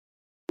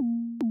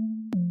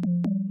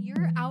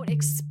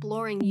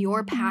exploring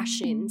your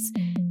passions,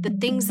 the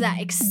things that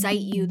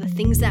excite you, the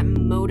things that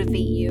motivate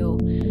you,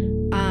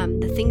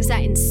 the things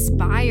that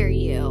inspire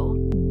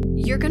you,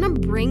 you're gonna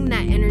bring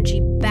that energy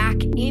back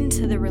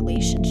into the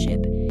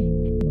relationship.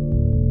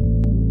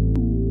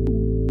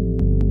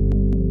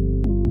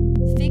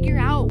 Figure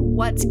out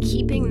what's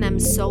keeping them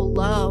so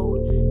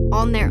low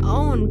on their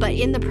own, but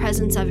in the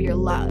presence of your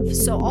love.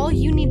 So all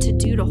you need to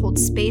do to hold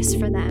space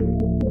for them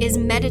is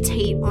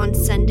meditate on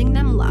sending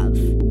them love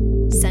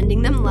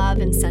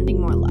and sending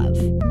more love.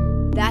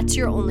 That's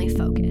your only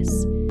focus.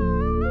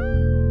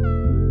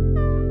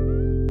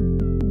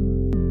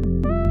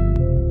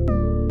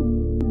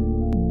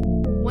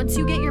 Once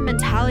you get your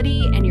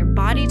mentality and your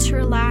body to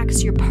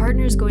relax, your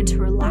partner's going to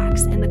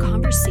relax, and the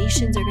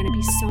conversations are going to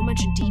be so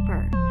much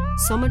deeper,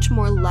 so much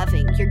more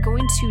loving. You're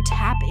going to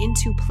tap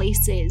into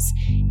places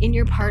in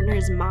your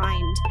partner's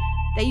mind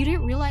that you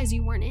didn't realize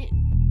you weren't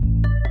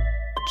in.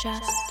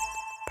 Just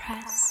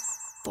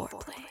press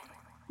foreplay.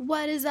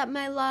 What is up,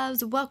 my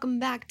loves? Welcome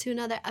back to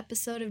another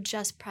episode of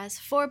Just Press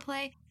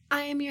Foreplay.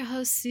 I am your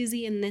host,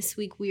 Susie, and this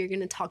week we are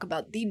going to talk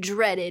about the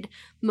dreaded,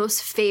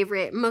 most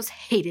favorite, most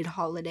hated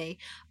holiday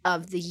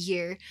of the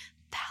year,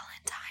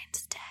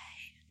 Valentine's Day.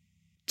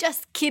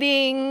 Just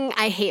kidding.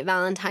 I hate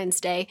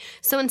Valentine's Day.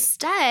 So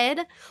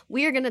instead,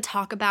 we are going to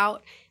talk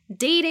about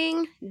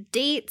dating,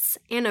 dates,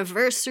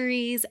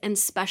 anniversaries, and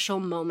special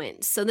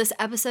moments. So this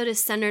episode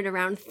is centered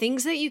around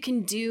things that you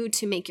can do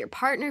to make your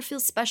partner feel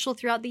special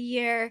throughout the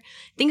year,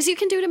 things you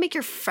can do to make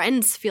your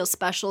friends feel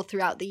special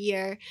throughout the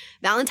year.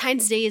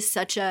 Valentine's Day is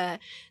such a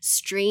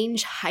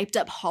strange, hyped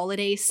up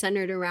holiday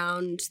centered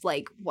around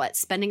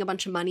spending a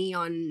bunch of money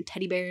on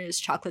teddy bears,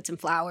 chocolates,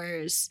 and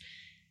flowers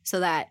so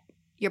that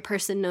your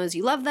person knows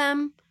you love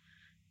them,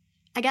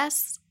 I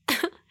guess.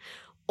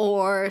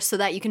 Or so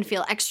that you can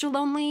feel extra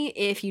lonely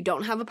if you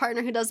don't have a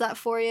partner who does that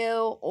for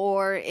you,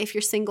 or if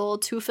you're single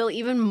to feel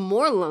even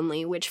more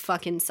lonely, which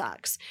fucking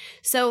sucks.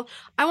 So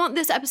I want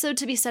this episode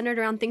to be centered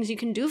around things you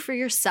can do for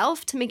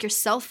yourself to make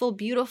yourself feel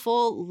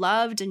beautiful,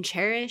 loved, and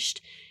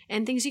cherished,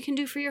 and things you can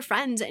do for your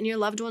friends and your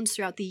loved ones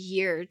throughout the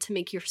year to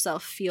make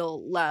yourself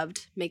feel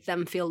loved, make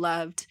them feel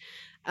loved.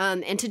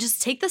 And to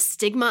just take the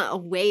stigma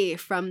away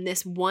from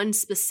this one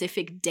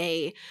specific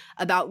day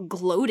about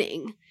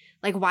gloating.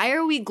 Like, why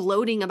are we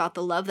gloating about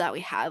the love that we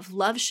have?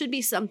 Love should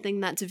be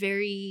something that's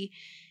very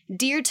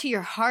dear to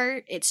your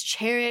heart. It's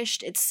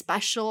cherished. It's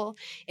special.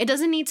 It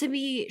doesn't need to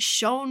be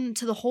shown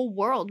to the whole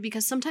world,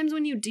 because sometimes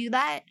when you do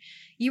that,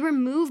 you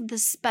remove the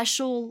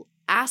special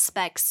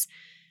aspects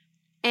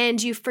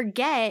and you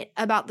forget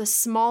about the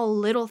small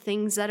little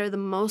things that are the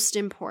most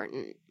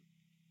important.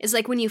 It's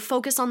like when you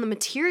focus on the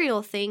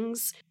material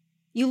things,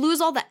 you lose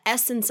all the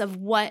essence of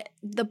what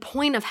the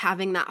point of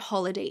having that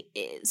holiday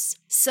is.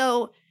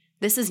 So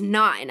this is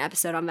not an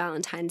episode on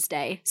Valentine's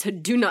Day, so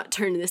do not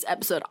turn this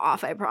episode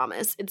off, I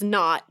promise. It's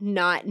not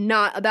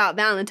about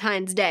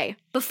Valentine's Day.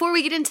 Before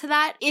we get into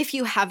that, if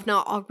you have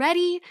not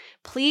already,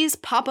 please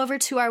pop over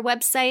to our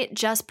website,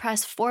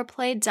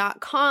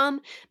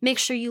 justpressforeplay.com. Make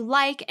sure you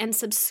like and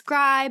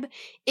subscribe.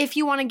 If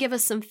you want to give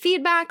us some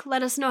feedback,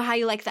 let us know how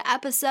you like the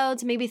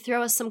episodes, maybe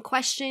throw us some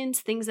questions,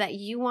 things that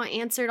you want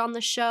answered on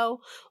the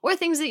show, or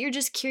things that you're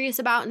just curious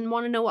about and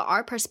want to know what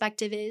our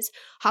perspective is.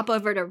 Hop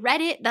over to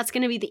Reddit. That's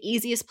going to be the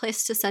easiest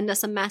place to send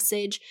us a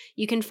message.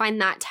 You can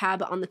find that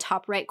tab on the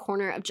top right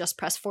corner of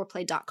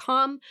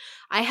justpressforeplay.com.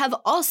 I have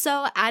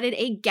also added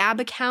a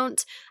Gab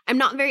account. I'm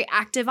not very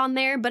active on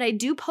there, but I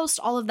do post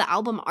all of the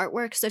album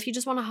artwork. So if you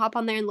just want to hop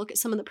on there and look at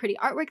some of the pretty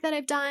artwork that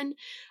I've done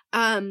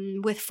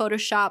with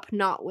Photoshop,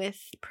 not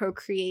with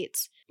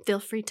Procreate, feel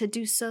free to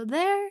do so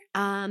there.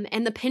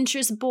 And the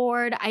Pinterest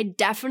board, I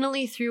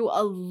definitely threw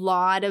a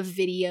lot of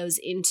videos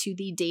into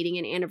the dating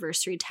and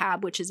anniversary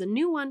tab, which is a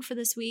new one for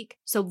this week.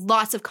 So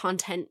lots of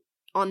content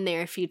on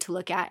there for you to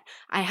look at.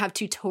 I have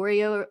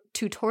tutorial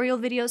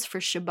videos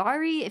for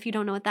Shibari. If you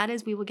don't know what that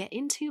is, we will get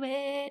into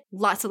it.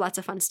 Lots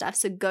of fun stuff.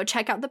 So go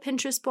check out the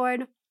Pinterest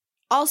board.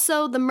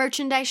 Also, the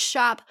merchandise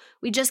shop,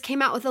 we just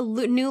came out with a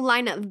new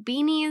line of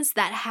beanies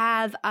that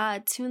have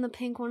two in the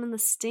pink, one in the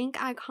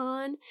stink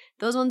icon.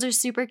 Those ones are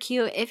super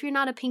cute. If you're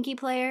not a pinky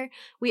player,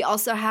 we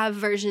also have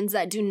versions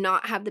that do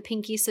not have the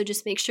pinky, so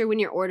just make sure when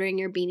you're ordering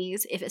your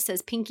beanies, if it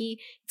says pinky,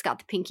 it's got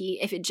the pinky.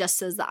 If it just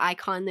says the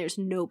icon, there's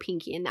no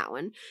pinky in that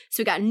one.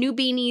 So we got new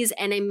beanies,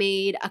 and I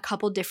made a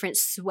couple different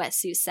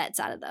sweatsuit sets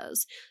out of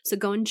those. So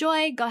go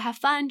enjoy, go have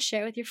fun,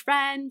 share with your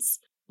friends.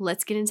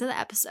 Let's get into the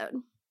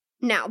episode.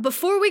 Now,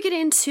 before we get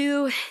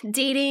into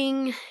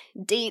dating,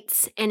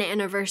 dates, and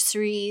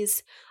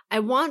anniversaries, I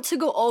want to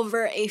go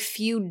over a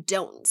few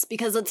don'ts,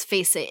 because let's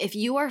face it, if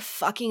you are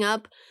fucking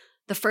up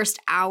the first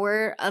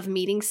hour of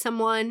meeting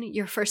someone,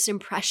 your first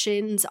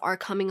impressions are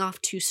coming off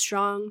too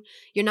strong,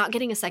 you're not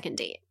getting a second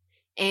date.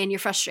 And you're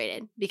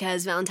frustrated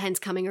because Valentine's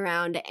coming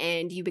around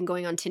and you've been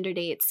going on Tinder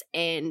dates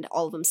and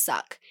all of them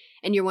suck.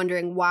 And you're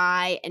wondering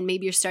why, and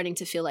maybe you're starting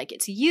to feel like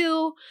it's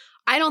you.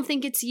 I don't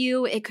think it's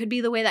you. It could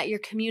be the way that you're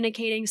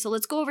communicating. So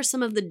let's go over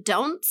some of the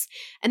don'ts,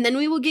 and then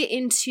we will get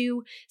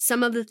into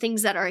some of the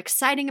things that are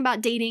exciting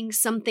about dating,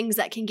 some things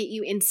that can get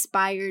you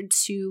inspired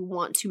to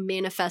want to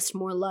manifest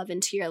more love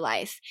into your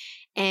life,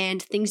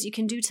 and things you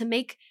can do to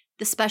make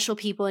the special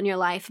people in your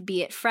life,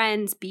 be it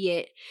friends, be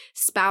it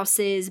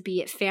spouses,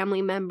 be it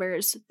family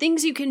members,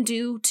 things you can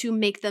do to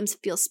make them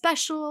feel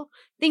special,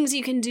 things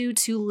you can do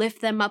to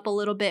lift them up a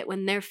little bit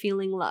when they're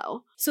feeling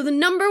low. So the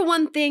number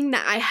one thing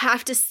that I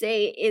have to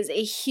say is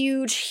a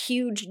huge,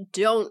 huge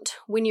don't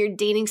when you're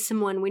dating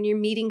someone, when you're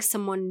meeting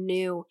someone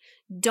new.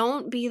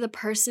 Don't be the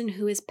person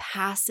who is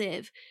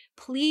passive.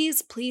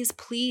 Please, please,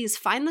 please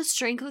find the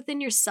strength within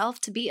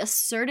yourself to be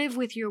assertive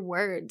with your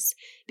words.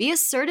 Be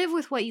assertive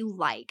with what you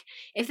like.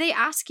 If they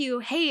ask you,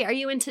 hey, are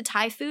you into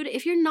Thai food?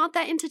 If you're not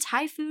that into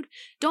Thai food,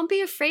 don't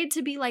be afraid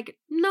to be like,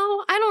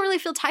 no, I don't really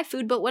feel Thai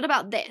food, but what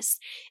about this?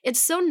 It's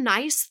so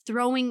nice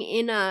throwing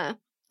in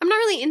I'm not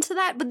really into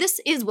that, but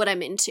this is what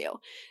I'm into.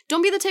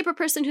 Don't be the type of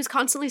person who's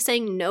constantly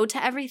saying no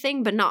to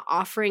everything, but not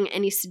offering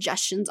any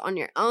suggestions on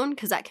your own,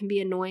 because that can be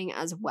annoying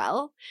as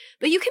well.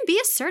 But you can be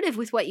assertive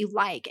with what you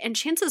like, and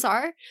chances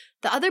are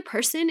the other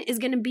person is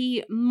going to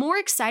be more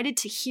excited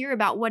to hear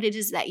about what it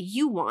is that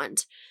you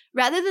want,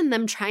 rather than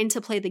them trying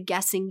to play the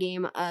guessing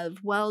game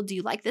of, well, do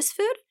you like this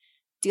food?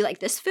 Do you like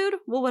this food?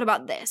 Well, what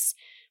about this?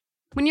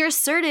 When you're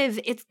assertive,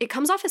 it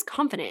comes off as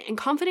confident, and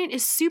confident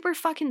is super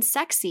fucking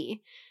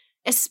sexy.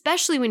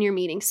 Especially when you're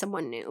meeting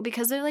someone new,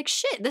 because they're like,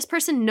 shit, this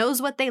person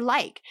knows what they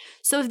like.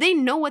 So if they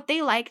know what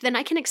they like, then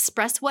I can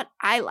express what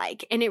I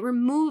like. And it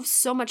removes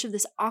so much of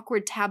this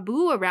awkward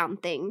taboo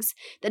around things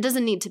that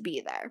doesn't need to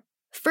be there.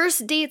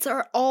 First dates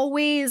are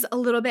always a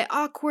little bit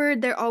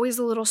awkward. They're always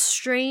a little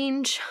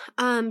strange.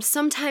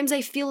 Sometimes I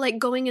feel like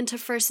going into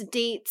first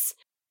dates,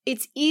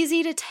 it's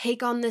easy to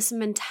take on this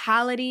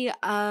mentality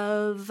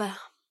of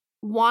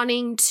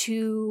wanting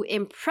to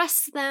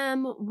impress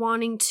them,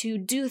 wanting to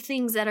do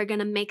things that are going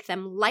to make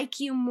them like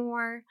you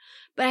more.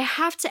 But I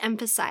have to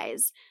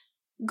emphasize,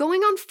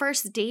 going on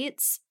first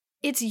dates,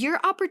 it's your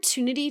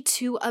opportunity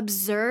to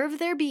observe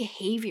their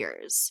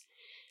behaviors.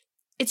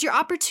 It's your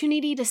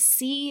opportunity to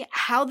see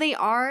how they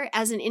are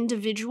as an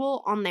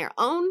individual on their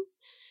own,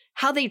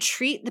 how they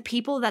treat the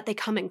people that they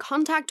come in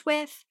contact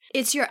with.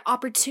 It's your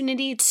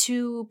opportunity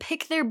to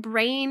pick their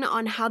brain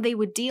on how they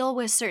would deal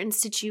with certain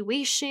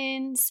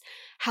situations,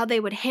 how they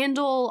would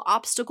handle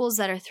obstacles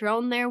that are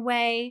thrown their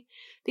way.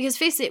 Because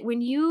face it,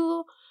 when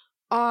you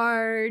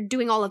are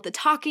doing all of the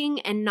talking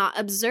and not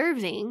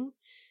observing,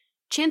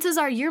 chances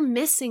are you're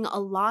missing a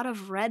lot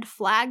of red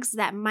flags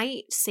that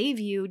might save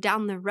you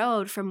down the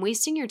road from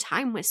wasting your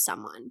time with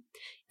someone.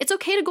 It's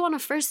okay to go on a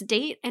first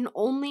date and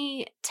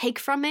only take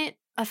from it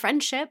a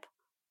friendship.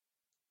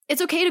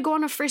 It's okay to go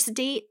on a first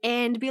date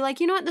and be like,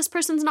 you know what, this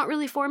person's not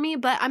really for me,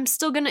 but I'm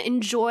still going to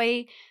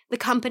enjoy the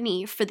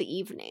company for the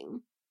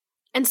evening.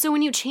 And so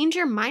when you change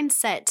your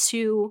mindset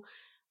to,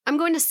 I'm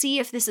going to see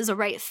if this is a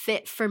right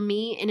fit for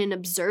me in an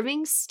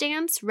observing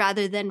stance,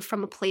 rather than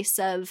from a place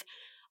of,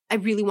 I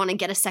really want to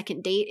get a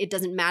second date. It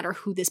doesn't matter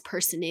who this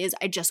person is.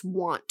 I just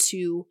want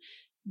to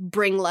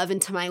bring love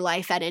into my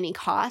life at any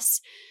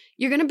cost.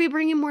 You're going to be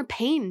bringing more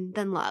pain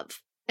than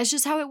love. It's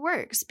just how it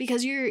works,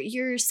 because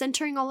you're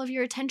centering all of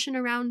your attention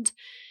around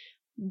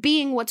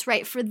being what's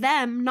right for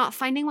them, not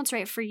finding what's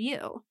right for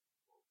you.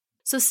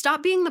 So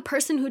stop being the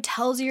person who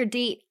tells your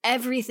date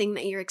everything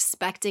that you're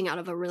expecting out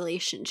of a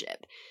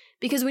relationship.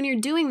 Because when you're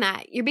doing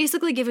that, you're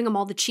basically giving them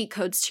all the cheat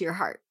codes to your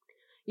heart.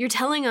 You're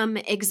telling them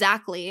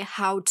exactly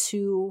how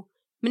to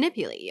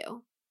manipulate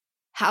you,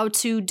 how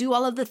to do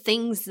all of the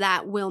things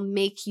that will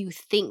make you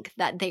think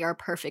that they are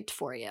perfect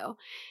for you.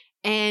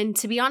 And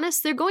to be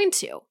honest, they're going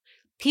to.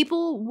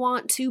 People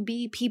want to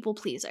be people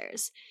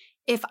pleasers.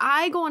 If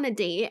I go on a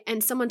date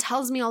and someone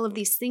tells me all of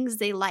these things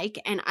they like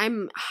and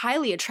I'm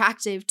highly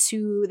attractive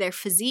to their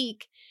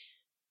physique,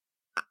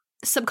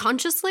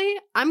 subconsciously,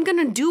 I'm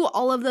going to do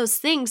all of those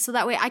things so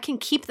that way I can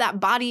keep that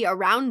body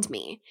around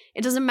me.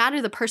 It doesn't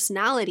matter the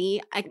personality.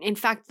 In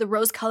fact, the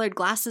rose-colored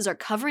glasses are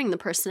covering the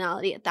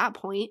personality at that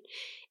point.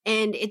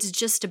 And it's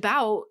just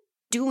about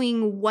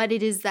doing what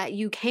it is that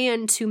you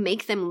can to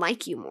make them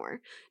like you more.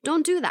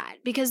 Don't do that,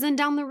 because then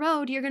down the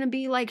road, you're going to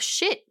be like,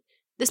 shit,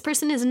 this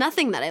person is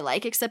nothing that I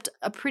like except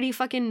a pretty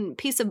fucking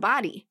piece of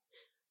body.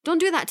 Don't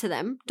do that to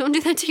them. Don't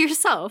do that to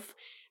yourself.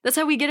 That's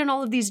how we get in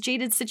all of these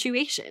jaded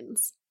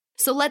situations.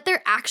 So let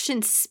their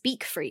actions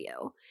speak for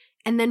you,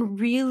 and then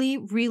really,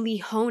 really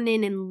hone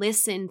in and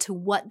listen to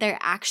what their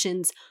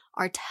actions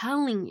are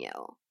telling you.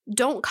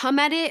 Don't come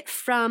at it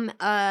from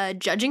a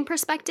judging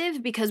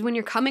perspective, because when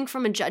you're coming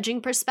from a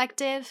judging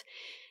perspective,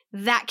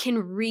 that can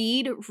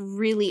read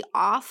really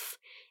off,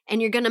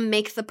 and you're going to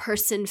make the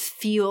person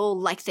feel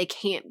like they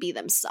can't be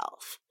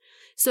themselves.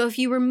 So if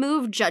you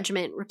remove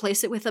judgment,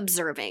 replace it with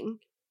observing,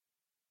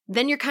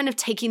 then you're kind of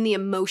taking the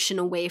emotion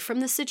away from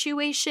the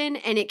situation,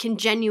 and it can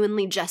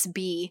genuinely just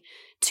be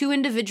two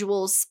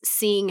individuals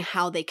seeing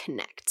how they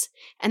connect.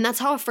 And that's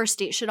how a first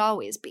date should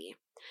always be.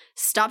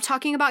 Stop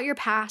talking about your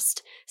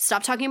past.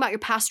 Stop talking about your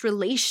past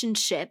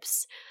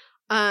relationships.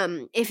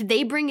 If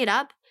they bring it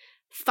up,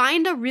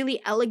 find a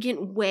really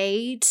elegant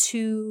way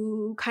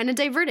to kind of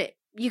divert it.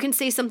 You can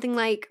say something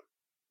like,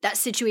 that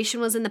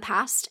situation was in the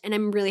past and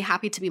I'm really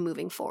happy to be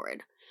moving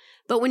forward.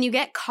 But when you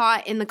get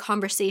caught in the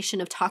conversation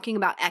of talking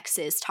about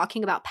exes,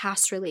 talking about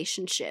past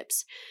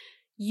relationships,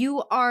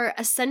 you are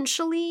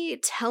essentially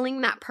telling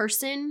that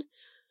person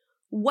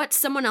what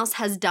someone else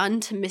has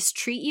done to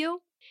mistreat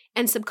you.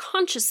 And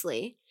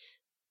subconsciously,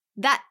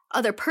 that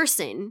other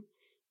person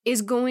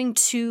is going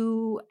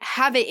to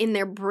have it in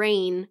their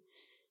brain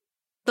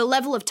the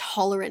level of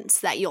tolerance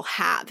that you'll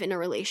have in a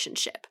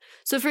relationship.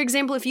 So for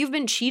example, if you've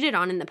been cheated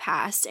on in the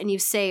past and you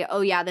say,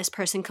 oh yeah, this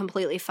person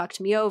completely fucked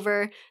me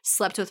over,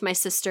 slept with my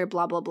sister,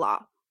 blah, blah, blah.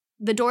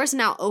 The door's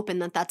now open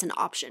that that's an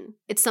option.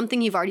 It's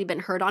something you've already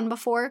been hurt on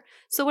before.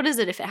 So what is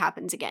it if it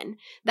happens again?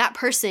 That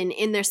person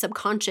in their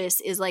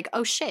subconscious is like,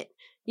 oh shit,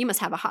 you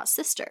must have a hot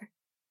sister.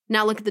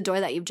 Now look at the door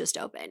that you've just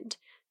opened.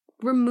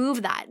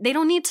 Remove that. They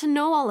don't need to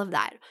know all of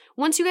that.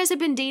 Once you guys have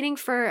been dating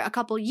for a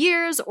couple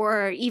years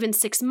or even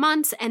 6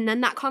 months and then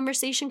that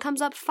conversation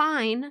comes up,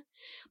 fine.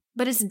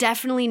 But it's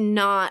definitely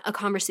not a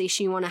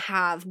conversation you want to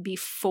have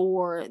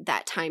before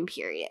that time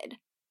period.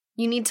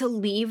 You need to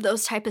leave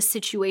those type of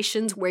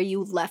situations where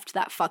you left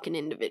that fucking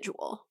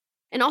individual.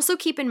 And also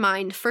keep in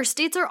mind, first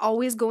dates are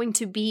always going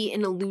to be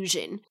an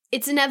illusion.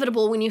 It's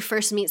inevitable when you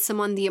first meet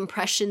someone, the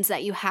impressions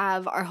that you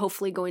have are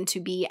hopefully going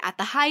to be at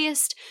the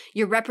highest.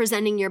 You're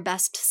representing your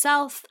best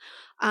self.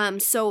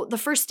 So the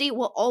first date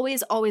will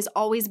always, always,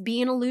 always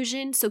be an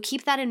illusion. So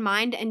keep that in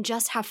mind and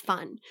just have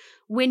fun.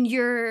 When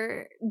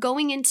you're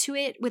going into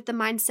it with the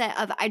mindset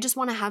of, I just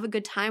want to have a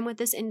good time with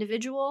this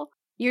individual,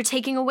 you're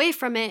taking away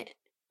from it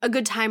a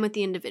good time with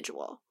the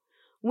individual.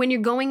 When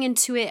you're going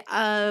into it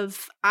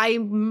of,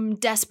 I'm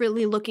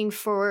desperately looking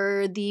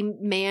for the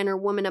man or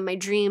woman of my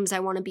dreams,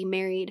 I want to be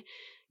married,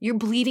 you're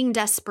bleeding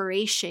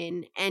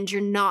desperation and you're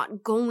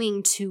not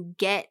going to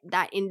get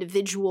that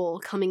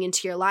individual coming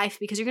into your life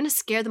because you're going to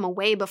scare them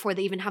away before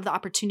they even have the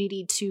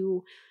opportunity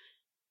to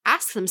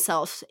ask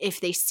themselves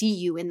if they see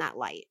you in that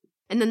light.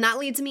 And then that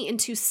leads me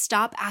into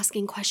stop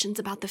asking questions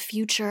about the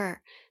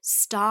future.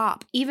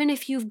 Stop. Even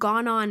if you've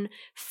gone on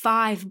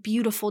 5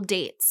 beautiful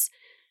dates,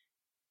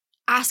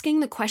 asking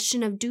the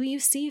question of, do you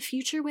see a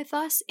future with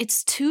us?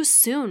 It's too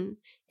soon.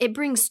 It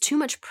brings too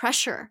much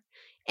pressure.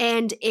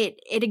 And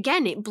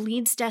it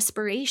bleeds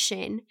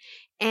desperation.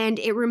 And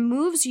it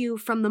removes you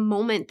from the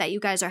moment that you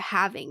guys are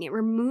having. It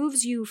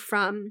removes you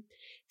from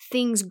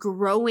things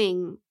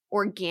growing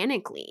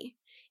organically.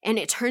 And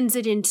it turns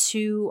it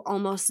into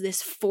almost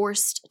this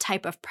forced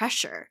type of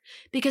pressure.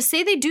 Because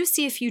say they do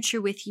see a future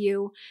with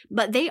you,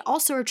 but they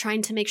also are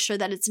trying to make sure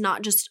that it's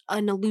not just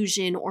an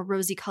illusion or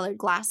rosy-colored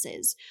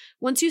glasses.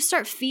 Once you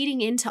start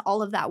feeding into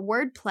all of that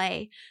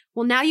wordplay,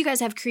 well, now you guys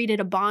have created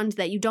a bond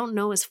that you don't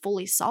know is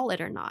fully solid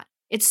or not.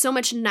 It's so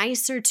much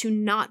nicer to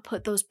not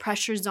put those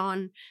pressures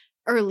on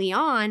early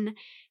on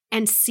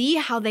and see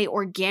how they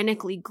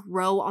organically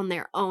grow on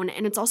their own.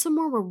 And it's also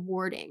more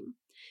rewarding.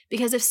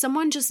 Because if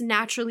someone just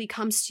naturally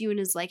comes to you and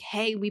is like,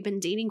 hey, we've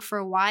been dating for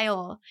a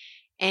while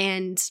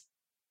and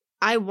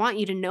I want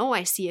you to know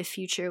I see a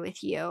future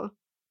with you,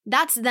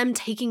 that's them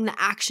taking the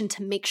action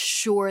to make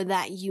sure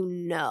that you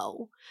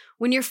know.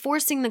 When you're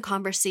forcing the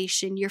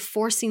conversation, you're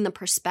forcing the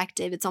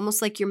perspective. It's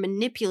almost like you're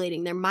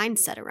manipulating their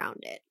mindset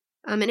around it.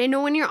 And I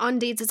know when you're on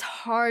dates, it's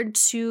hard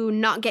to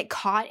not get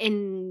caught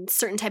in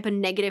certain type of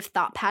negative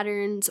thought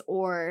patterns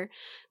or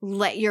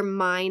let your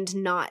mind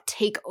not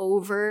take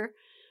over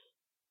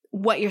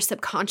what you're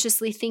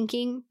subconsciously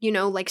thinking,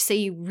 like say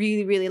you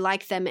really, really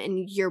like them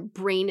and your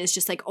brain is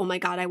just like, oh my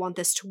God, I want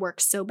this to work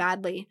so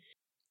badly.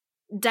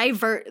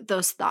 Divert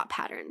those thought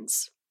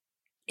patterns.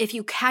 If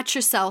you catch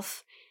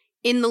yourself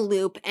in the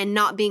loop and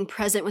not being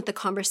present with the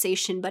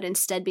conversation, but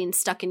instead being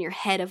stuck in your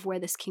head of where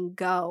this can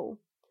go,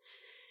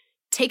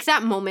 take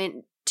that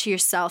moment to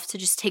yourself to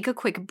just take a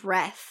quick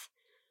breath.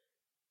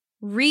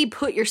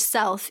 Re-put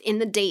yourself in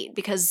the date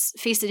because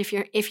face it, if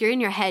you're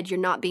in your head, you're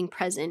not being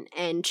present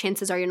and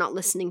chances are you're not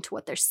listening to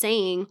what they're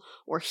saying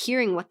or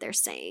hearing what they're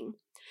saying.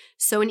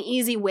 So an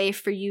easy way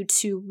for you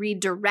to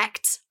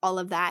redirect all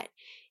of that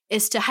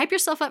is to hype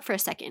yourself up for a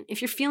second.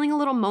 If you're feeling a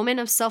little moment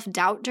of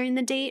self-doubt during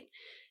the date,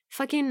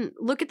 fucking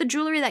look at the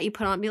jewelry that you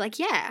put on and be like,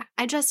 yeah,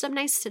 I dressed up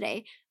nice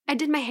today. I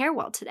did my hair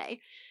well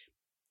today.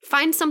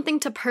 Find something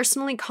to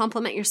personally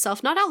compliment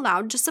yourself, not out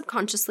loud, just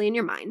subconsciously in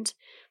your mind.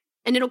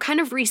 And it'll kind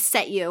of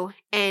reset you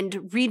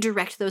and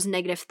redirect those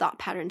negative thought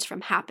patterns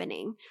from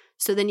happening.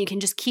 So then you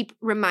can just keep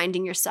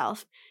reminding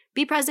yourself,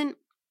 be present,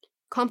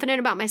 confident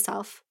about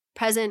myself,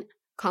 present,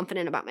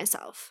 confident about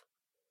myself.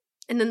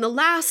 And then the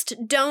last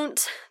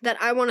don't that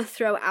I want to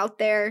throw out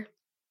there,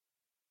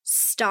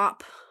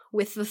 stop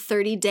with the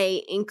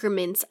 30-day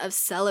increments of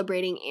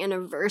celebrating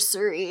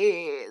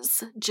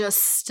anniversaries.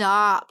 Just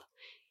stop.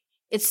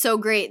 It's so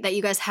great that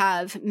you guys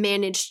have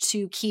managed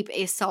to keep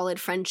a solid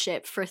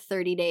friendship for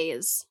 30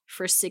 days,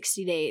 for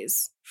 60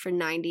 days, for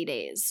 90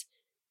 days.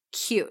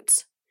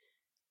 Cute.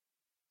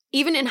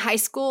 Even in high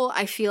school,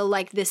 I feel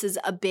like this is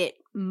a bit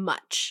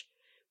much.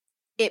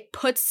 It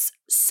puts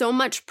so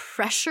much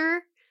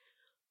pressure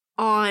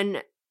on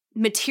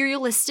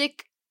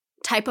materialistic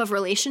type of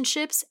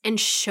relationships and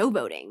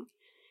showboating.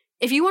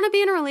 If you want to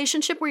be in a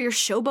relationship where you're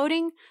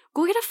showboating,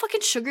 go get a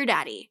fucking sugar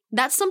daddy.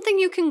 That's something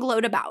you can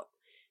gloat about.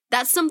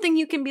 That's something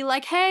you can be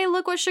like, hey,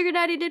 look what sugar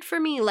daddy did for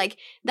me. Like,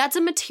 that's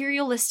a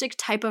materialistic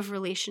type of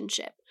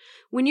relationship.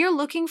 When you're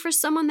looking for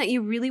someone that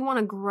you really want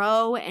to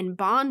grow and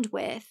bond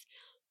with,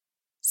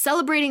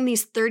 celebrating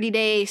these 30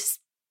 days,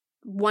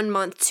 1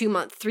 month, 2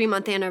 month, 3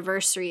 month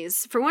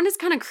anniversaries, for one, is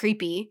kind of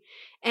creepy.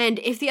 And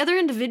if the other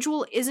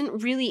individual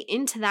isn't really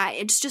into that,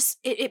 it's just,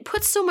 it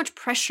puts so much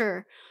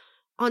pressure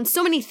on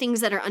so many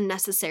things that are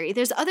unnecessary.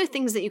 There's other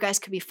things that you guys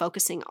could be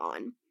focusing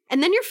on.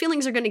 And then your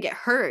feelings are going to get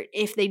hurt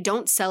if they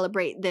don't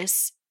celebrate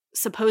this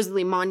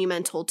supposedly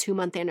monumental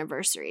 2-month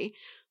anniversary.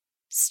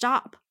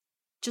 Stop.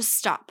 Just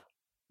stop.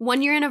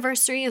 1 year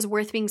anniversary is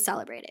worth being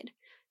celebrated.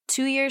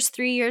 2 years,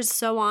 3 years,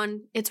 so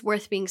on, it's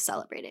worth being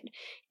celebrated.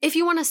 If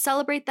you want to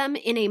celebrate them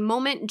in a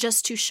moment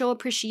just to show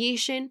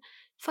appreciation,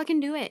 fucking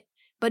do it.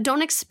 But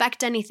don't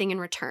expect anything in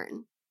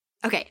return.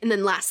 Okay, and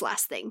then last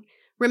thing.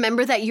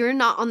 Remember that you're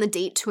not on the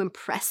date to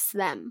impress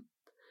them.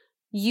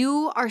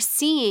 You are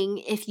seeing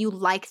if you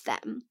like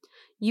them.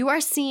 You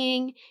are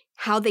seeing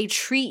how they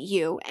treat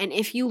you and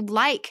if you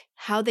like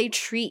how they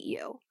treat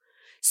you.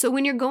 So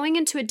when you're going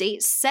into a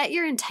date, set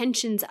your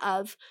intentions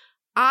of,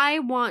 I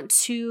want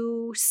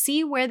to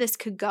see where this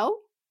could go,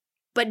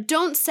 but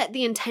don't set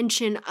the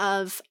intention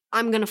of,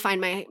 I'm going to find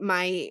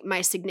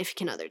my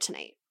significant other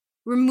tonight.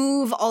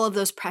 Remove all of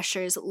those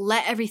pressures.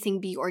 Let everything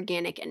be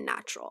organic and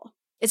natural.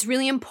 It's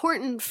really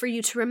important for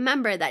you to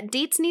remember that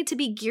dates need to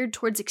be geared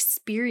towards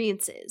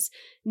experiences,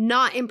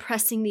 not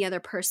impressing the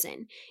other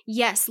person.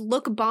 Yes,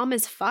 look bomb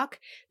as fuck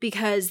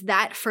because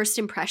that first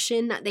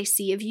impression that they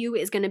see of you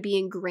is going to be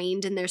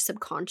ingrained in their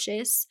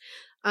subconscious.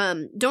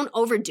 Don't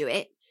overdo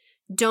it.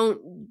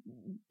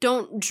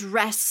 Don't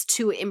dress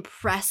to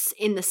impress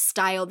in the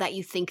style that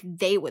you think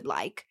they would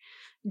like.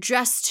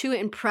 Dress to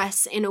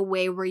impress in a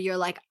way where you're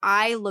like,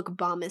 I look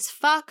bomb as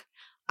fuck.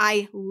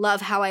 I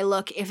love how I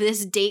look. If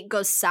this date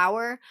goes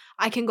sour,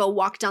 I can go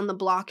walk down the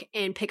block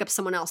and pick up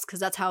someone else because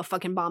that's how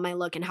fucking bomb I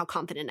look and how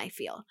confident I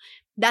feel.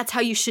 That's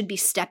how you should be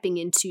stepping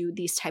into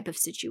these type of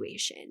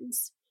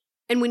situations.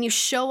 And when you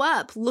show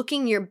up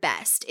looking your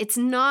best, it's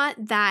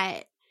not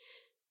that,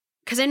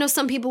 because I know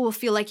some people will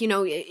feel like,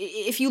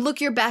 if you look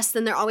your best,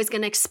 then they're always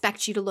going to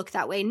expect you to look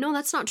that way. No,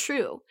 that's not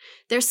true.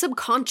 Their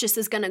subconscious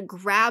is going to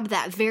grab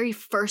that very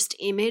first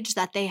image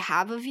that they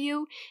have of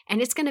you,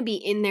 and it's going to be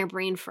in their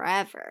brain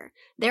forever.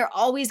 They're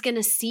always going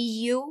to see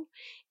you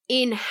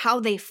in how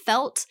they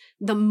felt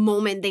the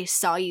moment they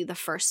saw you the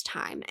first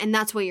time. And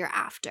that's what you're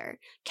after.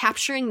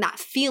 Capturing that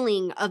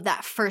feeling of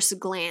that first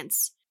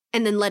glance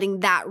and then letting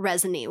that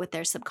resonate with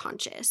their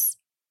subconscious.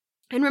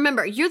 And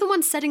remember, you're the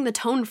one setting the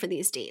tone for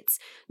these dates.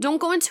 Don't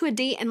go into a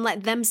date and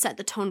let them set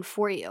the tone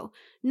for you.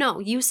 No,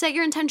 you set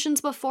your intentions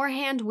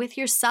beforehand with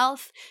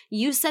yourself.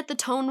 You set the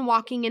tone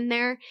walking in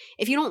there.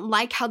 If you don't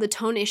like how the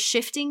tone is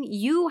shifting,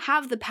 you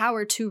have the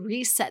power to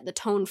reset the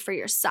tone for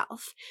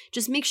yourself.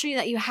 Just make sure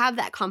that you have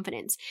that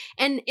confidence.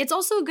 And it's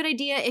also a good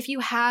idea if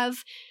you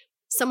have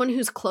someone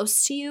who's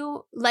close to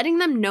you, letting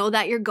them know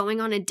that you're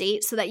going on a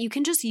date so that you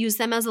can just use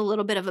them as a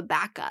little bit of a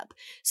backup.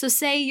 So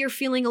say you're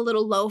feeling a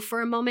little low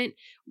for a moment.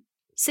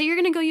 Say you're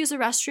going to go use a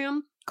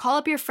restroom, call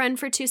up your friend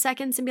for 2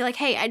 seconds and be like,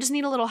 hey, I just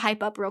need a little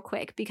hype up real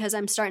quick because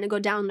I'm starting to go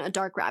down a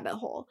dark rabbit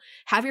hole.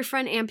 Have your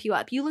friend amp you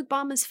up. You look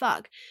bomb as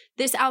fuck.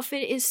 This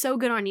outfit is so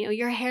good on you.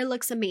 Your hair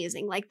looks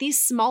amazing. Like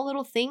these small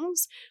little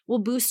things will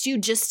boost you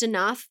just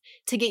enough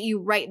to get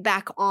you right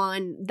back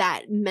on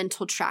that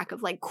mental track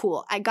of like,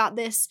 cool, I got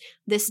this.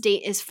 This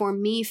date is for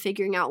me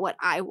figuring out what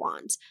I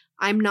want.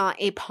 I'm not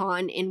a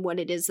pawn in what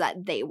it is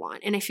that they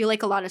want. And I feel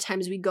like a lot of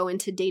times we go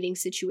into dating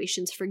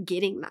situations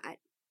forgetting that.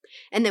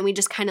 And then we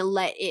just kind of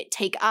let it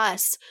take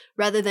us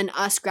rather than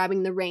us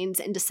grabbing the reins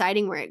and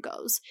deciding where it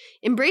goes.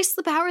 Embrace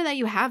the power that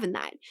you have in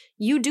that.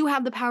 You do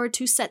have the power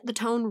to set the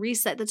tone,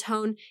 reset the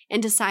tone,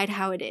 and decide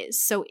how it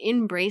is. So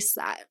embrace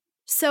that.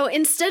 So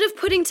instead of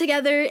putting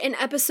together an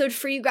episode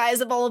for you guys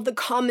of all of the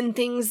common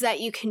things that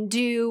you can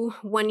do,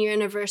 1 year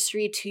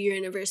anniversary, 2 year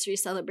anniversary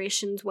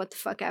celebrations, what the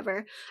fuck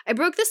ever, I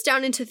broke this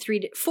down into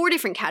 4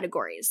 different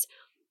categories.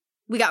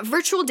 We got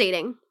virtual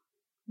dating.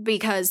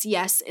 Because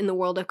yes, in the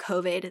world of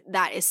COVID,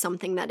 that is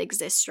something that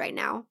exists right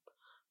now.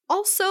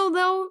 Also,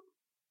 though,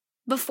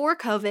 before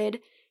COVID,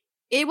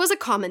 it was a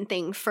common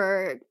thing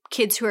for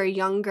kids who are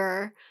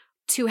younger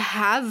to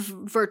have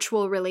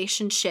virtual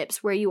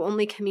relationships where you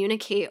only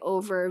communicate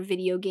over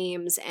video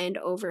games and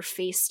over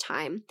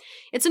FaceTime.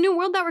 It's a new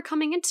world that we're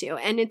coming into,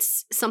 and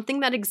it's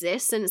something that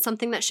exists, and it's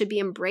something that should be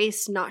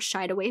embraced, not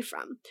shied away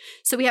from.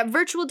 So we have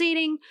virtual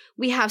dating,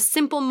 we have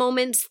simple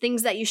moments,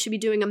 things that you should be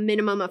doing a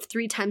minimum of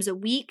 3 times a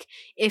week.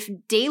 If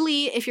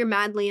you're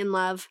madly in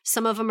love.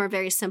 Some of them are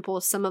very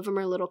simple, some of them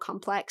are a little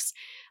complex.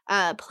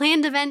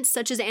 Planned events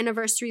such as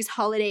anniversaries,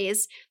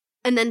 holidays,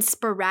 and then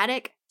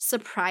sporadic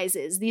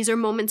surprises. These are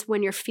moments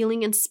when you're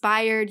feeling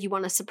inspired, you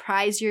want to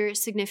surprise your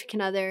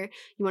significant other,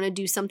 you want to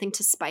do something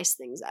to spice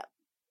things up.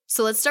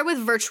 So let's start with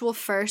virtual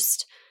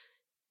first.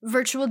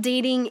 Virtual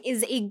dating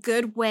is a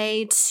good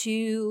way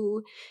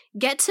to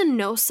get to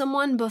know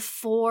someone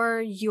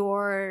before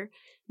you're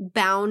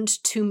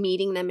bound to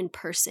meeting them in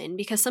person.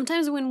 Because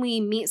sometimes when we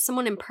meet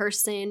someone in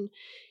person,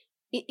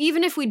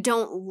 even if we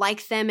don't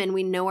like them and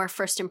we know our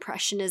first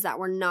impression is that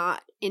we're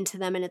not into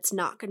them and it's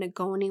not going to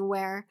go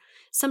anywhere,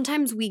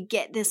 sometimes we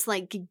get this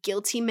like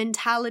guilty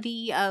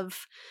mentality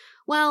of,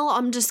 well,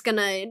 I'm just going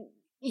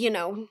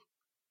to,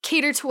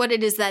 cater to what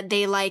it is that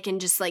they like and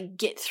just like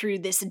get through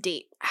this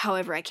date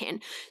however I can.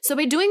 So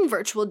by doing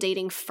virtual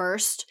dating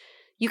first,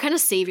 you kind of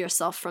save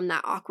yourself from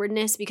that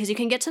awkwardness because you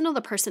can get to know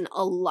the person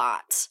a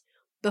lot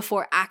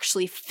before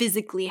actually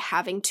physically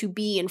having to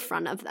be in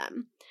front of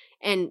them.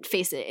 And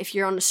face it, if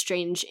you're on a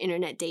strange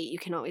internet date, you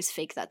can always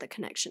fake that the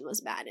connection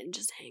was bad and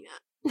just hang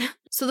up.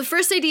 So the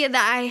first idea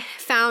that I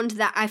found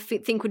that I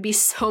think would be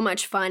so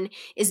much fun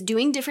is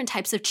doing different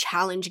types of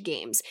challenge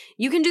games.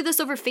 You can do this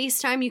over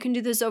FaceTime. You can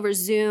do this over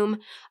Zoom.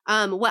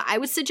 What I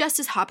would suggest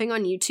is hopping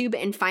on YouTube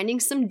and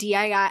finding some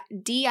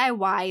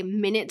DIY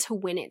minute to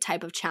win it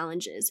type of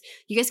challenges.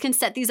 You guys can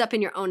set these up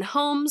in your own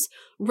homes,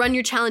 run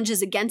your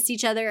challenges against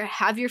each other,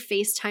 have your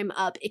FaceTime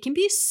up. It can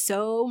be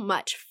so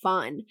much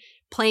fun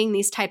playing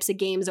these types of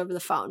games over the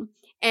phone.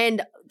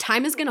 And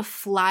time is going to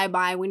fly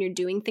by when you're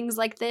doing things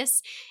like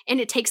this. And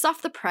it takes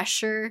off the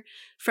pressure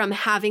from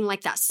having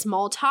like that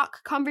small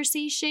talk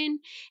conversation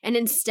and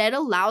instead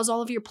allows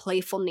all of your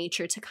playful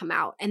nature to come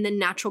out and the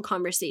natural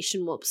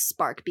conversation will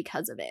spark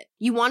because of it.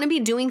 You want to be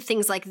doing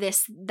things like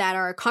this that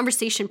are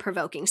conversation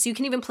provoking. So you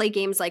can even play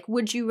games like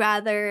Would You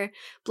Rather,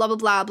 blah, blah,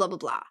 blah, blah, blah,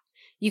 blah.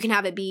 You can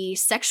have it be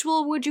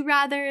sexual would you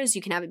rathers.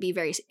 You can have it be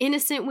very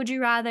innocent would you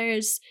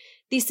rathers.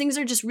 These things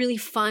are just really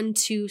fun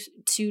to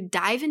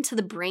dive into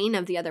the brain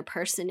of the other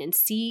person and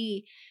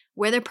see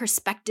where their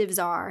perspectives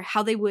are,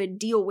 how they would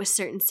deal with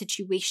certain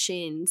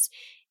situations,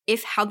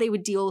 if how they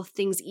would deal with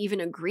things even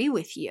agree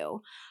with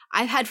you.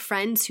 I've had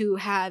friends who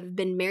have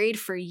been married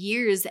for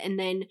years and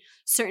then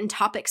certain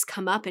topics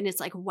come up and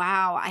it's like,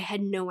 wow, I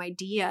had no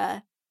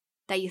idea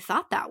that you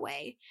thought that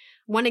way.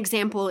 One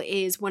example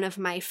is one of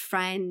my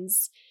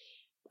friends,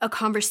 a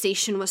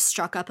conversation was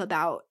struck up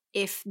about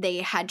if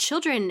they had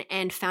children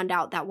and found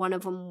out that one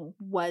of them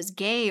was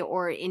gay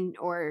or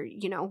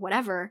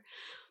whatever,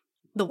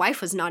 the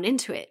wife was not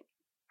into it.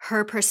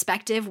 Her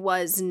perspective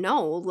was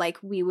no, like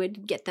we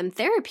would get them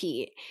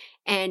therapy.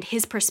 And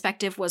his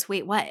perspective was,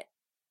 wait, what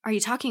are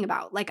you talking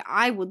about? Like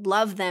I would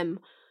love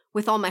them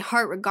with all my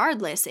heart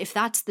regardless. If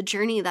that's the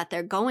journey that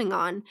they're going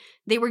on,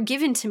 they were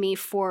given to me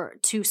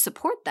to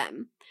support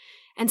them.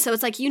 And so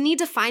it's like you need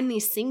to find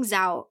these things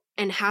out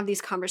and have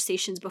these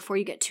conversations before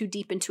you get too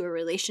deep into a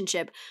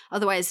relationship.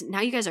 Otherwise, now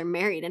you guys are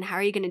married and how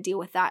are you going to deal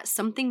with that?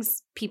 Some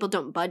things people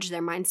don't budge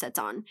their mindsets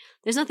on.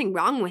 There's nothing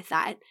wrong with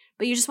that,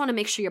 but you just want to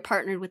make sure you're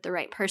partnered with the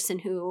right person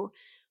who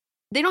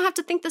they don't have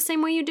to think the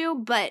same way you do,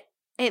 but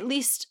at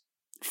least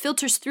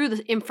filters through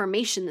the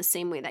information the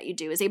same way that you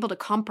do, is able to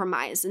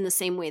compromise in the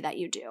same way that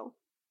you do.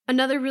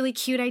 Another really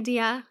cute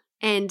idea,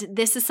 and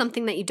this is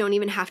something that you don't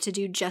even have to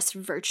do just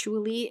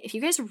virtually. If you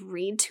guys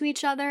read to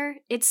each other,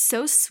 it's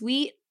so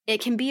sweet. It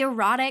can be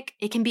erotic,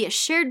 it can be a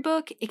shared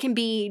book, it can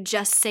be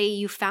just say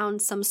you found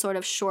some sort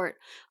of short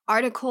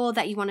article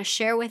that you want to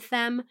share with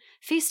them.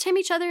 FaceTime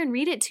each other and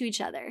read it to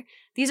each other.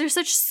 These are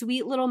such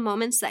sweet little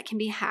moments that can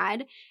be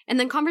had, and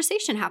then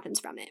conversation happens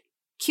from it.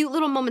 Cute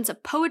little moments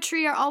of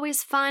poetry are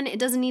always fun. It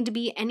doesn't need to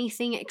be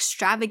anything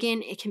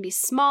extravagant. It can be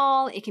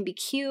small, it can be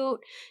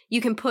cute.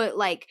 You can put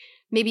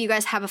maybe you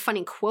guys have a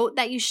funny quote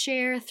that you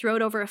share, throw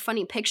it over a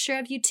funny picture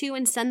of you two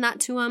and send that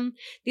to them.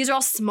 These are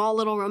all small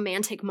little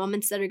romantic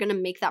moments that are going to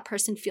make that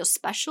person feel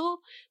special,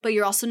 but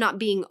you're also not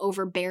being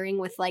overbearing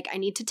with I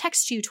need to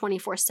text you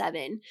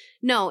 24/7.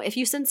 No, if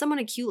you send someone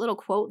a cute little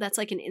quote that's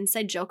like an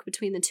inside joke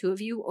between the two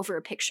of you over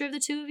a picture of the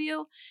two of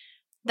you,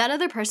 that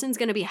other person's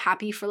going to be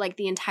happy for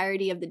the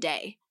entirety of the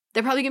day.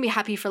 They're probably going to be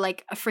happy for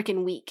a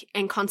freaking week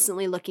and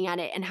constantly looking at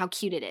it and how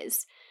cute it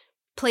is.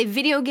 Play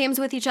video games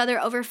with each other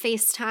over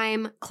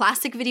FaceTime.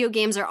 Classic video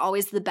games are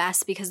always the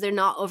best because they're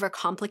not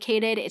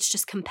overcomplicated. It's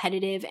just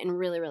competitive and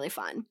really, really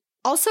fun.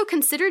 Also,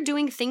 consider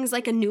doing things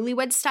like a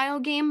newlywed style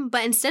game,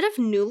 but instead of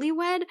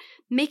newlywed,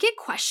 make it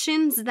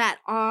questions that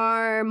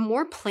are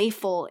more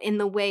playful in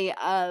the way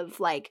of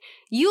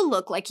you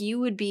look like you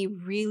would be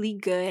really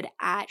good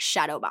at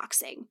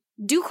shadowboxing.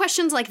 Do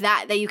questions like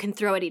that you can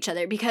throw at each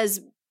other because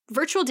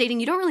virtual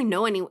dating, you don't really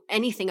know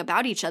anything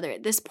about each other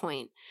at this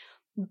point.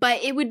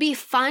 But it would be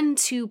fun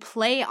to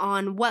play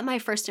on what my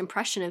first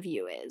impression of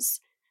you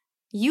is.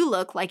 You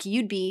look like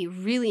you'd be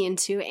really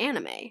into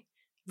anime.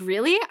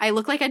 Really? I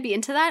look like I'd be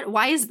into that?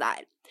 Why is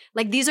that?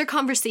 These are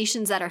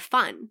conversations that are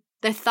fun.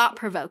 They're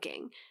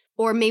thought-provoking.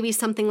 Or maybe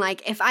something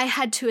like, if I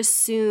had to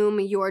assume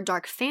your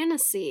dark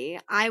fantasy,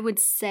 I would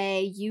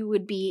say you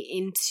would be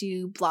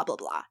into blah, blah,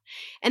 blah.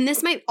 And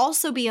this might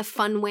also be a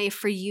fun way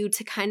for you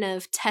to kind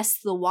of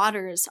test the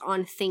waters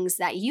on things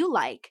that you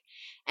like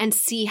and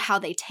see how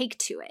they take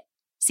to it.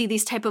 See,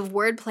 these type of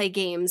wordplay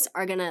games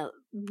are going to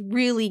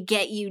really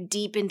get you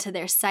deep into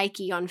their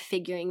psyche on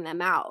figuring them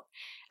out.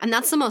 And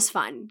that's the most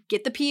fun.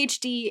 Get the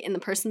PhD in the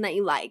person that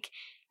you like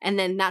And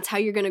then that's how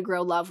you're going to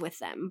grow love with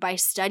them, by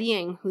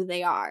studying who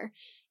they are,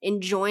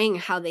 enjoying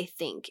how they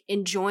think,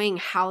 enjoying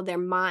how their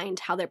mind,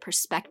 how their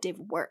perspective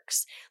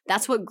works.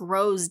 That's what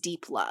grows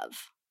deep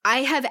love. I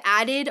have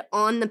added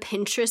on the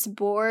Pinterest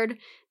board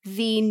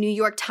the New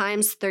York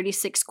Times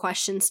 36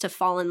 questions to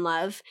fall in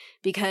love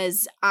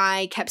because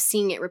I kept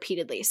seeing it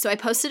repeatedly. So I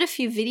posted a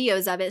few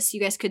videos of it so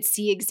you guys could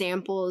see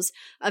examples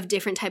of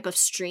different type of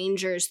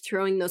strangers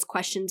throwing those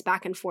questions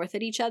back and forth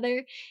at each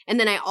other. And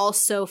then I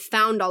also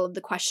found all of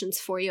the questions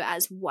for you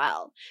as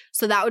well.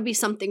 So that would be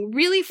something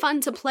really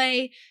fun to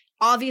play.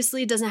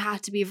 Obviously, it doesn't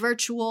have to be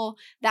virtual.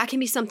 That can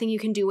be something you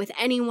can do with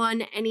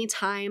anyone,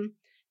 anytime.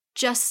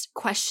 Just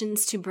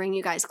questions to bring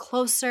you guys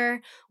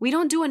closer. We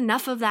don't do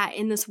enough of that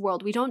in this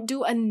world. We don't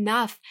do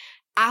enough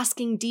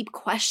asking deep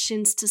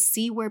questions to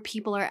see where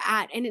people are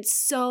at. And it's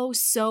so,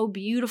 so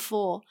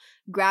beautiful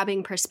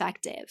grabbing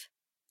perspective.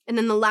 And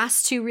then the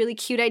last two really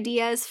cute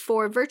ideas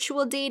for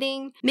virtual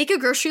dating: make a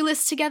grocery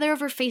list together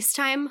over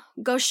FaceTime,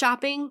 go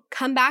shopping,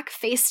 come back,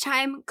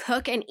 FaceTime,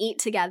 cook, and eat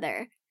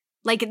together.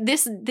 Like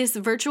this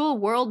virtual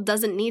world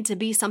doesn't need to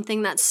be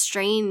something that's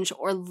strange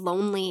or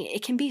lonely.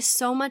 It can be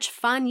so much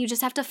fun. You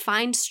just have to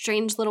find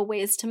strange little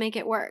ways to make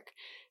it work.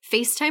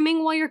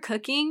 FaceTiming while you're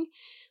cooking,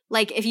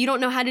 like if you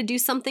don't know how to do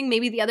something,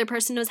 maybe the other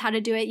person knows how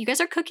to do it. You guys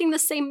are cooking the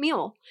same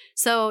meal.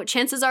 So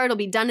chances are it'll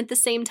be done at the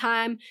same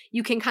time.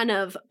 You can kind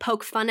of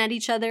poke fun at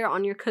each other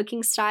on your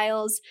cooking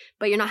styles,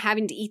 but you're not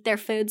having to eat their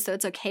food, so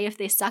it's okay if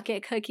they suck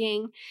at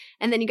cooking.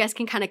 And then you guys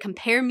can kind of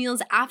compare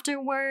meals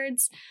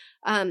afterwards.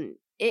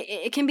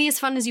 It can be as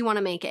fun as you want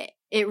to make it.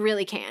 It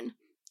really can.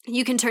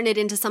 You can turn it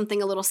into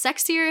something a little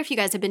sexier if you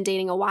guys have been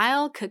dating a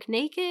while. Cook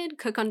naked,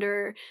 cook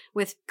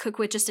with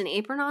just an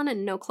apron on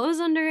and no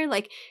clothes under.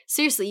 Like,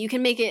 seriously, you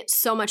can make it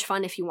so much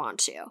fun if you want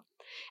to.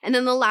 And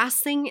then the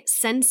last thing,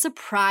 send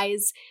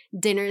surprise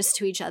dinners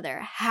to each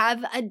other.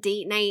 Have a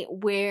date night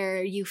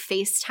where you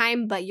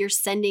FaceTime, but you're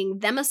sending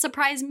them a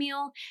surprise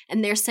meal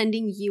and they're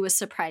sending you a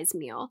surprise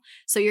meal.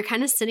 So you're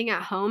kind of sitting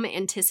at home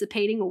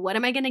anticipating, what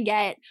am I going to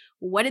get?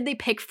 What did they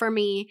pick for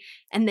me?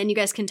 And then you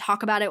guys can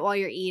talk about it while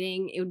you're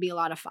eating. It would be a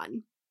lot of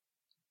fun.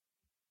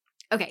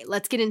 Okay,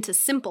 let's get into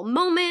simple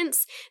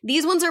moments.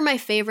 These ones are my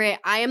favorite.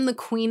 I am the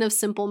queen of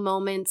simple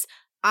moments.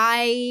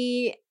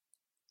 The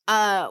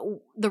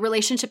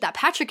relationship that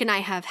Patrick and I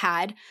have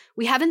had,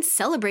 we haven't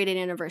celebrated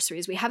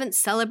anniversaries. We haven't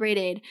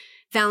celebrated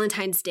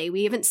Valentine's Day.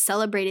 We haven't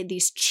celebrated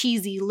these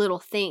cheesy little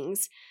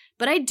things,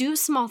 but I do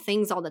small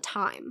things all the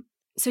time.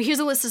 So here's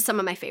a list of some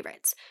of my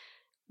favorites.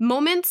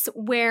 Moments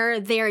where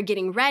they are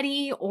getting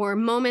ready, or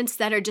moments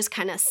that are just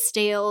kind of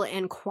stale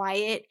and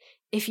quiet.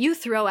 If you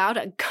throw out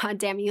a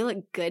 "goddamn, you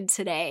look good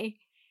today,"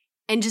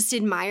 and just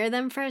admire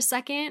them for a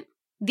second,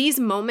 these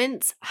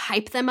moments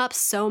hype them up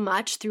so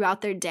much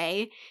throughout their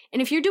day.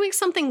 And if you're doing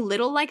something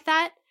little like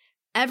that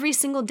every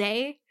single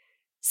day,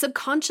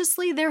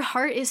 subconsciously their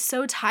heart is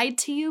so tied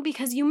to you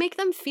because you make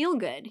them feel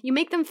good. You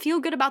make them feel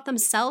good about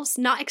themselves,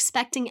 not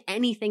expecting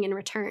anything in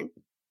return.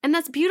 And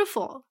that's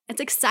beautiful.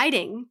 It's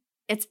exciting.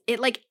 It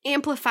like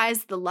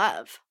amplifies the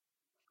love.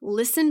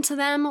 Listen to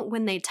them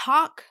when they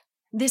talk.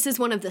 This is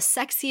one of the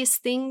sexiest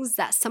things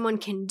that someone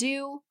can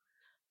do.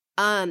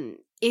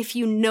 If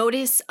you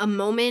notice a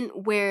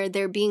moment where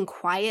they're being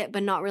quiet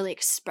but not really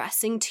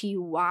expressing to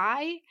you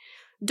why,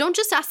 don't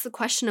just ask the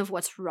question of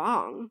what's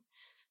wrong.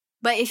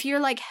 But if you're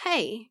like,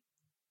 hey,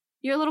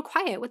 you're a little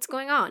quiet, what's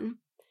going on?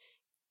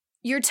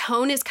 Your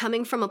tone is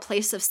coming from a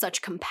place of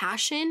such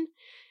compassion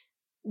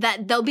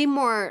that they'll be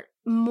more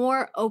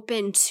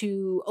open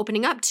to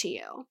opening up to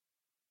you.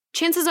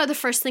 Chances are the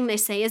first thing they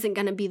say isn't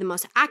going to be the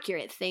most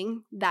accurate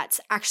thing that's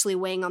actually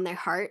weighing on their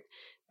heart.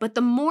 But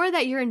the more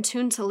that you're in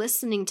tune to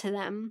listening to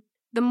them,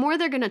 the more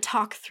they're going to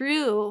talk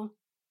through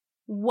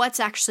what's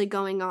actually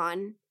going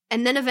on.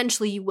 And then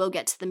eventually you will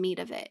get to the meat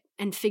of it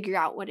and figure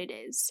out what it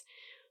is.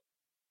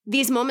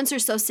 These moments are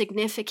so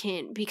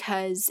significant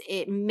because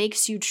it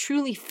makes you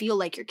truly feel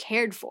like you're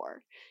cared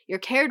for. You're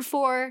cared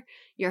for,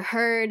 you're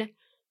heard,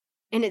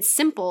 and it's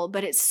simple,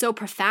 but it's so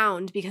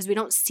profound because we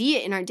don't see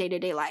it in our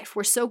day-to-day life.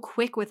 We're so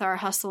quick with our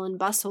hustle and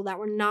bustle that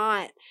we're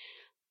not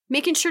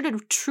making sure to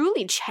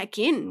truly check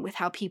in with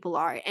how people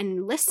are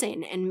and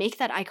listen and make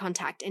that eye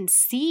contact and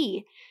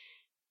see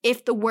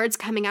if the words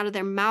coming out of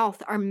their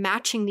mouth are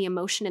matching the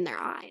emotion in their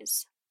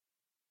eyes.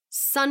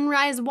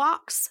 Sunrise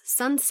walks,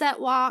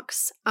 sunset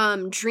walks,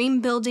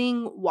 dream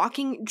building,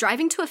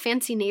 driving to a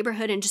fancy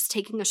neighborhood and just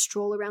taking a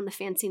stroll around the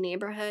fancy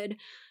neighborhood.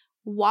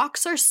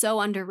 Walks are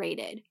so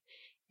underrated.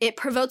 It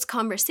provokes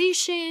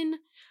conversation.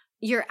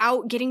 You're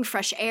out getting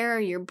fresh air,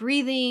 you're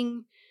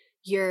breathing,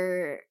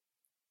 you're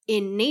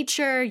in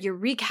nature, you're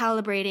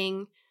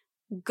recalibrating.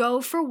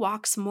 Go for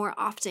walks more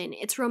often.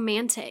 It's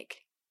romantic.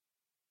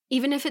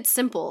 Even if it's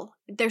simple,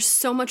 there's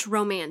so much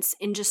romance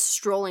in just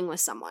strolling with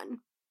someone.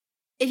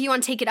 If you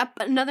want to take it up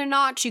another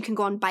notch, you can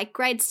go on bike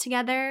rides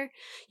together.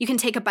 You can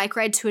take a bike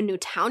ride to a new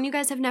town you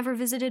guys have never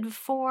visited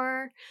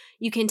before.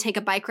 You can take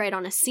a bike ride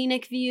on a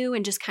scenic view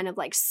and just kind of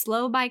like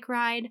slow bike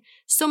ride.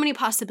 So many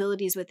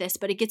possibilities with this,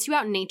 but it gets you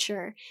out in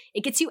nature.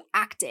 It gets you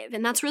active,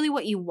 and that's really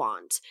what you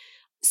want.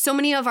 so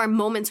many of our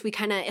moments, we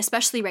kind of,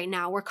 especially right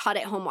now, we're caught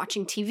at home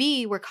watching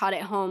TV. We're caught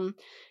at home,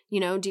 do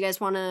you guys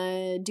want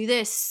to do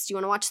this? Do you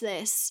want to watch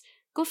this?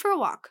 Go for a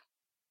walk.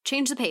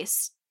 Change the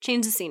pace.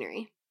 Change the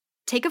scenery.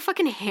 Take a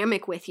fucking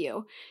hammock with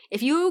you.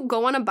 If you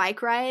go on a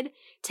bike ride,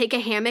 take a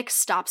hammock,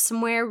 stop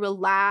somewhere,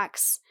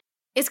 relax.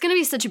 It's going to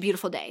be such a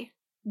beautiful day.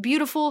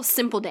 Beautiful,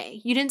 simple day.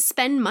 You didn't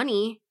spend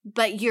money,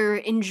 but you're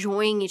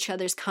enjoying each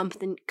other's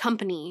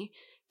company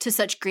to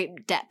such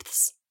great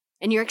depths.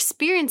 And you're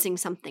experiencing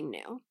something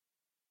new.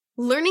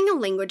 Learning a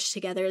language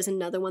together is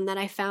another one that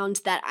I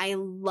found that I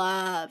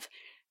love.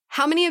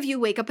 How many of you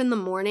wake up in the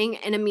morning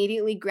and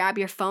immediately grab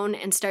your phone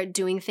and start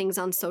doing things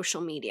on social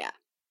media?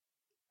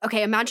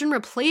 Okay, imagine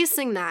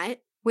replacing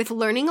that with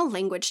learning a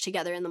language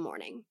together in the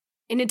morning.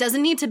 And it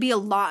doesn't need to be a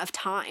lot of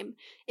time.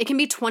 It can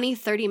be 20,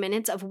 30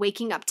 minutes of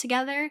waking up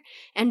together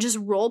and just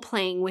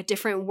role-playing with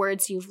different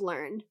words you've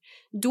learned.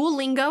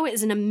 Duolingo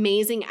is an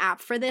amazing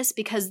app for this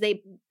because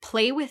they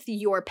play with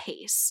your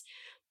pace.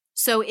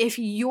 So if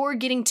you're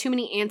getting too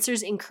many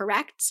answers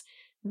incorrect,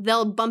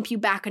 they'll bump you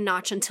back a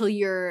notch until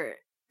you're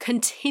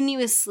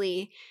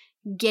continuously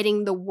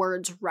getting the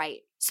words right.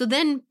 So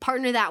then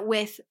partner that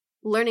with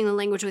learning the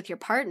language with your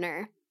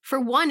partner. For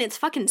one, it's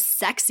fucking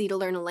sexy to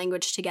learn a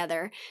language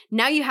together.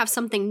 Now you have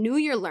something new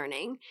you're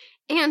learning.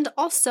 And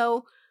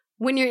also,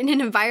 when you're in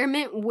an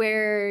environment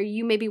where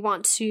you maybe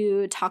want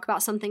to talk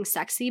about something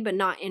sexy but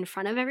not in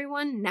front of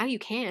everyone, now you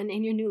can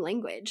in your new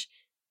language.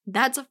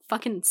 That's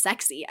fucking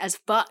sexy as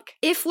fuck.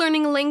 If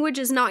learning a language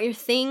is not your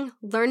thing,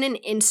 learn an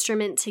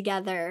instrument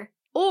together.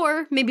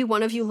 Or maybe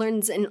one of you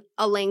learns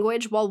a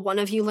language while one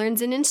of you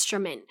learns an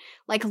instrument.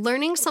 Like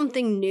learning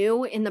something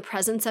new in the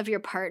presence of your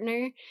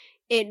partner,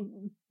 it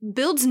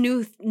builds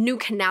new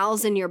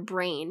canals in your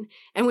brain.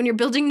 And when you're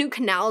building new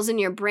canals in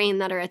your brain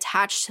that are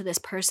attached to this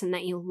person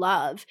that you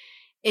love,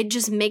 it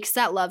just makes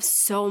that love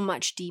so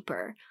much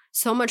deeper,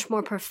 so much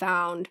more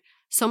profound,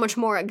 so much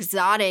more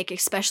exotic,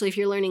 especially if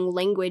you're learning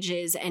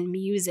languages and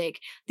music.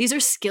 These are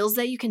skills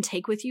that you can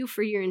take with you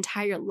for your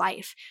entire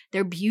life.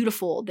 They're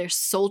beautiful, they're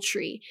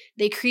sultry,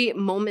 they create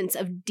moments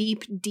of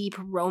deep, deep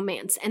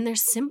romance, and they're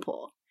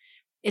simple.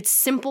 It's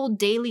simple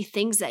daily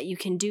things that you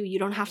can do. You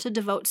don't have to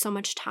devote so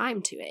much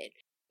time to it.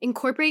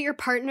 Incorporate your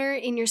partner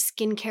in your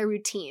skincare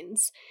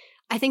routines.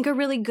 I think a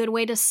really good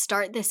way to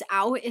start this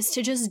out is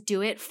to just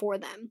do it for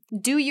them.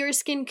 Do your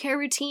skincare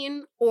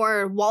routine,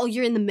 or while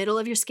you're in the middle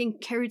of your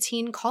skincare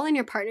routine, call in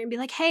your partner and be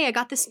like, hey, I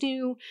got this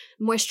new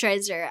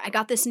moisturizer. I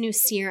got this new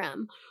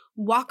serum.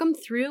 Walk them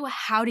through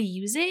how to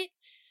use it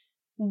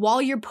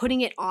while you're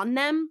putting it on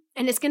them.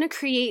 And it's going to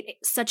create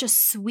such a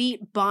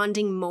sweet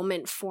bonding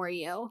moment for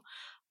you.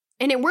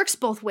 And it works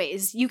both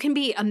ways. You can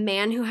be a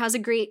man who has a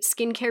great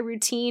skincare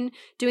routine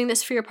doing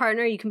this for your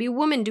partner. You can be a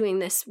woman doing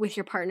this with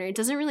your partner. It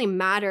doesn't really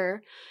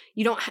matter.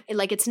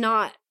 It's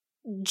not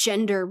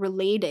gender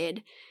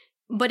related,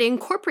 but it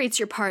incorporates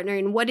your partner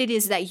in what it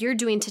is that you're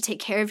doing to take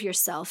care of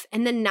yourself.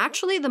 And then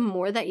naturally, the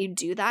more that you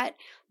do that,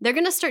 they're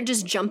going to start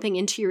just jumping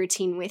into your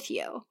routine with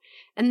you.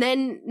 And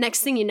then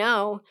next thing you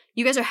know,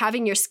 you guys are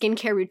having your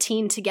skincare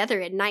routine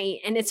together at night,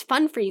 and it's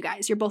fun for you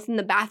guys. You're both in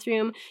the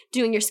bathroom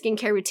doing your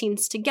skincare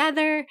routines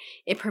together.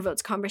 It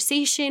provokes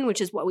conversation,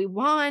 which is what we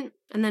want.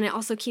 And then it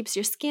also keeps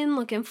your skin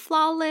looking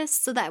flawless,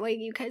 so that way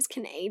you guys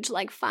can age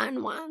like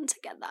fine wine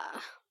together.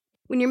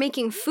 When you're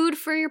making food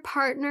for your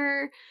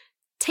partner,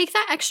 take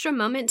that extra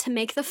moment to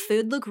make the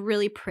food look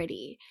really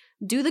pretty.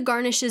 Do the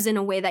garnishes in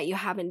a way that you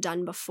haven't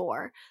done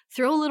before.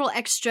 Throw a little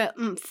extra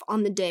oomph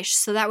on the dish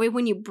so that way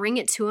when you bring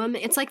it to them,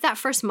 it's like that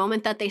first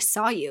moment that they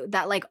saw you,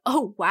 that like,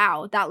 oh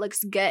wow, that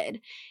looks good.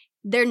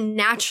 They're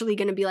naturally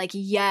going to be like,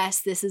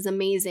 yes, this is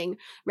amazing.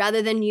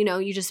 Rather than,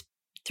 you just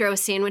throw a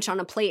sandwich on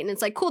a plate and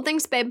it's like, cool,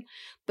 thanks, babe.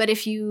 But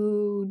if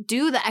you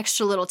do the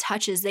extra little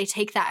touches, they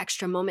take that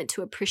extra moment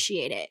to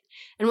appreciate it.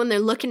 And when they're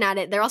looking at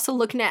it, they're also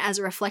looking at it as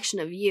a reflection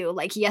of you.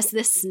 Like, yes,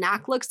 this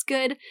snack looks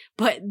good,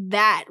 but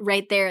that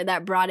right there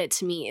that brought it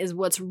to me is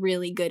what's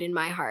really good in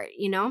my heart,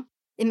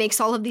 It makes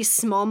all of these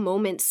small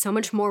moments so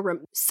much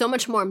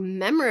more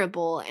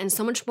memorable and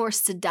so much more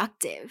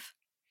seductive.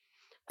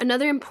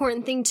 Another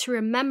important thing to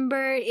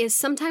remember is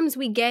sometimes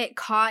we get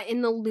caught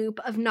in the loop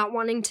of not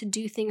wanting to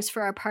do things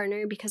for our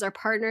partner because our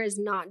partner is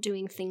not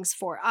doing things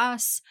for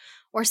us.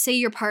 Or say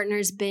your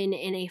partner's been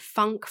in a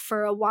funk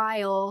for a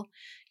while,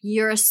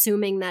 you're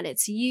assuming that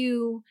it's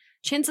you.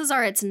 Chances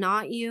are it's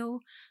not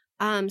you.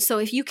 So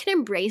if you can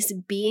embrace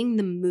being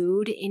the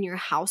mood in your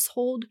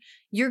household,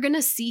 you're going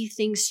to see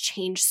things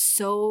change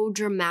so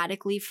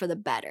dramatically for the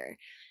better.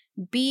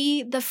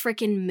 Be the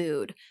freaking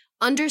mood.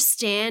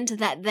 Understand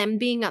that them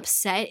being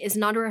upset is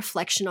not a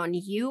reflection on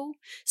you.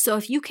 So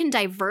if you can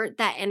divert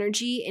that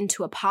energy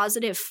into a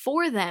positive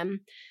for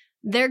them,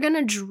 they're going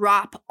to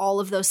drop all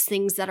of those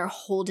things that are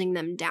holding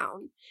them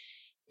down.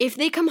 If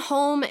they come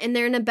home and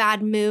they're in a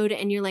bad mood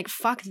and you're like,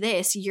 fuck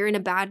this, you're in a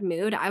bad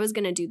mood. I was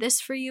going to do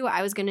this for you.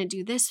 I was going to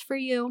do this for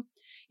you.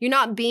 You're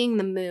not being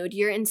the mood.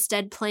 You're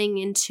instead playing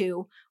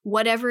into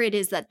whatever it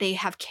is that they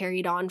have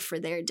carried on for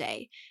their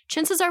day.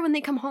 Chances are when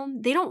they come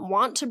home, they don't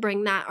want to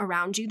bring that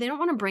around you. They don't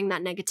want to bring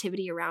that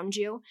negativity around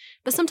you.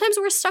 But sometimes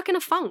we're stuck in a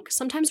funk.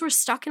 Sometimes we're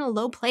stuck in a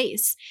low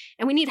place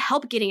and we need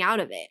help getting out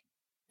of it.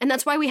 And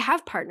that's why we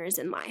have partners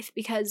in life,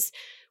 because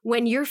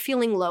when you're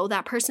feeling low,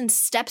 that person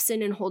steps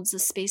in and holds the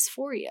space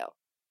for you.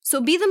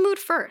 So be the mood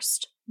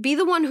first. Be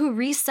the one who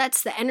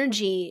resets the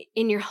energy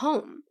in your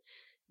home.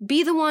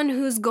 Be the one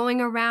who's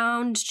going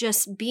around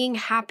just being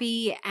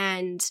happy,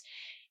 and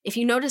if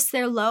you notice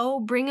they're low,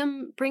 bring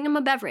them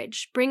a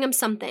beverage, bring them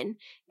something.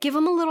 Give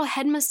them a little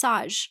head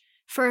massage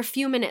for a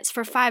few minutes,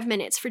 for 5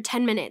 minutes, for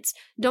 10 minutes.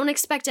 Don't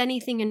expect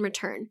anything in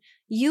return.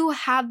 You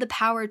have the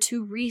power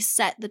to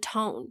reset the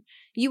tone.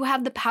 You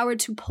have the power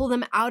to pull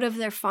them out of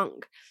their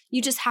funk.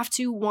 You just have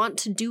to want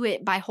to do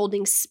it by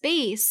holding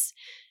space,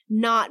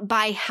 not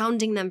by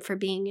hounding them for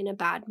being in a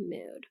bad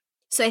mood.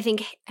 So I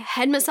think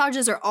head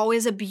massages are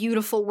always a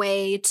beautiful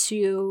way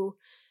to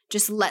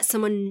just let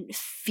someone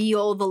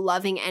feel the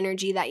loving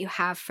energy that you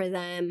have for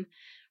them.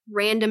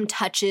 Random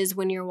touches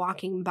when you're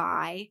walking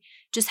by,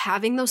 just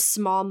having those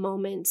small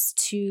moments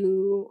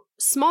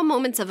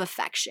of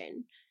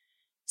affection.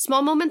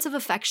 Small moments of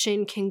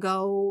affection can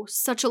go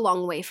such a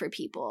long way for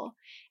people.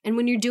 And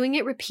when you're doing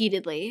it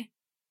repeatedly,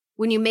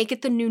 when you make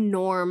it the new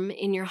norm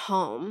in your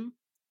home,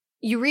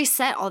 you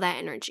reset all that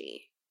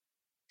energy.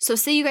 So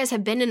say you guys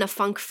have been in a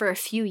funk for a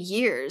few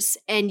years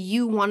and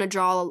you want to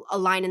draw a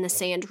line in the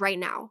sand right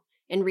now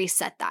and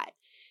reset that.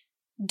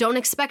 Don't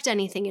expect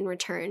anything in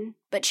return,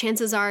 but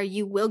chances are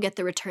you will get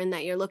the return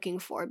that you're looking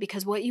for,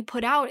 because what you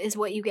put out is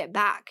what you get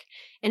back.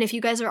 And if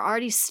you guys are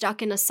already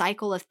stuck in a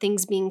cycle of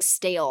things being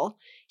stale,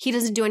 he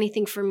doesn't do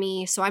anything for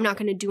me, so I'm not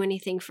going to do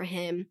anything for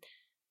him,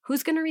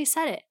 who's going to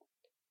reset it?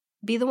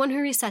 Be the one who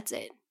resets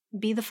it.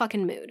 Be the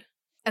fucking mood.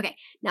 Okay,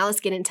 now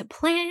let's get into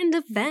planned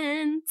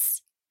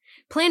events.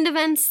 Planned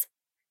events,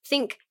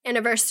 think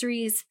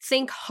anniversaries,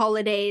 think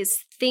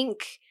holidays,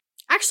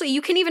 actually,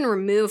 you can even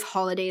remove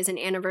holidays and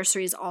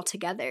anniversaries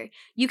altogether.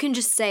 You can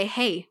just say,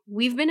 hey,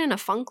 we've been in a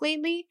funk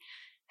lately.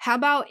 How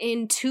about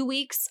in 2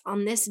 weeks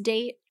on this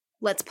date,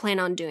 let's plan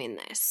on doing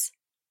this.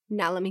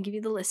 Now let me give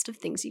you the list of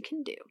things you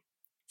can do.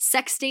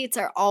 Sex dates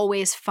are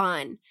always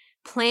fun.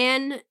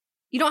 You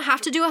don't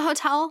have to do a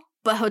hotel,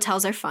 but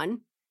hotels are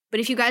fun. But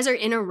if you guys are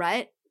in a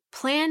rut,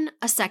 plan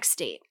a sex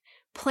date.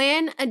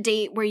 Plan a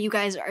date where you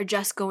guys are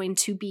just going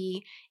to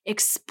be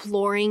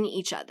exploring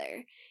each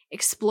other.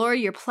 Explore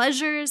your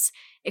pleasures,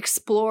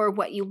 explore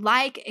what you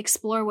like,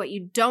 explore what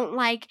you don't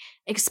like,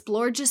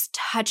 explore just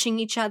touching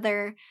each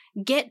other.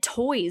 Get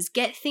toys,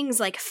 get things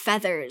like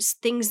feathers,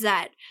 things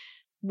that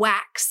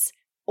wax,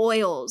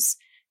 oils,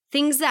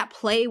 things that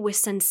play with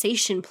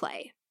sensation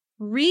play.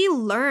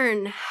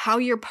 Relearn how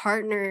your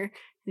partner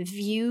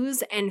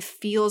views and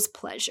feels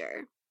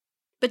pleasure.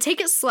 But take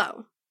it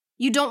slow.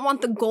 You don't want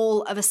the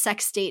goal of a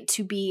sex date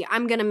to be,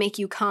 I'm going to make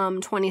you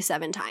come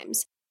 27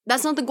 times.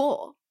 That's not the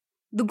goal.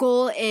 The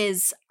goal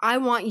is, I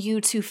want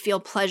you to feel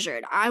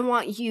pleasured. I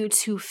want you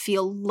to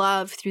feel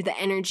love through the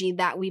energy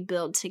that we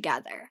build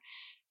together.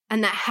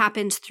 And that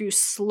happens through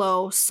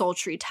slow,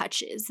 sultry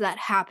touches. That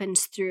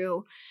happens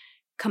through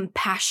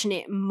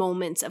compassionate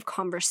moments of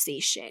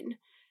conversation.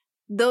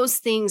 Those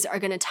things are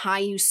going to tie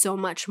you so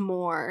much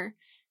more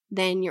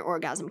than your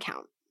orgasm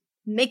count.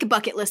 Make a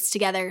bucket list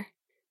together.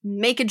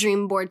 Make a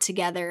dream board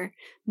together.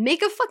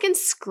 Make a fucking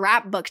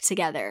scrapbook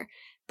together.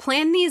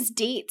 Plan these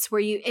dates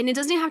and it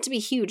doesn't even have to be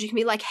huge. You can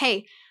be like,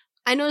 hey,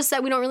 I noticed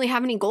that we don't really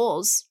have any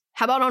goals.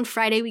 How about on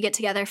Friday we get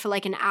together for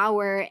like an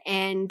hour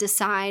and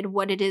decide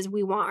what it is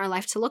we want our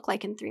life to look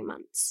like in 3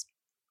 months?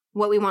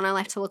 What we want our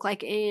life to look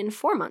like in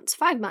 4 months,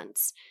 5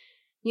 months.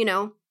 You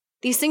know,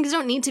 these things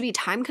don't need to be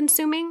time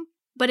consuming,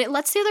 but it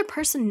lets the other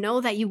person know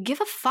that you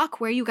give a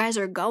fuck where you guys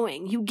are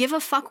going. You give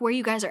a fuck where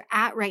you guys are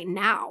at right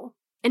now.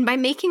 And by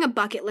making a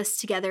bucket list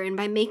together and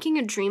by making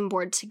a dream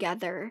board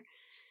together,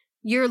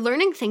 you're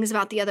learning things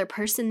about the other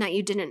person that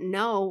you didn't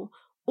know,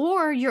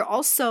 or you're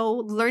also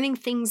learning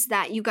things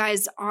that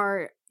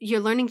you're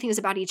learning things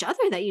about each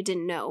other that you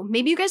didn't know.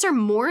 Maybe you guys are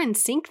more in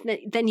sync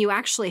than you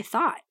actually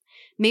thought.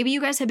 Maybe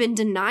you guys have been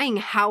denying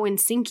how in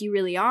sync you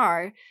really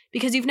are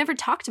because you've never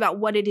talked about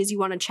what it is you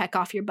want to check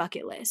off your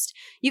bucket list.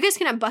 You guys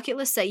can have bucket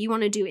lists that you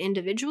want to do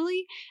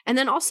individually, and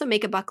then also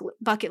make a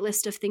bucket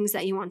list of things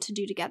that you want to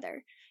do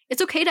together.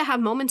 It's okay to have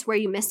moments where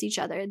you miss each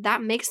other.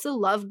 That makes the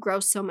love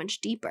grow so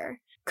much deeper.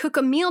 Cook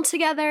a meal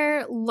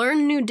together,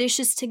 learn new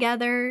dishes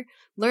together,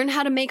 learn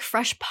how to make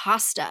fresh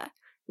pasta,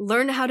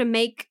 learn how to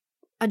make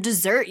a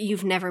dessert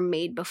you've never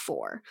made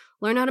before,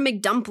 learn how to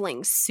make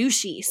dumplings,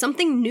 sushi,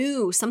 something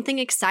new, something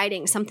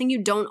exciting, something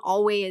you don't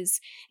always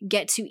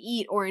get to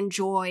eat or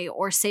enjoy,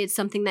 or say it's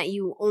something that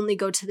you only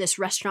go to this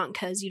restaurant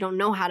because you don't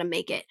know how to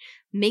make it.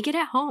 Make it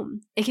at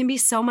home. It can be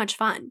so much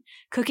fun.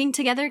 Cooking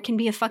together can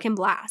be a fucking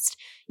blast.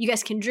 You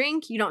guys can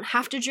drink. You don't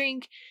have to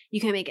drink.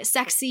 You can make it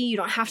sexy. You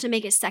don't have to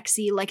make it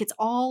sexy. Like, it's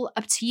all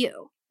up to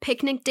you.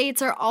 Picnic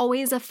dates are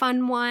always a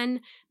fun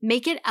one.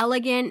 Make it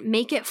elegant,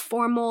 make it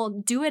formal,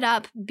 do it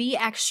up, be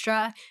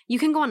extra. You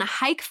can go on a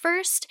hike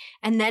first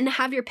and then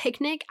have your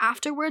picnic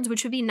afterwards,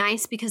 which would be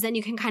nice because then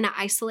you can kind of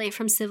isolate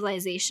from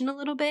civilization a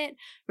little bit.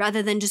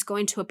 Rather than just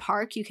going to a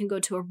park, you can go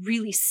to a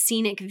really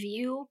scenic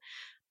view.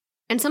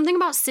 And something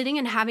about sitting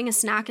and having a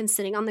snack and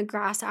sitting on the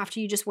grass after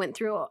you just went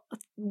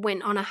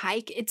on a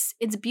hike, it's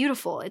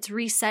beautiful. It's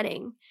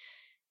resetting.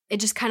 It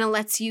just kind of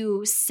lets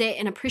you sit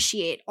and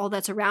appreciate all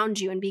that's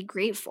around you and be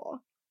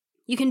grateful.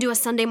 You can do a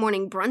Sunday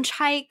morning brunch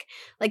hike.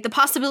 Like, the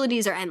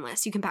possibilities are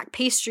endless. You can pack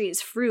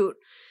pastries, fruit.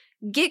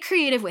 Get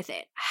creative with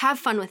it. Have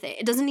fun with it.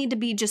 It doesn't need to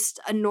be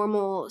just a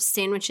normal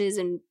sandwiches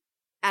and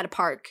at a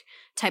park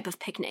type of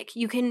picnic.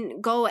 You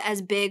can go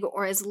as big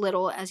or as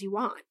little as you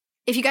want.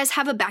 If you guys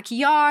have a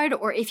backyard,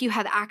 or if you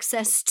have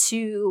access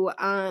to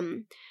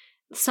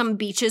some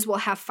beaches will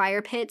have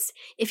fire pits.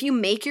 If you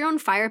make your own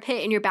fire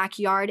pit in your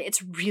backyard,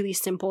 it's really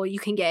simple. You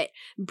can get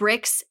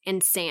bricks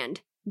and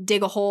sand.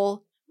 Dig a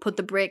hole, put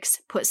the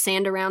bricks, put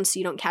sand around so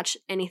you don't catch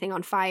anything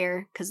on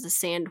fire because the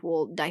sand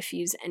will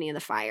diffuse any of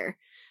the fire.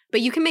 But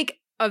you can make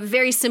a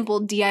very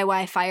simple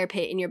DIY fire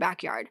pit in your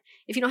backyard.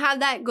 If you don't have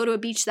that, go to a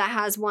beach that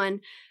has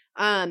one.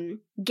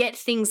 Get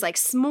things like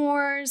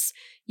s'mores.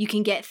 You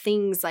can get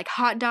things like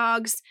hot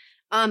dogs.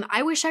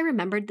 I wish I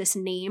remembered this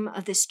name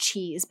of this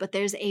cheese, but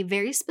there's a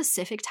very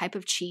specific type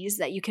of cheese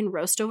that you can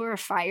roast over a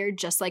fire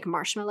just like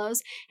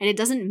marshmallows, and it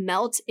doesn't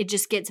melt. It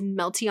just gets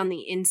melty on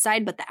the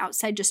inside, but the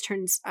outside just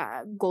turns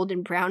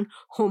golden brown.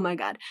 Oh my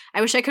God.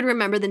 I wish I could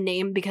remember the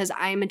name because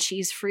I am a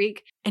cheese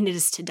freak and it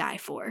is to die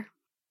for.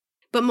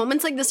 But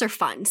moments like this are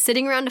fun.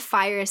 Sitting around a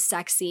fire is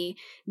sexy.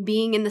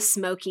 Being in the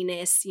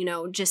smokiness,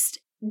 just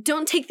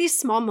don't take these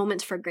small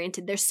moments for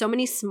granted. There's so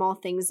many small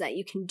things that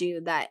you can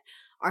do that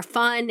are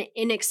fun,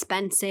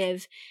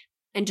 inexpensive,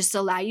 and just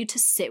allow you to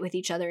sit with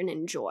each other and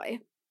enjoy.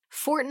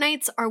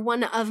 Fortnights are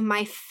one of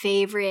my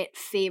favorite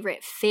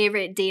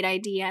date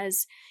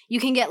ideas.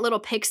 You can get little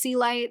pixie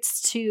lights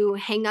to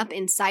hang up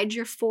inside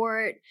your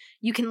fort.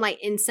 You can light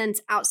incense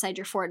outside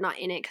your fort, not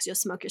in it because you'll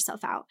smoke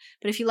yourself out.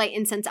 But if you light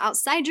incense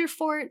outside your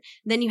fort,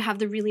 then you have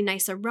the really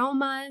nice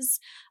aromas.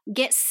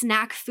 Get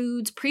snack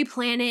foods,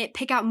 pre-plan it,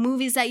 pick out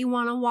movies that you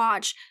want to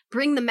watch,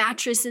 bring the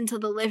mattress into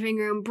the living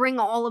room, bring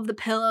all of the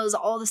pillows,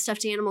 all the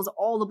stuffed animals,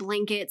 all the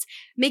blankets.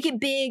 Make it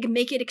big,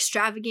 make it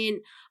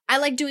extravagant. I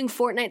like doing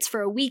fortnights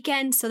for a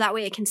weekend so that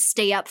way I can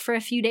stay up for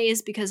a few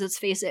days because, let's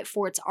face it,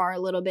 forts are a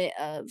little bit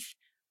of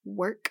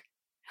work.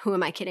 Who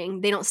am I kidding?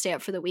 They don't stay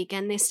up for the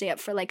weekend. They stay up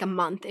for like a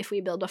month if we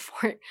build a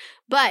fort.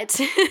 But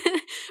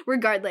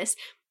regardless,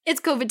 it's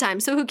COVID time,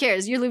 so who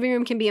cares? Your living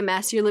room can be a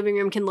mess. Your living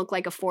room can look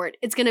like a fort.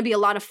 It's going to be a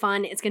lot of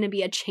fun. It's going to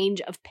be a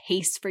change of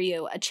pace for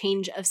you, a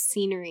change of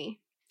scenery.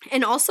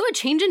 And also a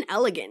change in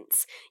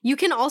elegance. You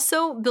can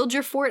also build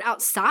your fort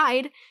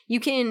outside.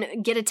 You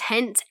can get a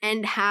tent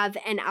and have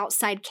an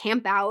outside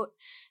camp out.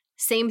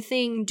 Same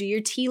thing, do your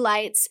tea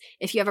lights.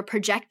 If you have a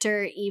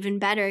projector, even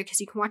better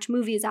because you can watch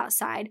movies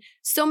outside.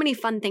 So many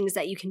fun things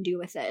that you can do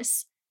with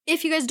this.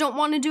 If you guys don't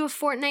want to do a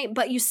fortnight,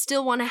 but you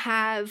still want to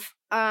have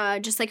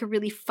just like a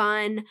really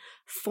fun,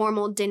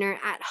 formal dinner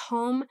at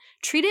home,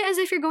 treat it as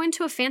if you're going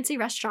to a fancy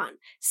restaurant.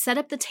 Set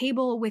up the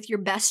table with your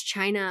best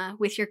china,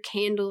 with your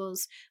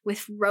candles,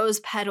 with rose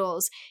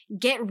petals.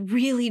 Get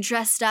really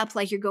dressed up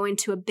like you're going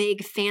to a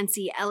big,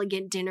 fancy,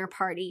 elegant dinner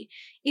party.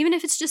 Even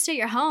if it's just at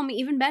your home,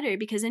 even better,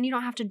 because then you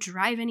don't have to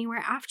drive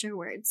anywhere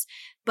afterwards.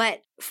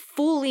 But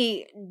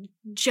fully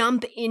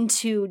jump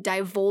into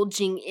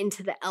divulging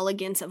into the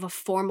elegance of a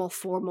formal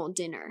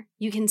dinner.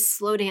 You can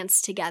slow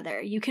dance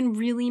together. You can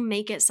really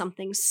make it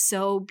something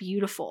so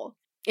beautiful.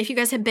 If you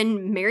guys have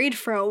been married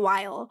for a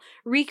while,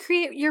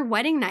 recreate your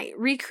wedding night.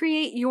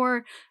 Recreate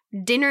your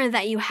dinner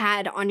that you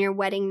had on your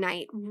wedding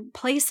night.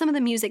 Play some of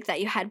the music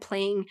that you had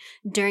playing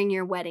during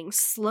your wedding.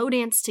 Slow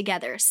dance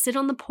together. Sit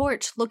on the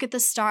porch. Look at the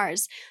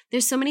stars.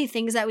 There's so many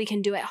things that we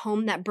can do at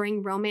home that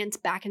bring romance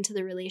back into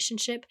the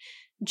relationship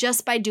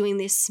just by doing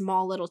these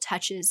small little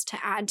touches to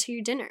add to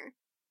your dinner.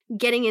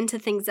 Getting into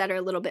things that are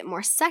a little bit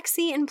more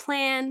sexy and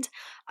planned.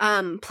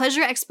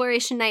 Pleasure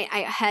exploration night I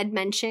had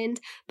mentioned,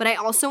 but I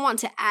also want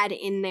to add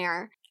in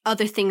there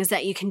other things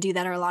that you can do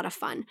that are a lot of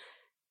fun.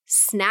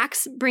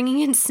 Snacks, bringing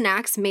in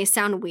snacks may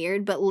sound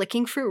weird, but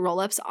licking fruit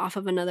roll-ups off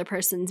of another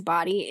person's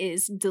body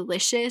is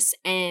delicious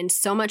and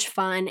so much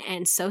fun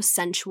and so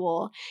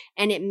sensual,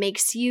 and it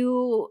makes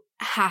you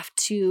have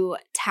to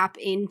tap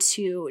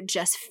into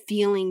just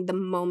feeling the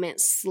moment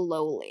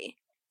slowly.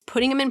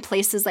 Putting them in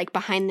places like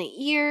behind the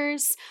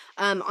ears,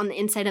 on the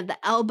inside of the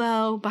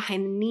elbow,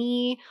 behind the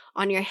knee,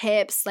 on your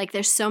hips. Like,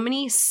 there's so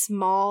many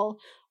small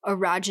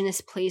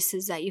erogenous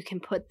places that you can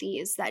put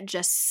these that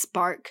just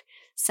spark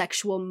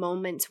sexual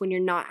moments when you're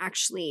not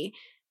actually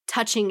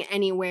touching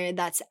anywhere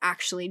that's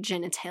actually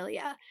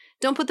genitalia.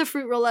 Don't put the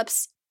fruit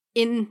roll-ups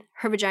in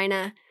her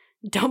vagina.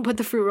 Don't put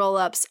the fruit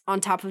roll-ups on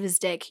top of his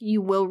dick.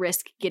 You will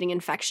risk getting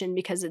infection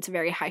because it's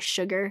very high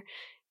sugar.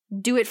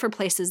 Do it for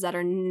places that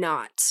are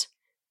not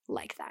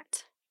like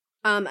that.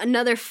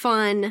 Another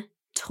fun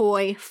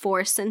toy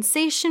for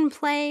sensation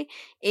play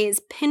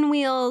is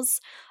pinwheels.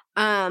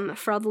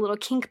 For all the little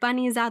kink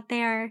bunnies out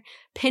there.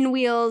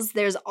 Pinwheels.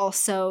 There's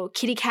also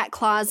kitty cat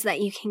claws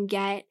that you can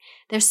get.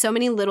 There's so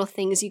many little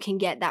things you can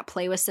get that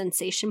play with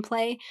sensation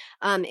play.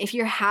 If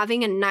you're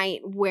having a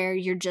night where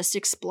you're just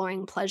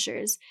exploring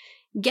pleasures,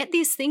 get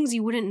these things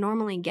you wouldn't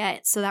normally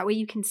get, so that way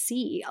you can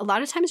see. A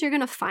lot of times you're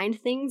going to find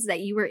things that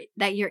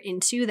you're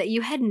into that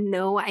you had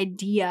no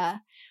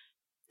idea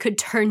could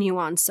turn you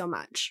on so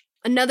much.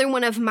 Another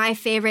one of my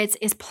favorites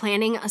is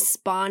planning a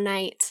spa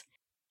night.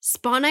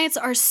 Spa nights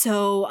are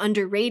so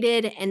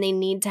underrated and they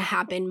need to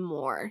happen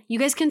more. You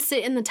guys can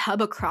sit in the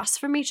tub across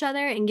from each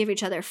other and give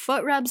each other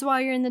foot rubs while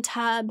you're in the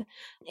tub.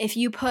 If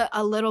you put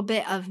a little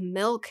bit of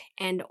milk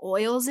and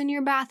oils in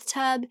your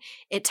bathtub,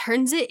 it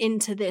turns it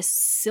into this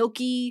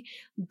silky,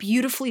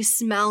 beautifully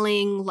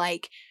smelling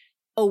like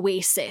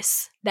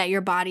oasis that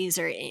your bodies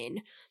are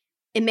in.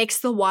 It makes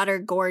the water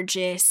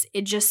gorgeous.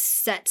 It just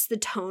sets the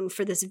tone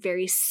for this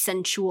very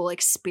sensual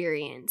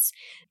experience.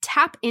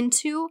 Tap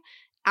into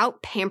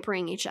out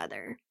pampering each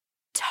other.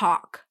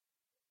 Talk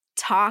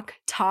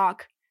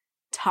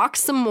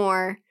some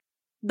more.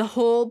 The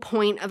whole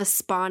point of a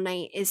spa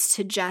night is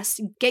to just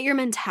get your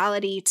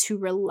mentality to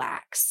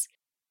relax.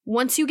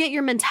 Once you get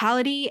your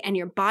mentality and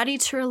your body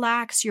to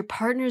relax, your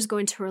partner is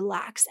going to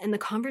relax, and the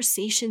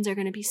conversations are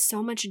going to be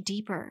so much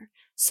deeper,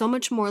 so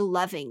much more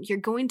loving. You're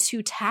going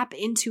to tap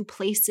into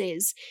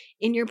places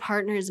in your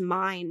partner's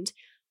mind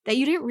that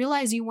you didn't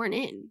realize you weren't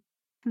in.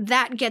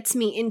 That gets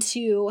me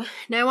into,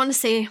 now I want to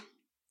say,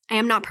 I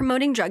am not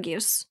promoting drug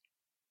use.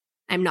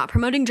 I'm not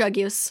promoting drug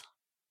use.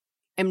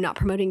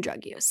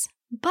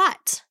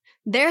 But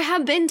there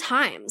have been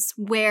times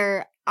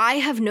where I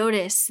have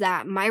noticed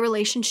that my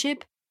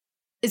relationship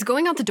is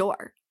going out the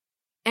door.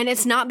 And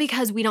it's not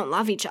because we don't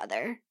love each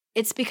other.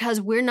 It's because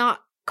we're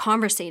not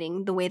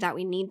conversating the way that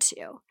we need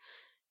to.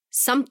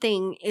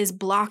 Something is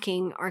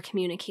blocking our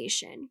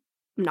communication.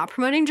 I'm not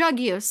promoting drug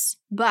use,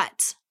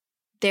 but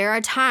there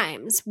are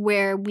times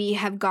where we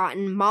have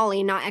gotten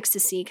Molly, not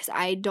ecstasy, because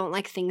I don't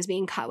like things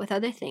being cut with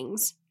other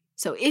things.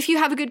 So if you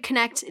have a good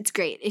connect, it's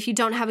great. If you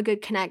don't have a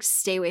good connect,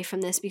 stay away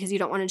from this because you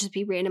don't want to just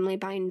be randomly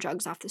buying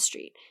drugs off the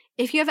street.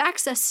 If you have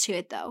access to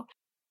it, though,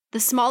 the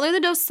smaller the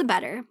dose, the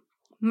better.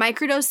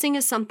 Microdosing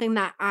is something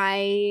that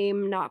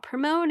I'm not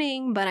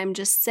promoting, but I'm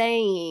just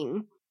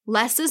saying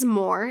less is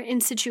more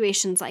in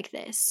situations like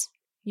this.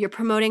 You're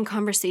promoting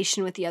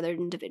conversation with the other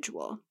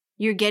individual.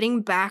 You're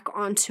getting back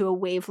onto a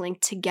wavelength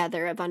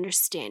together of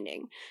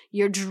understanding.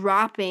 You're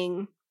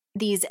dropping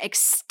these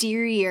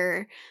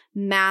exterior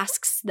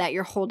masks that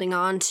you're holding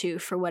on to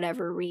for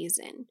whatever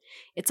reason.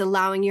 It's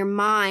allowing your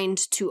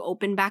mind to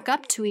open back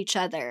up to each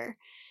other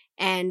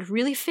and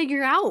really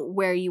figure out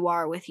where you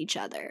are with each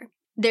other.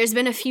 There's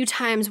been a few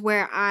times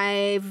where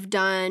I've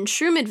done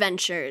shroom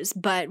adventures,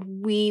 but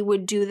we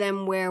would do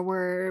them where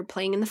we're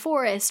playing in the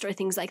forest or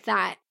things like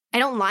that. I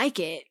don't like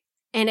it.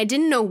 And I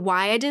didn't know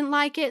why I didn't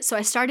like it, so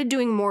I started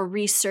doing more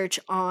research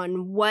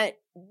on what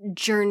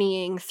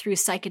journeying through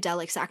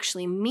psychedelics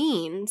actually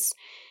means.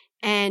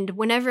 And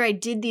whenever I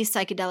did these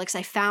psychedelics,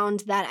 I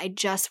found that I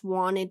just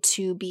wanted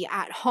to be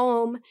at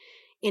home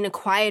in a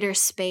quieter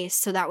space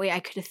so that way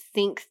I could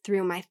think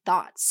through my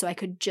thoughts. So I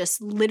could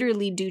just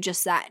literally do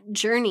just that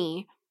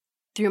journey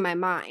through my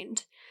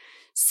mind.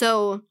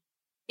 So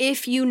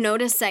if you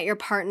notice that your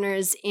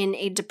partner's in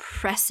a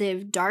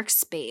depressive, dark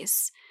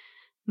space,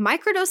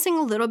 microdosing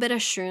a little bit of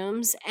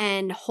shrooms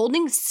and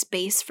holding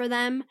space for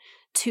them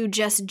to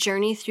just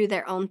journey through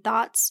their own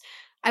thoughts,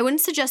 I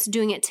wouldn't suggest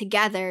doing it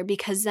together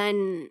because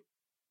then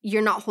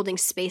you're not holding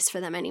space for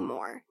them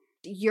anymore.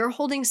 You're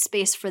holding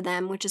space for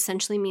them, which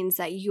essentially means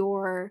that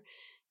you're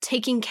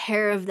taking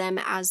care of them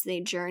as they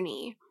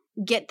journey.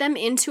 Get them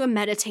into a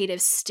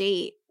meditative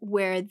state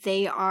where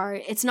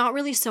it's not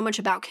really so much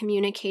about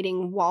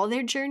communicating while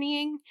they're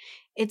journeying.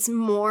 It's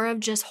more of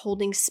just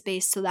holding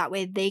space so that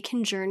way they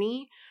can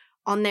journey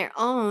on their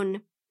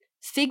own,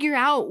 figure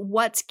out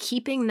what's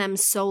keeping them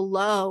so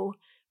low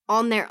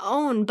on their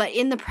own, but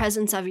in the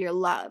presence of your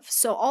love.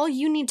 So all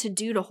you need to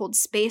do to hold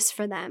space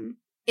for them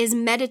is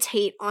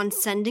meditate on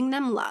sending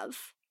them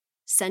love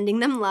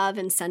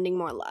and sending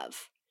more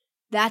love.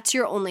 That's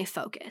your only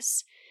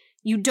focus.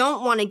 You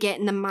don't want to get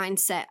in the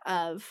mindset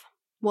of,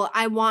 well,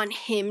 I want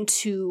him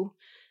to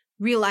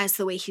realize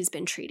the way he's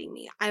been treating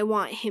me. I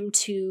want him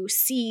to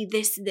see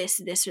this,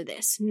 or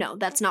this. No,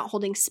 that's not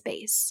holding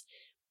space.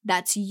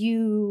 That's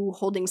you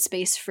holding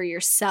space for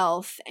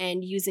yourself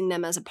and using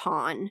them as a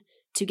pawn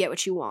to get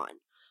what you want.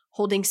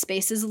 Holding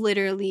space is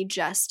literally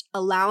just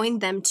allowing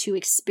them to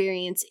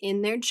experience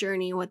in their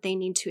journey what they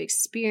need to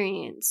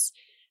experience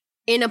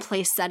in a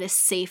place that is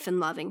safe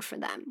and loving for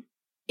them.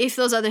 If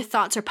those other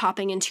thoughts are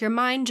popping into your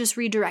mind, just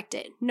redirect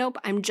it. Nope,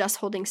 I'm just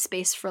holding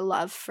space for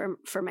love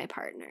for my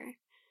partner.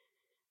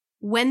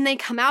 When they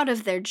come out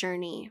of their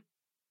journey,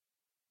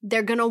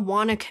 they're going to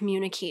want to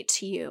communicate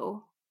to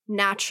you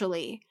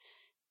naturally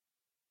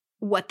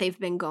what they've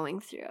been going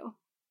through.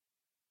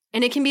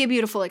 And it can be a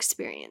beautiful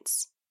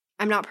experience.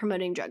 I'm not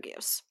promoting drug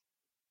use.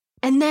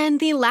 And then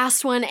the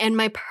last one and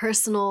my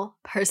personal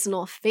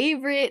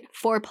favorite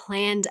for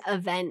planned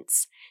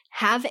events,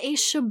 Have a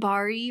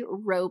shibari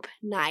rope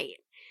night.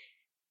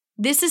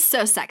 This is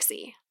so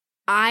sexy.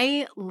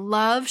 I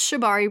love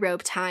shibari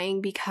rope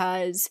tying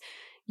because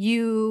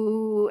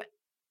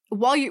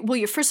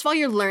first of all,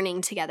 you're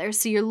learning together.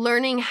 So you're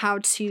learning how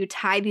to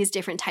tie these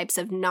different types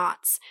of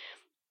knots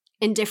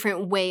in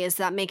different ways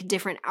that make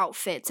different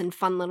outfits and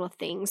fun little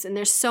things. And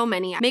there's so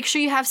many. Make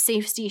sure you have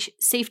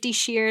safety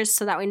shears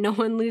so that way no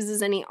one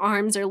loses any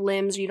arms or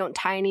limbs, or you don't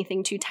tie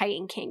anything too tight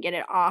and can't get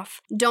it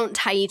off. Don't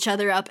tie each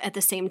other up at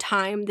the same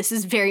time. This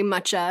is very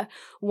much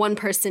one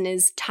person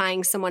is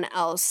tying someone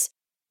else.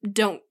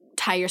 Don't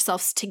tie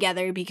yourselves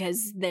together,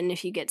 because then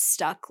if you get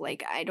stuck,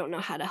 like, I don't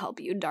know how to help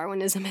you.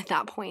 Darwinism at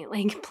that point.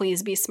 Like,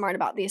 please be smart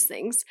about these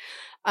things.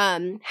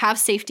 Have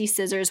safety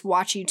scissors,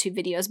 watch YouTube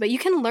videos, but you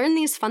can learn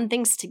these fun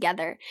things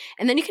together.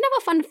 And then you can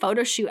have a fun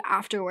photo shoot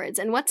afterwards.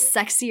 And what's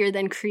sexier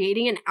than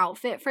creating an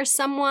outfit for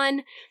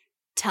someone,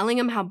 telling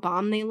them how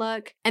bomb they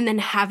look, and then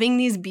having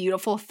these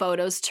beautiful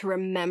photos to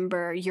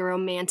remember your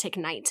romantic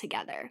night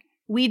together.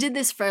 We did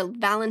this for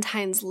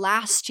Valentine's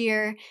last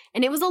year,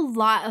 and it was a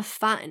lot of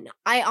fun.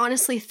 I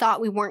honestly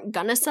thought we weren't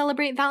gonna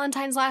celebrate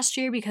Valentine's last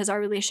year because our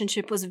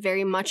relationship was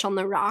very much on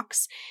the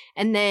rocks.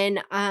 And then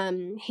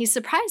he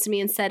surprised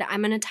me and said,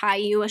 I'm gonna tie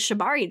you a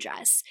shibari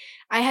dress.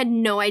 I had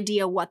no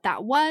idea what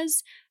that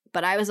was,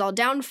 but I was all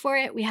down for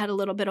it. We had a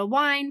little bit of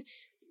wine,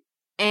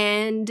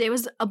 and it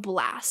was a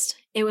blast.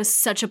 It was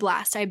such a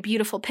blast. I have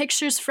beautiful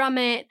pictures from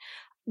it.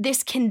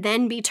 This can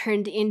then be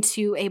turned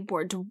into a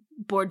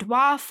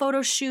boudoir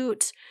photo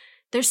shoot.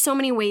 There's so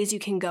many ways you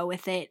can go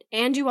with it.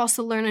 And you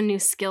also learn a new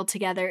skill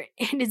together.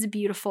 And it's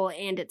beautiful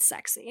and it's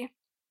sexy.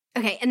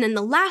 Okay, and then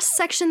the last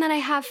section that I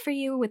have for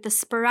you with the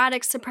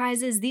sporadic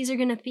surprises, these are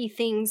going to be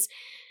things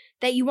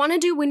that you want to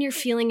do when you're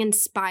feeling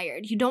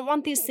inspired. You don't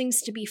want these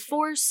things to be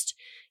forced.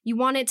 You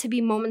want it to be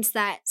moments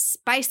that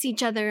spice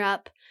each other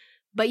up.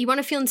 But you want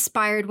to feel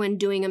inspired when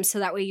doing them so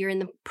that way you're in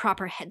the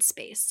proper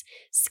headspace.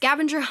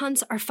 Scavenger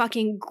hunts are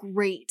fucking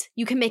great.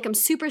 You can make them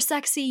super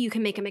sexy, you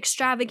can make them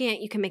extravagant,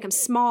 you can make them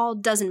small,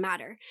 doesn't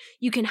matter.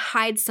 You can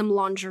hide some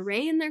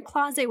lingerie in their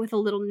closet with a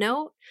little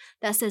note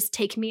that says,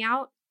 take me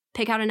out,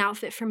 pick out an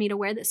outfit for me to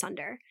wear this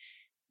under.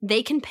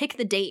 They can pick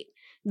the date.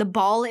 The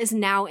ball is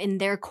now in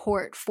their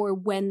court for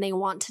when they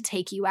want to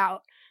take you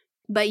out.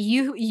 But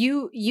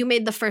you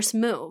made the first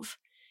move.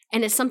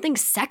 And it's something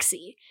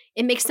sexy.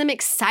 It makes them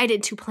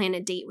excited to plan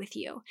a date with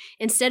you.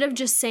 Instead of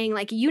just saying,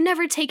 like, you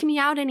never take me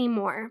out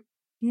anymore.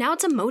 Now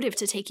it's a motive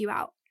to take you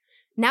out.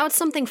 Now it's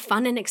something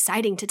fun and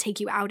exciting to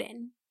take you out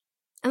in.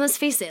 And let's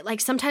face it,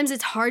 like, sometimes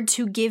it's hard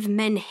to give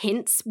men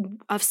hints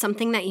of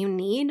something that you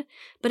need.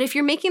 But if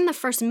you're making the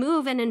first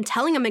move and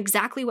telling him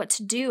exactly what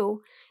to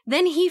do,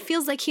 then he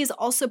feels like he's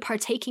also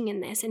partaking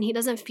in this, and he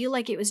doesn't feel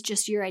like it was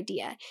just your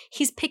idea.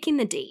 He's picking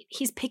the date.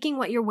 He's picking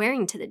what you're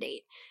wearing to the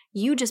date.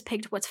 You just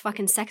picked what's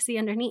fucking sexy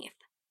underneath.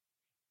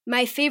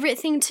 My favorite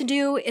thing to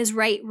do is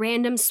write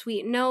random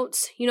sweet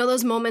notes. You know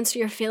those moments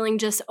where you're feeling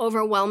just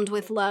overwhelmed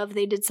with love.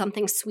 They did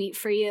something sweet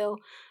for you.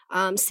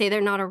 Say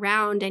they're not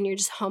around and you're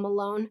just home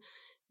alone.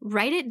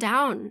 Write it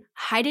down.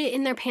 Hide it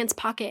in their pants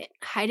pocket.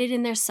 Hide it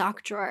in their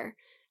sock drawer.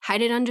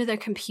 Hide it under their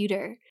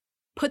computer.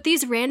 Put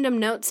these random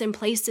notes in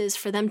places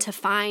for them to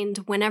find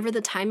whenever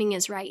the timing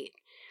is right.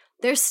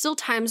 There's still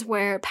times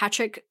where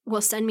Patrick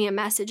will send me a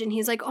message and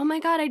he's like, oh my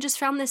God, I just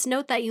found this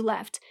note that you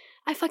left.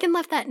 I fucking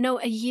left that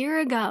note a year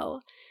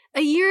ago.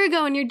 A year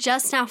ago, and you're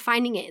just now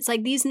finding it. It's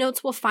like these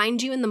notes will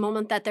find you in the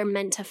moment that they're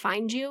meant to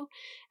find you,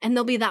 and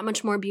they'll be that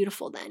much more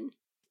beautiful then.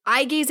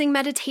 Eye-gazing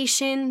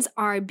meditations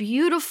are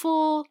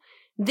beautiful.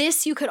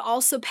 This you could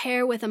also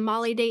pair with a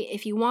Molly date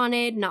if you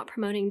wanted, not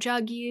promoting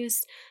drug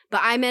use,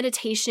 but eye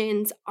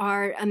meditations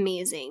are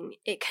amazing.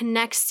 It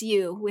connects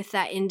you with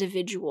that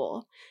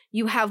individual.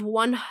 You have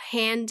one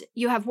hand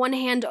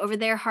over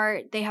their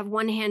heart, they have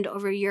one hand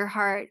over your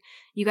heart.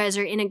 You guys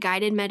are in a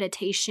guided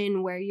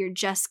meditation where you're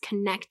just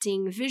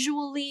connecting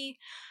visually.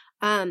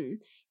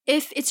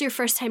 If it's your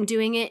first time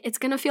doing it, it's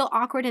going to feel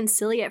awkward and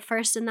silly at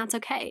first, and that's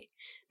okay.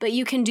 But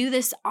you can do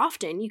this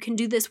often. You can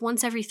do this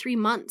once every 3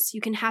 months.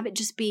 You can have it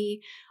just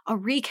be a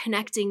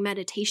reconnecting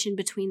meditation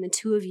between the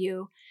two of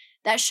you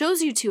that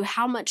shows you two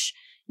how much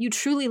you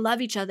truly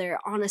love each other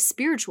on a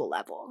spiritual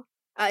level.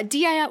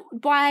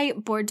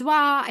 DIY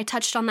boudoir, I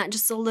touched on that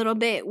just a little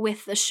bit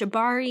with the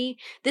shibari.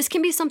 This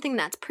can be something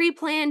that's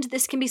pre-planned.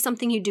 This can be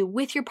something you do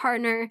with your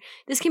partner.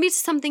 This can be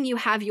something you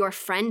have your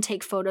friend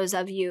take photos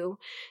of you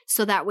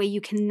so that way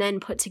you can then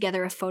put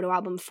together a photo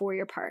album for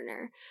your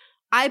partner.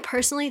 I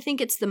personally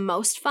think it's the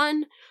most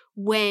fun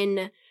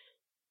when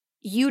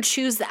you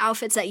choose the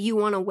outfits that you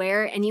want to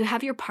wear and you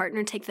have your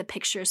partner take the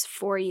pictures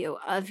for you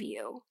of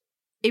you.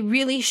 It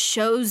really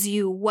shows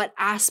you what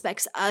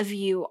aspects of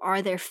you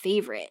are their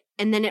favorite.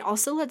 And then it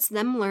also lets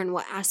them learn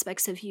what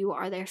aspects of you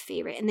are their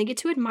favorite. And they get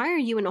to admire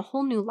you in a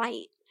whole new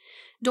light.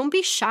 Don't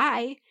be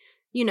shy.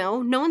 You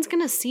know, no one's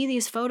going to see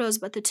these photos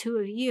but the two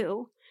of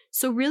you.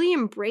 So really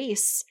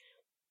embrace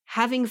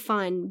having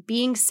fun,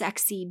 being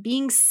sexy,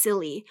 being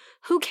silly.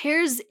 Who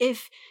cares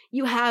if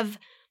you have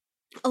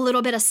a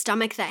little bit of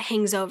stomach that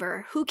hangs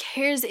over. Who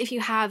cares if you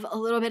have a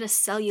little bit of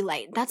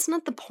cellulite? That's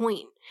not the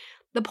point.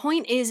 The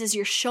point is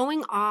you're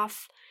showing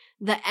off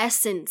the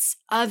essence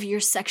of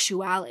your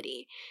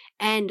sexuality.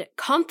 And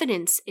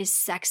confidence is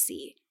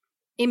sexy.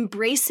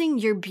 Embracing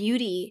your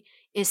beauty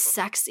is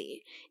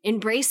sexy.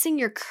 Embracing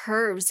your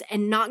curves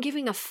and not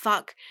giving a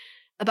fuck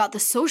about the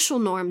social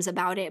norms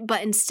about it,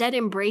 but instead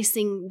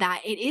embracing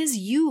that it is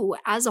you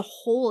as a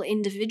whole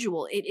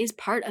individual. It is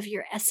part of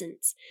your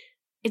essence.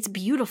 It's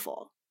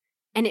beautiful.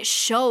 And it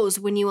shows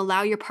when you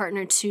allow your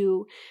partner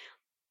to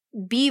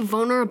be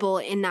vulnerable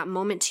in that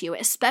moment to you,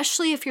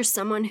 especially if you're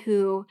someone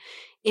who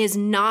is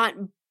not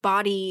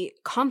body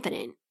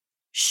confident.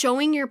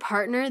 Showing your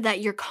partner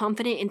that you're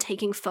confident in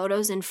taking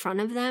photos in front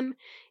of them,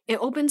 it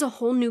opens a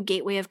whole new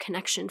gateway of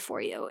connection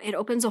for you. It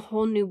opens a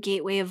whole new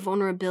gateway of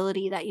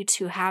vulnerability that you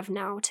two have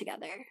now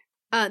together.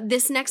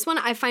 This next one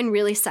I find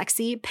really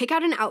sexy. Pick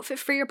out an outfit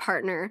for your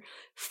partner.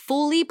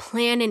 Fully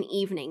plan an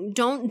evening.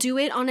 Don't do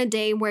it on a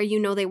day where you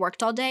know they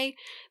worked all day,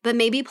 but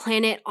maybe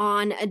plan it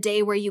on a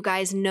day where you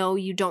guys know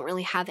you don't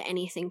really have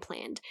anything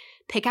planned.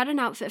 Pick out an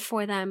outfit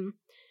for them.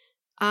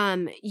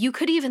 You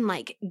could even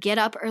get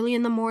up early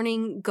in the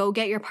morning, go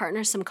get your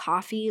partner some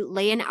coffee,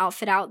 lay an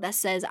outfit out that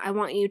says, I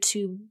want you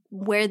to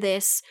wear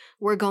this.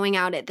 We're going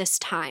out at this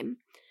time.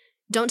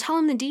 Don't tell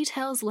them the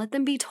details. Let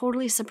them be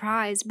totally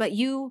surprised. But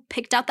you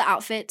picked out the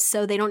outfit,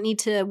 so they don't need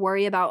to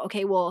worry about,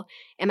 okay, well,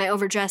 am I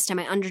overdressed? Am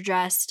I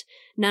underdressed?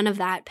 None of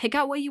that. Pick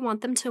out what you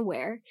want them to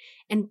wear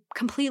and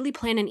completely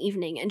plan an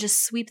evening and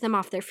just sweep them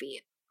off their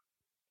feet.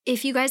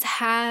 If you guys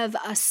have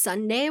a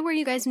Sunday where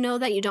you guys know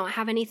that you don't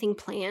have anything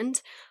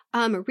planned,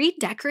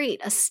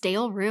 redecorate a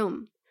stale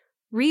room.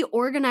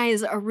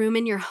 Reorganize a room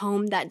in your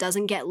home that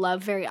doesn't get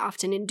love very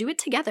often and do it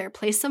together.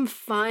 Play some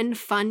fun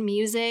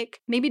music.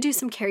 Maybe do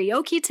some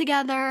karaoke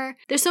together.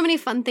 There's so many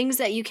fun things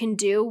that you can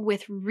do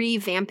with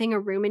revamping a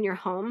room in your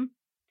home.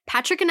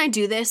 Patrick and I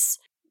do this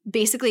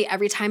basically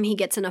every time he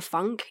gets in a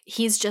funk.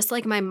 He's just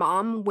like my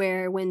mom,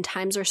 where when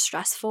times are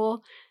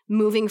stressful,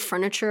 moving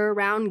furniture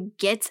around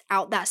gets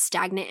out that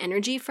stagnant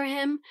energy for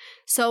him.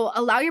 So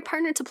allow your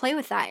partner to play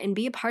with that and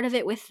be a part of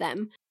it with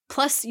them.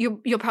 Plus,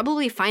 you'll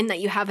probably find that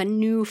you have a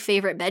new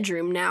favorite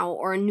bedroom now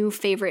or a new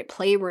favorite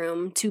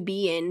playroom to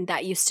be in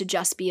that used to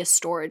just be a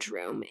storage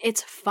room.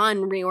 It's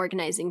fun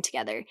reorganizing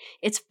together.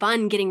 It's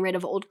fun getting rid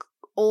of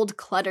old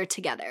clutter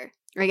together.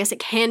 Or I guess it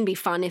can be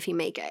fun if you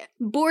make it.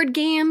 Board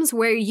games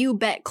where you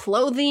bet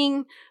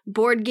clothing.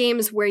 Board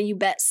games where you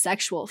bet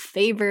sexual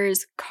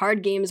favors.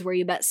 Card games where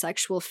you bet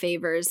sexual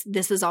favors.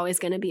 This is always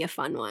going to be a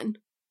fun one.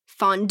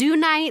 Fondue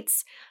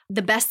nights.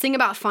 The best thing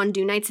about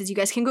fondue nights is you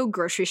guys can go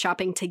grocery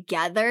shopping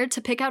together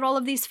to pick out all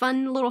of these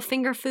fun little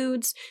finger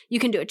foods. You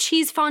can do a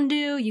cheese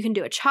fondue. You can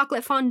do a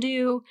chocolate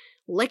fondue.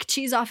 Lick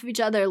cheese off of each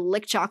other.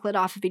 Lick chocolate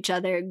off of each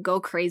other. Go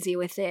crazy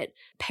with it.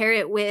 Pair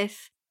it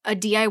with a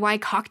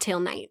DIY cocktail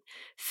night.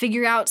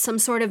 Figure out some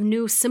sort of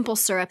new simple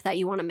syrup that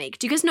you want to make.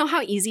 Do you guys know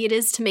how easy it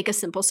is to make a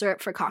simple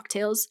syrup for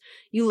cocktails?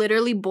 You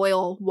literally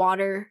boil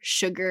water,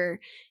 sugar.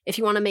 If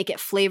you want to make it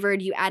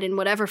flavored, you add in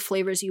whatever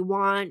flavors you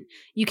want.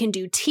 You can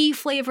do tea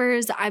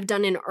flavors. I've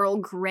done an Earl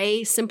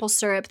Grey simple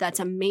syrup that's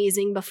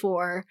amazing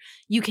before.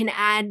 You can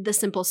add the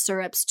simple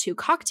syrups to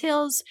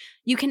cocktails.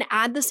 You can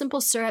add the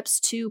simple syrups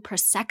to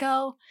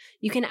Prosecco.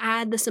 You can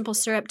add the simple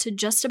syrup to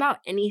just about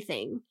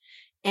anything.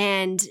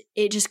 And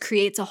it just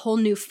creates a whole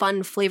new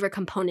fun flavor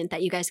component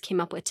that you guys came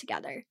up with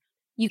together.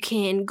 You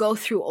can go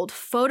through old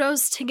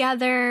photos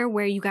together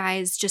where you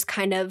guys just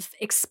kind of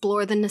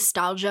explore the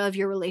nostalgia of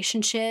your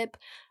relationship.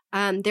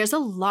 There's a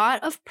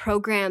lot of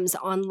programs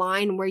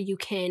online where you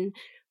can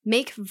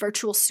make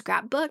virtual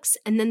scrapbooks,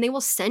 and then they will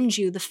send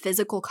you the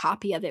physical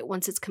copy of it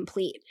once it's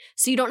complete.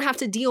 So you don't have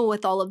to deal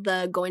with all of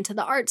the going to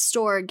the art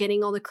store,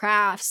 getting all the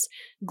crafts,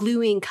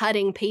 gluing,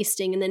 cutting,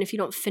 pasting, and then if you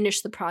don't finish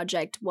the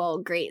project, well,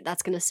 great,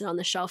 that's going to sit on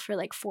the shelf for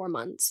 4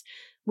 months.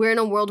 We're in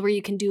a world where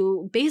you can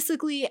do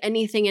basically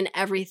anything and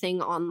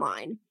everything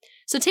online.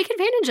 So take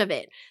advantage of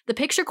it. The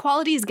picture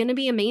quality is going to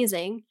be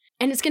amazing.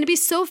 And it's going to be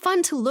so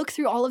fun to look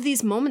through all of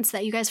these moments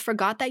that you guys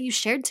forgot that you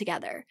shared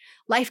together.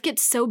 Life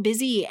gets so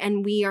busy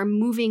and we are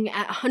moving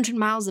at 100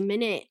 miles a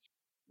minute.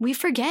 We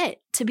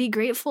forget to be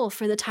grateful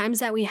for the times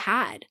that we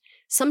had.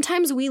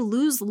 Sometimes we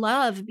lose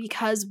love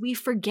because we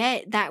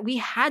forget that we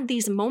had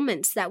these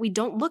moments that we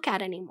don't look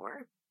at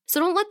anymore. So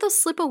don't let those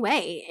slip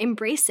away.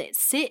 Embrace it.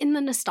 Sit in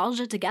the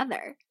nostalgia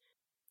together.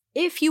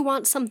 If you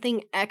want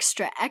something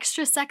extra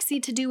sexy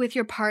to do with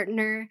your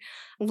partner,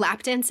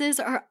 lap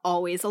dances are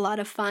always a lot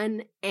of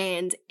fun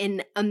and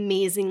an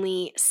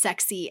amazingly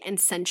sexy and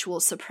sensual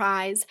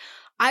surprise.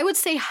 I would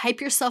say hype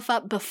yourself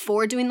up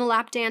before doing the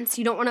lap dance.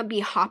 You don't want to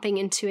be hopping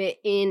into it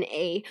in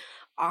a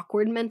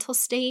awkward mental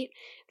state.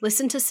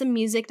 Listen to some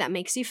music that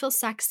makes you feel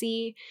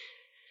sexy.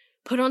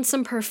 Put on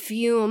some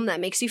perfume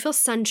that makes you feel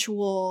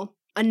sensual.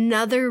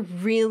 Another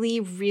really,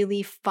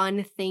 really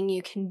fun thing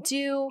you can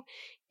do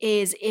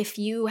is if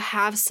you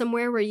have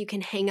somewhere where you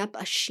can hang up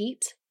a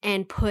sheet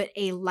and put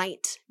a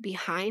light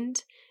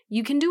behind,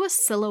 you can do a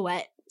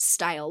silhouette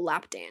style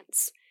lap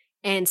dance.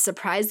 and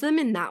surprise them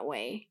in that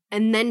way,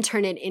 and then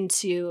turn it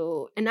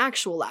into an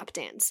actual lap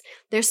dance.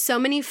 There's so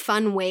many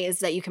fun ways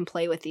that you can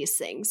play with these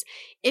things.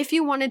 If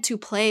you wanted to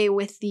play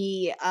with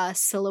the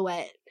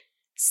silhouette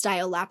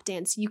style lap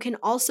dance, you can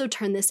also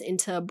turn this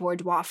into a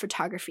boudoir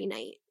photography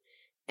night.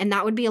 And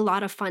that would be a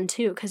lot of fun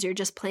too, because you're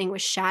just playing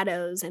with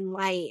shadows and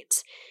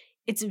light.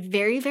 It's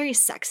very, very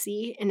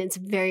sexy, and it's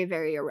very,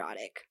 very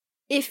erotic.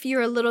 If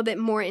you're a little bit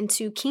more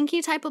into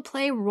kinky type of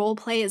play, role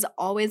play is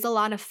always a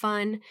lot of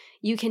fun.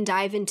 You can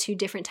dive into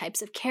different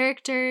types of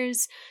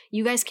characters.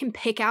 You guys can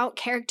pick out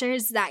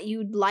characters that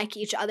you'd like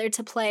each other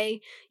to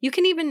play. You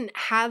can even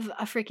have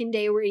a freaking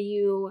day where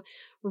you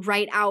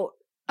write out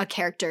a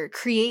character,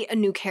 create a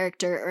new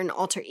character or an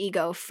alter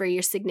ego for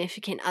your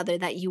significant other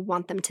that you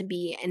want them to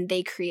be, and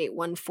they create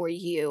one for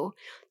you.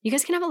 You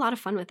guys can have a lot of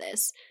fun with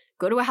this.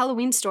 Go to a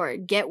Halloween store,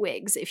 get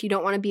wigs. If you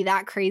don't want to be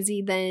that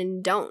crazy,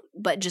 then don't,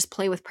 but just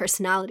play with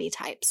personality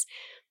types.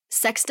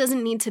 Sex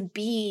doesn't need to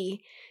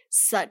be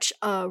such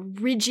a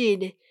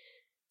rigid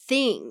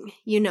thing,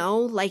 you know?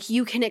 Like,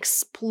 you can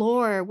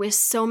explore with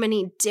so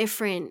many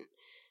different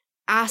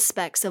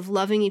aspects of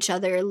loving each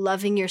other,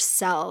 loving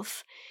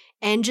yourself.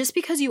 And just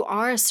because you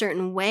are a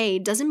certain way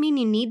doesn't mean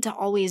you need to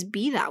always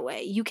be that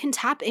way. You can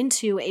tap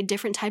into a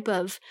different type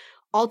of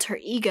alter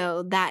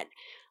ego that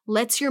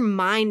lets your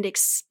mind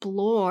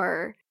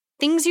explore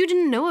things you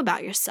didn't know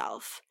about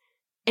yourself.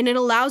 And it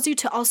allows you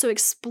to also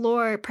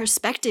explore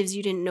perspectives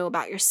you didn't know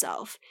about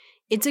yourself.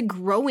 It's a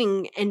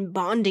growing and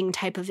bonding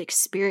type of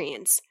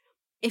experience.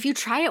 If you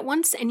try it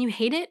once and you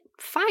hate it,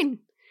 fine.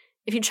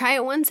 If you try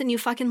it once and you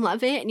fucking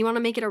love it and you want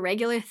to make it a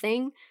regular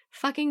thing,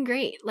 fucking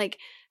great. Like,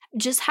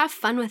 just have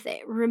fun with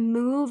it.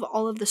 Remove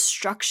all of the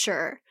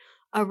structure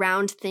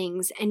around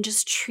things and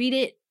just treat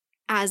it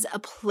as a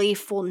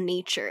playful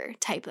nature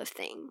type of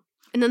thing.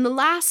 And then the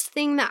last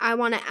thing that I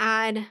want to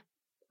add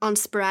on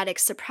sporadic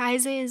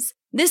surprises,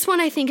 this one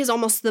I think is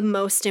almost the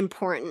most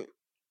important.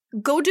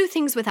 Go do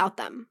things without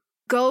them.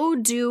 Go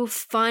do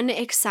fun,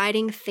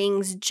 exciting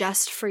things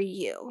just for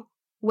you.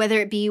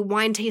 Whether it be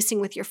wine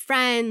tasting with your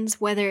friends,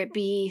 whether it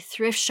be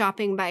thrift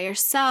shopping by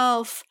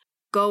yourself,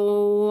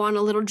 go on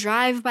a little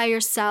drive by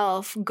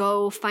yourself,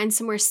 go find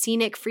somewhere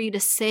scenic for you to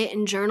sit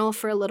and journal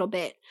for a little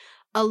bit.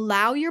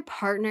 Allow your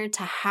partner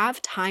to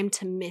have time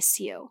to miss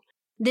you.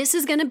 This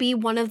is going to be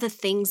one of the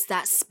things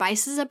that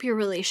spices up your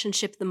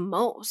relationship the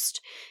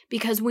most,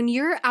 because when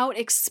you're out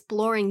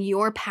exploring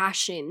your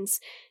passions,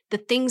 the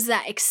things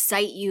that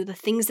excite you, the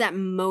things that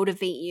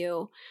motivate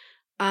you,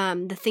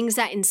 the things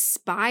that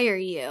inspire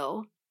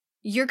you,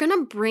 you're going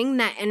to bring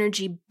that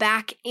energy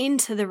back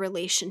into the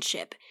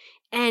relationship.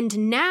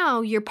 And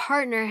now your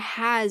partner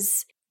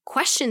has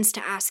questions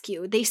to ask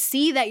you. They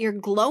see that you're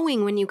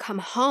glowing when you come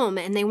home,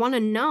 and they want to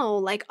know,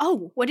 like,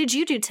 oh, what did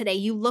you do today?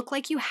 You look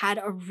like you had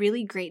a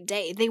really great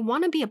day. They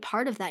want to be a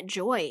part of that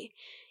joy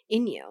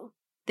in you.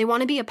 They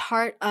want to be a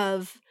part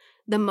of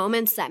the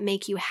moments that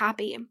make you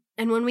happy.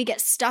 And when we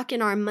get stuck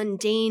in our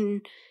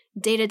mundane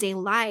day-to-day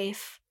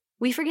life,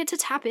 we forget to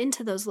tap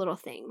into those little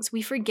things.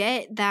 We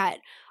forget that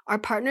our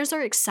partners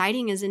are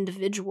exciting as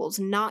individuals,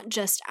 not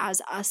just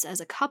as us as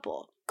a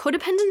couple.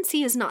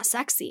 Codependency is not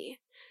sexy.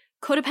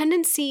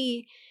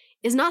 Codependency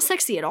is not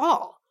sexy at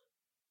all.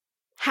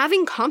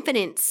 Having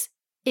confidence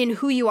in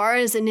who you are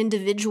as an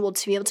individual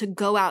to be able to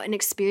go out and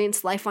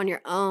experience life on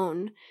your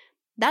own,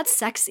 that's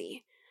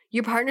sexy.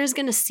 Your partner's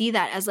going to see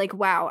that as like,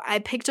 wow, I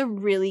picked a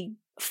really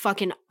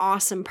fucking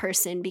awesome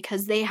person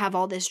because they have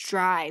all this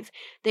drive,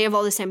 they have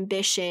all this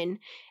ambition,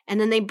 and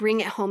then they bring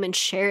it home and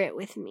share it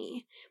with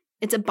me.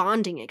 It's a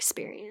bonding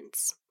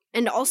experience.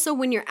 And also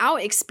when you're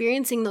out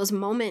experiencing those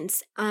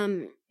moments,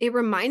 it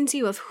reminds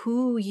you of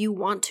who you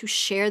want to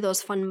share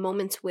those fun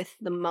moments with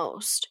the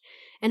most.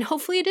 And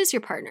hopefully it is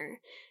your partner.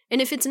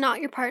 And if it's not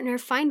your partner,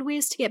 find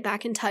ways to get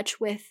back in touch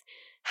with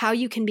how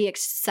you can be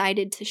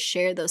excited to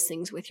share those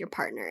things with your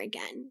partner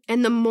again.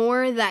 And the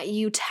more that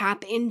you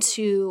tap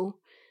into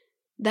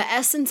the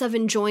essence of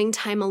enjoying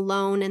time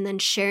alone and then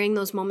sharing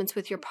those moments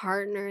with your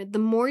partner, the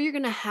more you're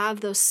going to have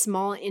those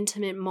small,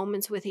 intimate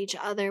moments with each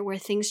other where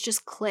things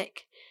just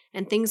click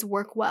and things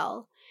work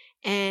well.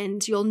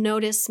 And you'll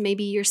notice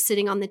maybe you're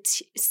sitting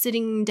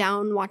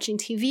down watching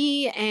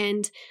TV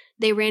and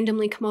they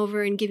randomly come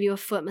over and give you a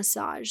foot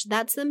massage.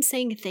 That's them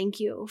saying thank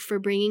you for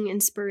bringing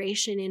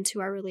inspiration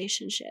into our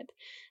relationship.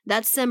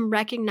 That's them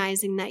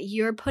recognizing that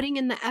you're putting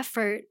in the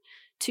effort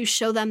to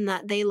show them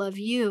that they love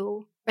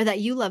you or that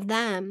you love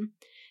them.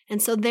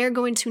 And so they're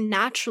going to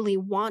naturally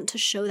want to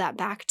show that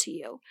back to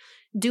you.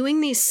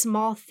 Doing these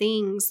small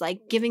things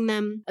like giving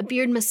them a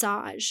beard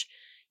massage,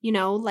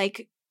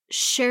 like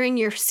sharing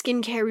your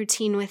skincare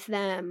routine with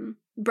them,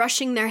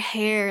 brushing their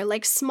hair,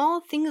 like small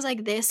things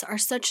like this are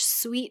such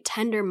sweet,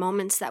 tender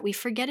moments that we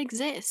forget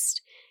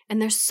exist.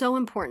 And they're so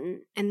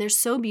important and they're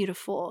so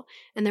beautiful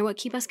and they're what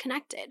keep us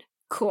connected.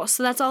 Cool.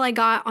 So that's all I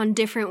got on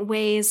different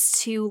ways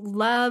to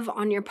love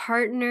on your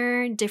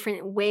partner,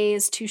 different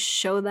ways to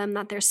show them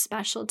that they're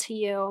special to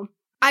you.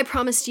 I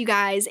promised you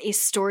guys a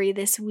story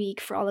this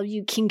week for all of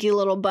you kinky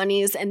little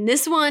bunnies, and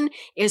this one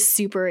is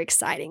super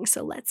exciting.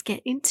 So let's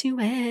get into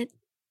it.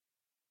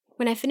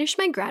 When I finished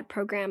my grad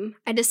program,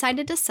 I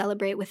decided to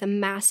celebrate with a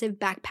massive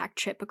backpack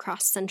trip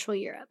across Central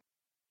Europe.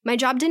 My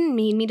job didn't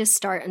need me to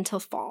start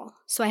until fall,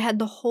 so I had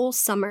the whole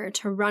summer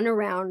to run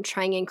around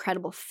trying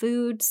incredible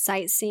food,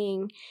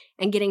 sightseeing,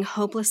 and getting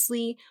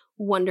hopelessly,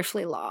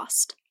 wonderfully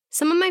lost.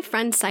 Some of my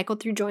friends cycled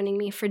through joining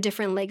me for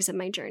different legs of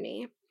my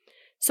journey,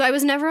 so I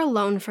was never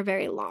alone for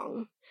very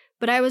long,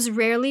 but I was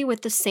rarely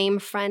with the same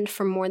friend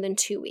for more than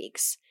 2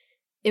 weeks.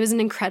 It was an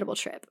incredible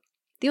trip.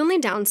 The only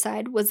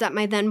downside was that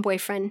my then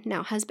boyfriend,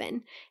 now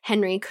husband,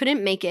 Henry,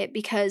 couldn't make it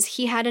because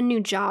he had a new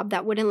job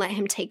that wouldn't let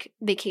him take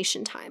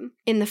vacation time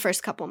in the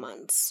first couple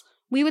months.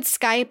 We would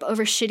Skype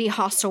over shitty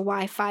hostel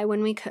Wi-Fi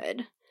when we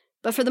could,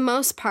 but for the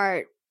most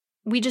part,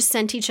 we just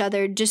sent each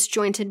other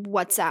disjointed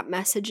WhatsApp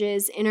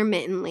messages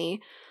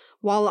intermittently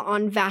while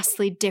on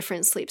vastly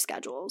different sleep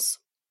schedules.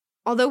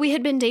 Although we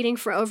had been dating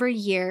for over a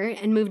year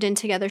and moved in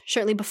together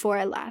shortly before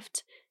I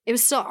left, it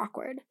was still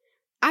awkward.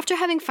 After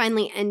having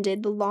finally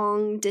ended the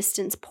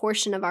long-distance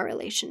portion of our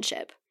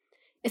relationship,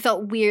 it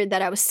felt weird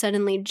that I was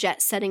suddenly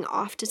jet-setting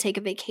off to take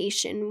a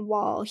vacation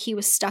while he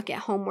was stuck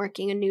at home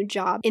working a new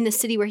job in the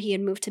city where he had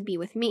moved to be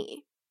with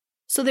me.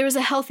 So there was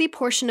a healthy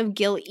portion of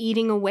guilt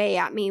eating away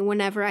at me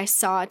whenever I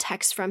saw a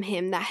text from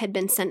him that had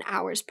been sent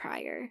hours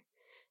prior.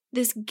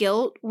 This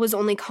guilt was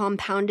only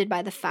compounded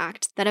by the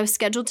fact that I was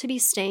scheduled to be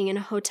staying in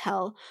a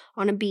hotel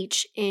on a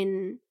beach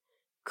in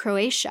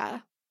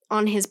Croatia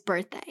on his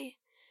birthday.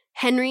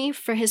 Henry,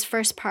 for his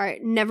first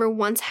part, never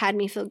once had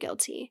me feel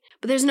guilty,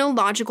 but there's no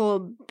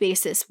logical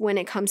basis when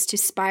it comes to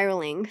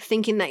spiraling,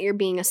 thinking that you're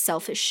being a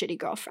selfish, shitty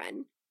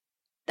girlfriend.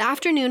 The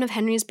afternoon of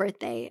Henry's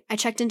birthday, I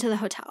checked into the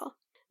hotel,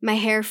 my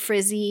hair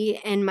frizzy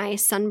and my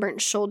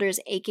sunburnt shoulders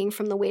aching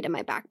from the weight of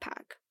my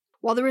backpack.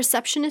 While the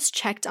receptionist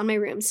checked on my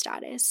room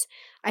status,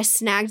 I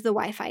snagged the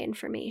Wi-Fi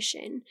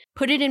information,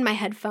 put it in my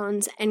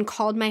headphones, and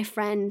called my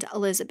friend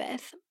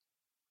Elizabeth,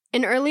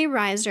 an early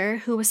riser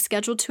who was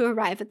scheduled to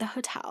arrive at the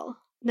hotel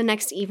the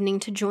next evening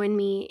to join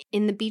me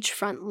in the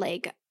beachfront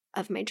leg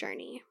of my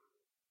journey.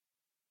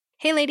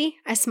 "Hey, lady,"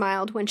 I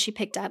smiled when she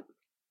picked up.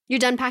 "You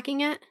done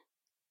packing yet?"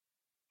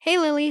 "Hey,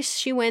 Lily,"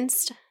 she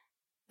winced.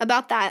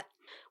 "About that.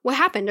 What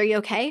happened? Are you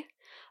okay?"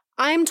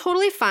 "I'm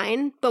totally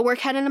fine, but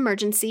work had an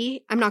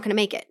emergency. I'm not going to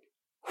make it."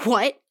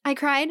 "What?" I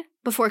cried,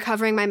 before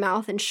covering my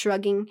mouth and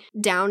shrugging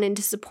down in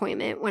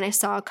disappointment when I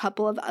saw a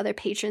couple of other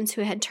patrons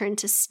who had turned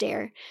to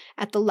stare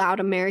at the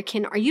loud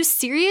American. "Are you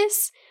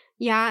serious?"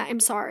 "Yeah, I'm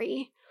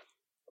sorry."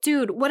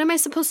 "Dude, what am I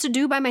supposed to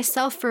do by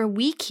myself for a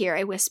week here?"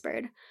 I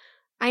whispered.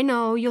 "I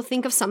know, you'll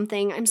think of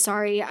something. I'm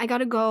sorry. I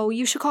gotta go.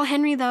 You should call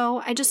Henry,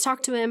 though. I just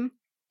talked to him."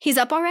 "He's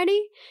up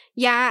already?"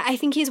 "Yeah, I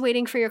think he's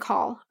waiting for your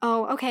call."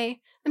 "Oh,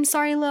 okay. I'm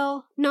sorry,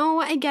 Lil." "No,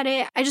 I get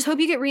it. I just hope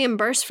you get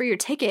reimbursed for your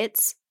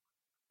tickets."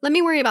 "Let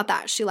me worry about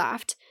that," she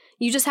laughed.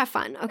 "You just have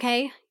fun,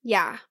 okay?"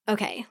 "Yeah,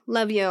 okay.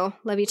 Love you.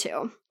 Love you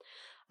too."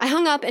 I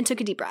hung up and took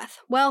a deep breath.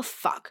 Well,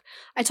 fuck.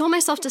 I told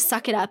myself to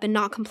suck it up and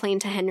not complain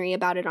to Henry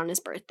about it on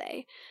his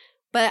birthday.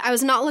 But I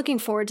was not looking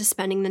forward to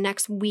spending the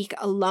next week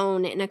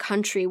alone in a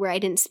country where I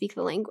didn't speak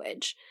the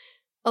language.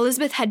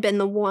 Elizabeth had been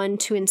the one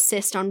to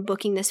insist on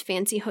booking this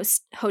fancy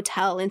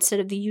hotel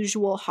instead of the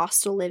usual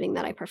hostel living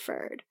that I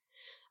preferred.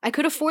 I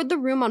could afford the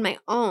room on my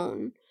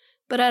own,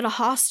 but at a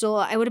hostel,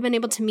 I would have been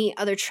able to meet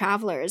other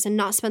travelers and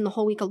not spend the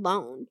whole week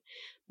alone.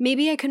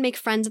 Maybe I could make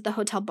friends at the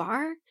hotel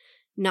bar?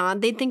 Nah,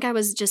 they'd think I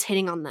was just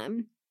hitting on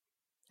them.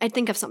 I'd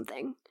think of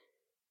something.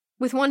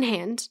 With one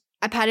hand,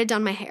 I patted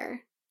down my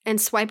hair and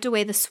swiped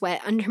away the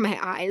sweat under my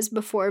eyes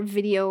before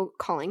video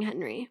calling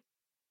Henry.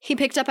 He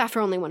picked up after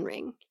only one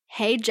ring.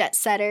 "Hey, jet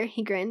setter,"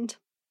 he grinned.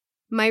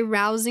 My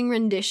rousing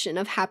rendition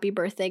of happy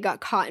birthday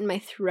got caught in my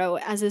throat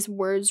as his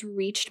words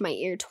reached my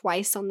ear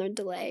twice on the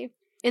delay.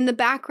 In the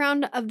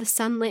background of the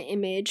sunlit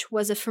image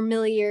was a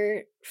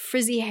familiar,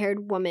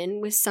 frizzy-haired woman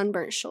with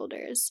sunburnt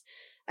shoulders.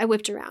 I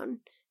whipped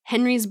around.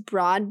 Henry's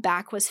broad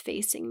back was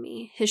facing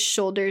me, his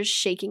shoulders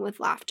shaking with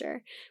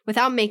laughter.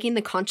 Without making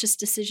the conscious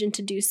decision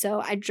to do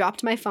so, I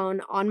dropped my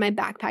phone on my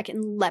backpack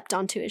and leapt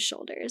onto his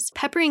shoulders,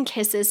 peppering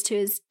kisses to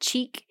his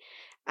cheek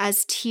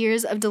as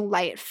tears of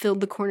delight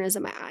filled the corners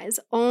of my eyes.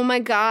 "Oh my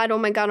god, oh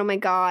my god, oh my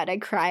god," I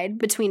cried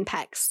between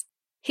pecks.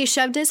 He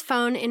shoved his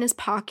phone in his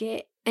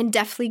pocket and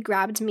deftly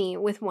grabbed me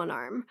with one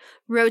arm,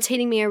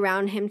 rotating me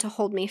around him to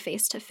hold me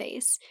face to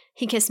face.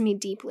 He kissed me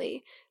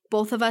deeply,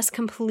 both of us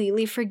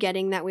completely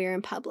forgetting that we were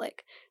in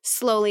public.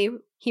 Slowly,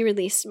 he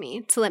released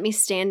me to let me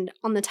stand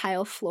on the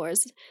tile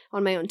floors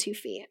on my own 2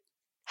 feet.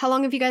 "How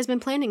long have you guys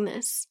been planning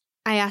this?"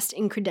 I asked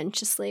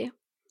incredulously,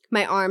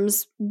 my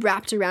arms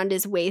wrapped around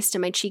his waist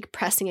and my cheek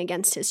pressing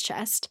against his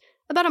chest.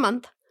 "About a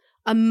month."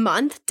 "A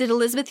month? Did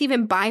Elizabeth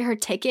even buy her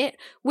ticket?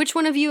 Which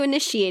one of you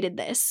initiated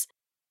this?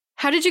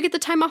 How did you get the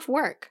time off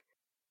work?"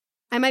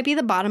 "I might be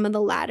the bottom of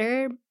the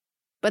ladder,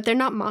 but they're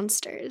not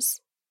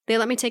monsters. They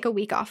let me take a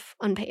week off,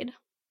 unpaid."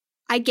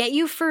 "I get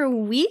you for a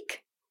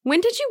week?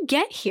 When did you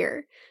get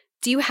here?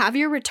 Do you have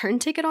your return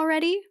ticket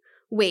already?"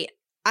 "Wait,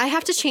 I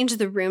have to change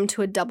the room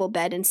to a double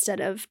bed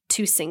instead of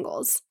 2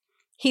 singles.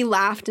 He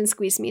laughed and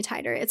squeezed me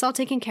tighter. "It's all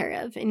taken care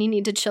of, and you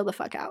need to chill the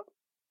fuck out."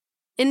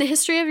 "In the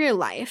history of your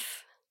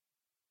life,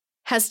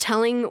 Has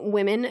telling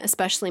women,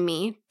 especially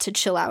me, to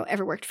chill out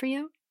ever worked for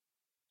you?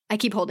 I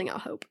keep holding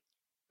out hope.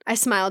 I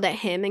smiled at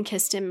him and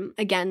kissed him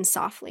again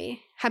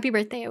softly. Happy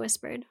birthday, I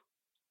whispered.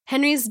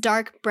 Henry's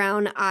dark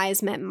brown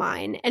eyes met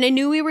mine, and I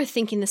knew we were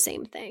thinking the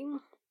same thing.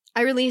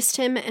 I released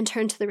him and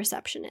turned to the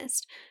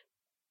receptionist,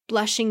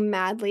 blushing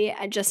madly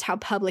at just how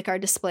public our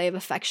display of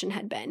affection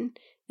had been.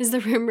 Is the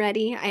room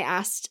ready? I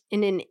asked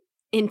in an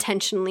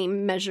intentionally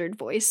measured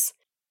voice.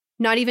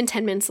 Not even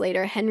 10 minutes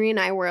later, Henry and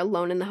I were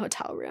alone in the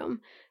hotel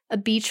room, a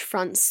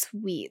beachfront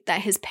suite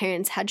that his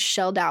parents had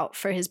shelled out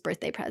for his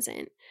birthday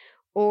present,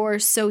 or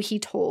so he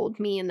told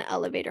me in the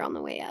elevator on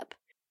the way up.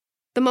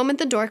 The moment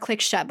the door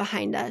clicked shut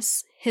behind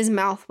us, his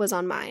mouth was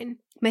on mine.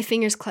 My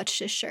fingers clutched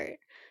his shirt,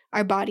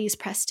 our bodies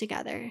pressed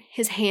together,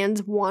 his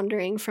hands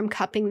wandering from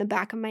cupping the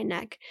back of my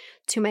neck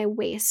to my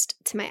waist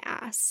to my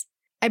ass.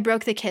 I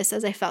broke the kiss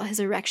as I felt his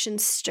erection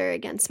stir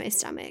against my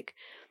stomach.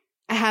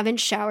 I haven't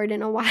showered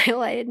in a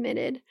while, I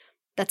admitted.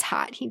 That's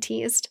hot, he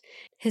teased,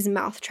 his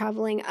mouth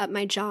traveling up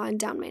my jaw and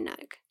down my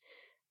neck.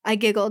 I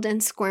giggled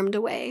and squirmed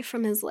away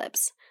from his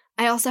lips.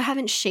 I also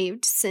haven't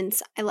shaved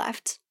since I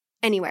left.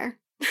 Anywhere.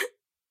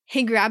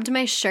 He grabbed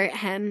my shirt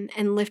hem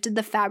and lifted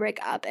the fabric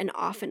up and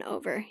off and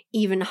over.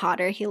 Even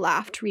hotter, he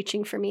laughed,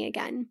 reaching for me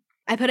again.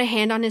 I put a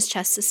hand on his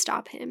chest to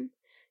stop him.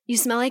 You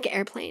smell like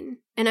airplane,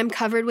 and I'm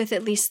covered with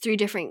at least 3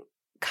 different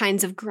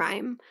kinds of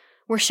grime.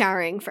 We're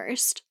showering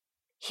first.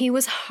 He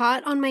was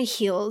hot on my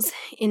heels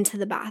into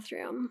the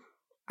bathroom.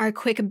 Our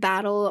quick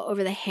battle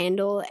over the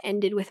handle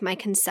ended with my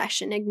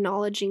concession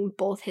acknowledging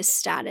both his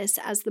status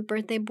as the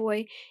birthday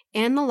boy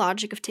and the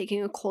logic of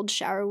taking a cold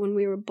shower when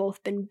we were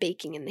both been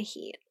baking in the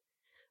heat.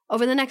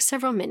 Over the next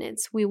several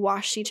minutes, we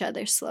washed each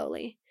other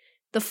slowly.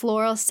 The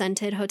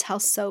floral-scented hotel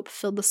soap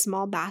filled the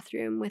small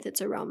bathroom with its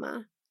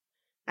aroma.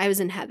 I was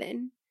in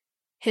heaven.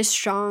 His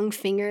strong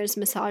fingers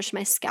massaged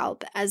my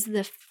scalp as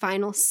the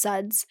final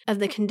suds of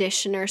the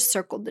conditioner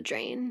circled the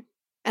drain.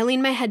 I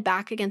leaned my head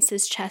back against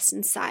his chest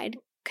and sighed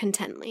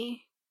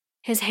contently.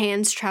 His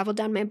hands traveled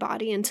down my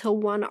body until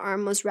one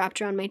arm was wrapped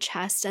around my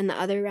chest and the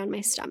other around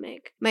my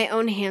stomach, my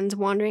own hands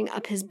wandering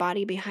up his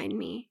body behind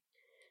me.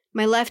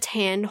 My left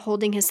hand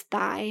holding his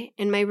thigh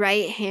and my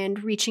right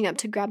hand reaching up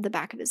to grab the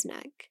back of his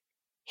neck.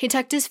 He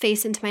tucked his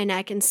face into my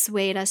neck and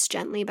swayed us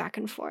gently back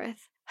and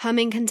forth,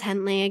 humming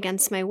contently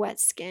against my wet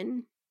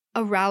skin.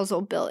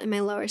 Arousal built in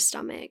my lower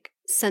stomach,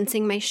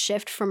 sensing my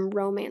shift from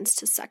romance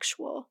to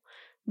sexual.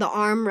 The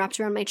arm wrapped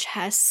around my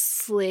chest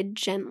slid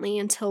gently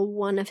until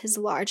one of his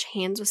large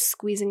hands was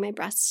squeezing my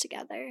breasts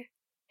together.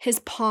 His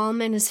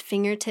palm and his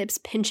fingertips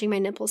pinching my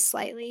nipples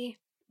slightly.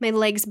 My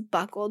legs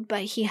buckled,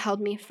 but he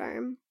held me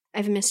firm.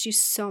 I've missed you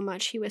so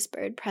much, he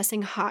whispered,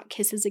 pressing hot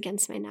kisses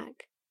against my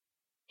neck.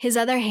 His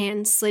other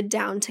hand slid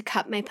down to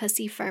cup my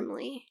pussy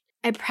firmly.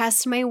 I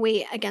pressed my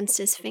weight against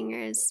his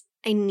fingers.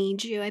 I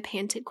need you, I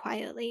panted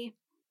quietly.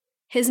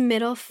 His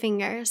middle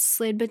finger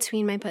slid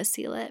between my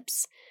pussy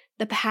lips,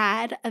 the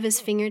pad of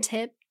his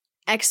fingertip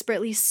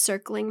expertly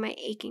circling my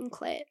aching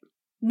clit.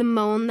 The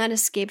moan that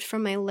escaped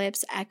from my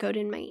lips echoed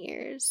in my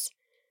ears.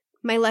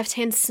 My left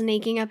hand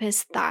snaking up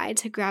his thigh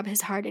to grab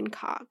his hardened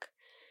cock.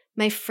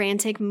 My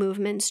frantic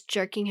movements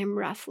jerking him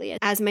roughly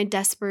as my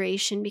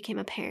desperation became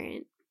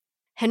apparent.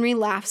 Henry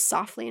laughed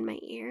softly in my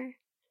ear.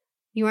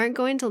 You aren't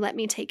going to let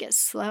me take it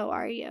slow,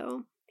 are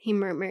you? He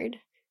murmured,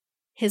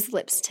 his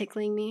lips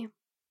tickling me.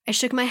 I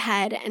shook my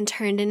head and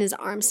turned in his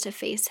arms to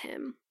face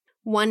him,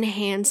 one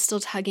hand still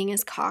tugging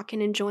his cock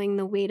and enjoying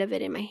the weight of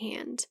it in my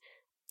hand.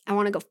 I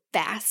want to go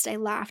fast, I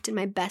laughed in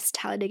my best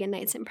Talladega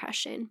Nights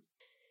impression.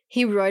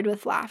 He roared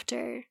with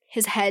laughter,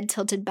 his head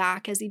tilted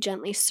back as he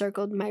gently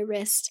circled my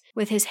wrist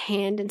with his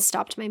hand and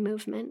stopped my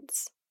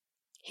movements.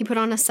 He put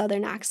on a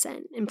southern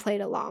accent and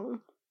played along.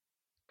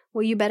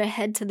 Well, you better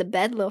head to the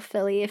bed, little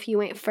filly. If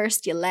you ain't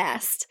first, you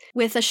last,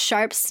 with a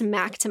sharp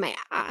smack to my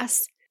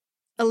ass,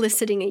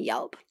 eliciting a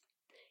yelp.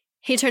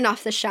 He turned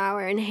off the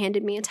shower and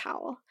handed me a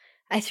towel.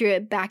 I threw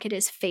it back at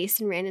his face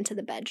and ran into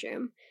the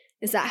bedroom.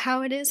 Is that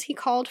how it is? He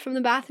called from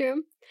the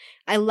bathroom.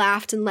 I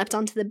laughed and leapt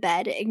onto the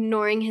bed,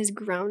 ignoring his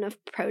groan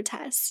of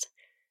protest.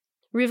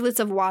 Rivulets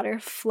of water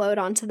flowed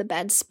onto the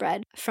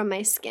bedspread from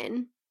my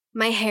skin,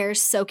 my hair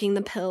soaking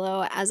the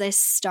pillow as I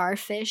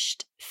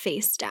starfished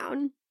face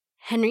down.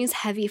 Henry's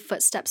heavy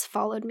footsteps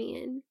followed me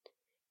in.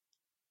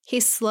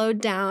 He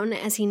slowed down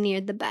as he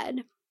neared the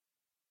bed.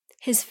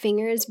 His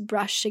fingers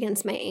brushed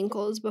against my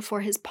ankles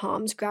before his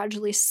palms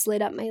gradually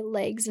slid up my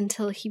legs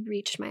until he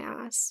reached my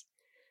ass.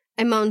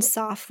 I moaned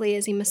softly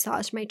as he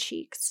massaged my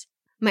cheeks.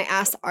 My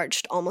ass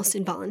arched almost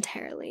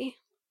involuntarily.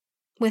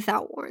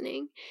 Without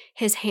warning,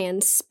 his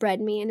hands spread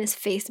me and his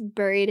face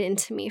buried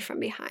into me from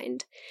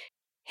behind.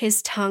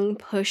 His tongue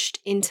pushed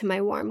into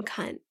my warm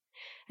cunt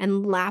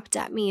and lapped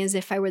at me as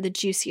if I were the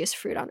juiciest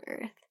fruit on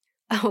earth.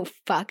 Oh,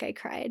 fuck, I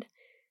cried,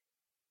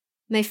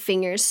 my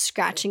fingers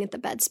scratching at the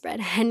bedspread.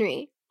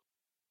 Henry.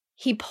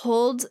 He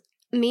pulled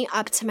me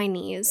up to my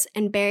knees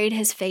and buried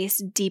his face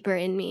deeper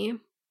in me,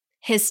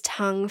 his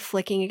tongue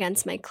flicking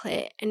against my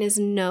clit and his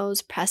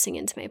nose pressing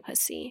into my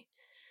pussy.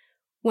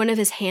 One of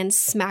his hands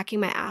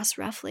smacking my ass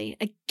roughly.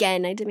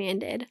 Again, I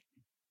demanded.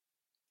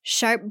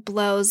 Sharp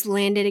blows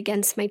landed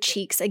against my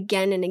cheeks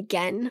again and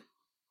again,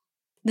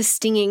 the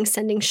stinging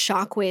sending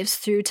shockwaves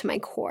through to my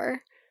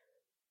core.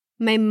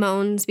 My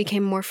moans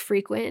became more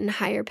frequent and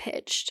higher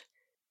pitched.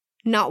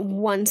 Not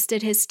once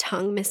did his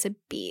tongue miss a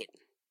beat.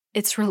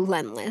 It's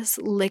relentless,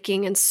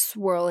 licking and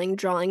swirling,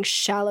 drawing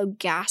shallow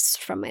gasps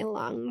from my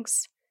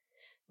lungs.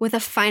 With a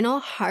final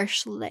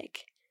harsh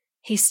lick,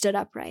 he stood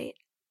upright.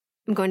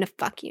 "I'm going to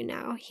fuck you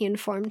now," he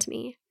informed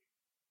me.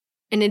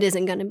 "And it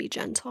isn't going to be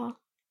gentle."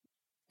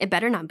 "It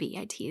better not be,"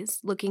 I teased,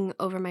 looking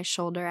over my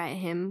shoulder at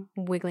him,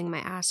 wiggling my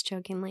ass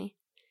jokingly.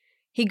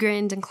 He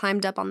grinned and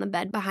climbed up on the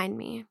bed behind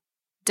me.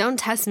 "Don't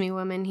test me,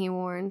 woman," he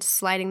warned,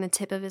 sliding the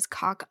tip of his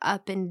cock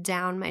up and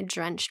down my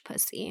drenched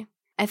pussy.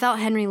 I felt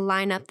Henry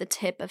line up the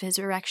tip of his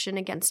erection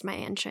against my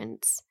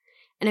entrance,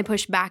 and I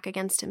pushed back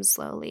against him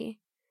slowly.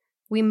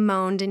 We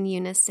moaned in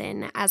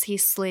unison as he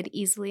slid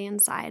easily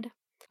inside.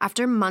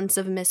 After months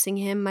of missing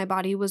him, my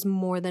body was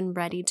more than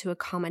ready to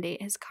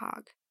accommodate his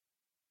cock.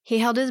 He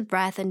held his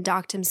breath and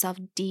docked himself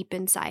deep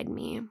inside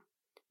me.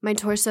 My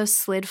torso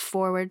slid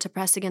forward to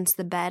press against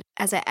the bed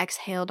as I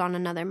exhaled on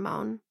another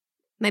moan.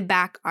 My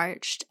back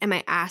arched and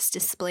my ass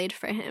displayed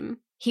for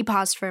him. He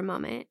paused for a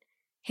moment.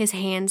 His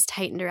hands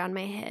tightened around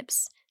my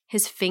hips,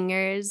 his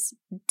fingers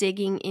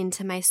digging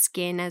into my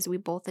skin as we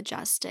both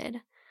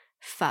adjusted.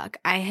 Fuck,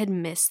 I had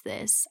missed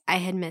this. I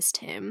had missed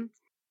him.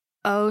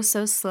 Oh,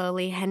 so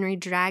slowly, Henry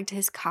dragged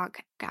his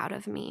cock out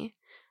of me,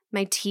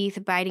 my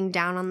teeth biting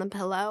down on the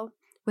pillow.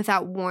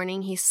 Without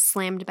warning, he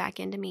slammed back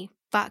into me.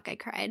 "Fuck," I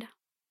cried.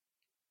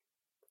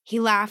 He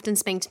laughed and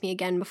spanked me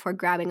again before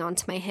grabbing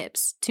onto my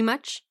hips. "Too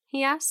much?"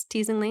 he asked,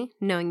 teasingly,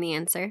 knowing the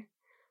answer.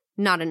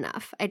 "Not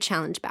enough," I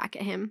challenged back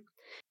at him.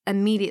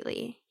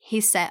 Immediately, he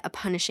set a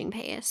punishing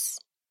pace.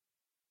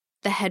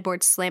 The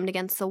headboard slammed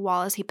against the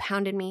wall as he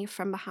pounded me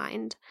from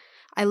behind.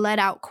 I let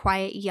out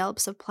quiet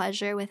yelps of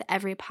pleasure with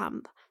every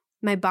pump,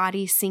 my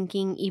body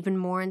sinking even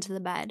more into the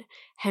bed.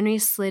 Henry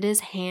slid his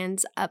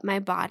hands up my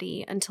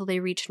body until they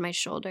reached my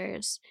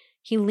shoulders.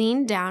 He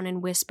leaned down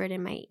and whispered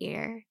in my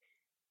ear,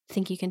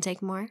 "Think you can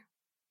take more?"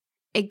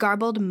 A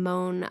garbled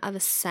moan of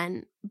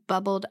assent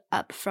bubbled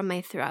up from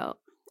my throat.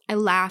 I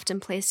laughed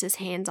and placed his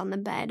hands on the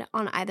bed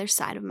on either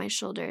side of my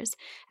shoulders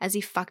as he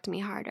fucked me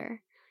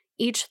harder,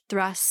 each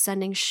thrust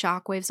sending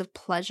shockwaves of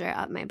pleasure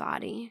up my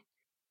body.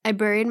 I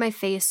buried my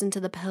face into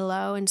the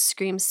pillow and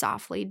screamed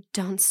softly.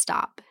 "Don't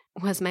stop,"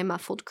 was my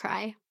muffled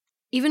cry.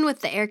 Even with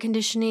the air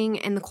conditioning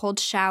and the cold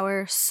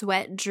shower,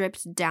 sweat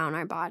dripped down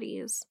our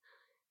bodies.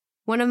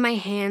 One of my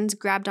hands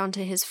grabbed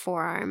onto his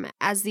forearm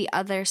as the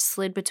other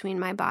slid between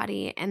my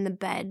body and the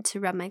bed to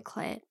rub my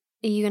clit.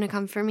 "Are you gonna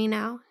come for me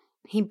now?"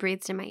 He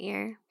breathed in my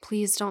ear.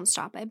 "Please don't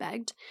stop," I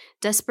begged,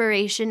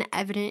 desperation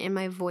evident in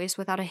my voice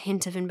without a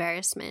hint of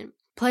embarrassment.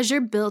 Pleasure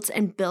built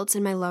and built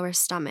in my lower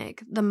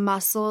stomach, the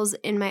muscles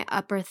in my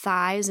upper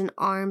thighs and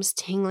arms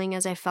tingling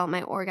as I felt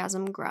my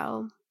orgasm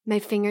grow. My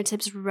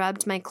fingertips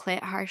rubbed my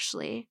clit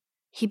harshly.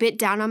 He bit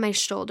down on my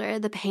shoulder,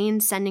 the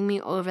pain sending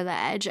me over the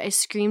edge. I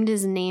screamed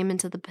his name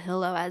into the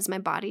pillow as my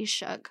body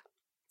shook.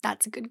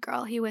 "That's a good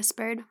girl," he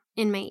whispered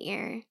in my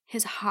ear,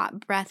 his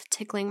hot breath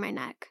tickling my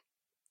neck.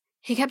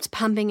 He kept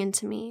pumping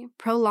into me,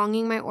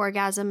 prolonging my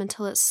orgasm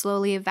until it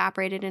slowly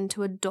evaporated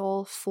into a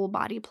dull,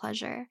 full-body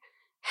pleasure.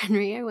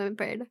 "Henry," I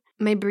whimpered,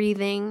 my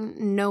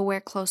breathing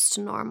nowhere close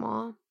to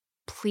normal.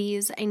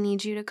 "Please, I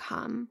need you to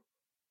come.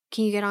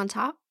 Can you get on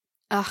top?"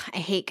 Ugh, I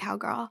hate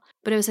cowgirl,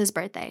 but it was his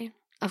birthday.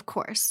 "Of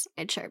course,"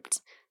 I chirped,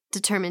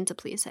 determined to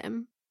please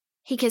him.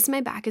 He kissed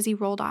my back as he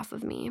rolled off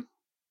of me,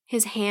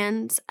 his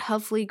hands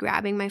helpfully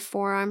grabbing my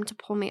forearm to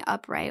pull me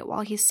upright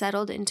while he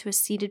settled into a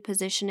seated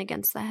position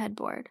against the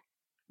headboard.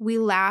 We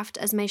laughed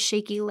as my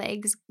shaky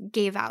legs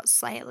gave out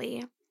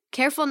slightly.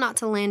 Careful not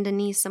to land a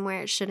knee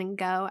somewhere it shouldn't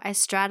go, I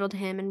straddled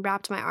him and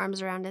wrapped my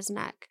arms around his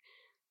neck.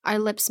 Our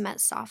lips met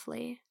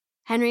softly.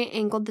 Henry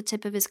angled the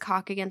tip of his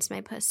cock against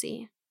my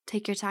pussy.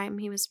 "Take your time,"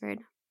 he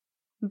whispered.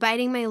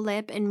 Biting my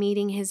lip and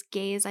meeting his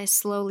gaze, I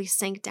slowly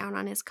sank down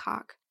on his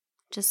cock.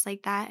 "Just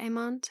like that," I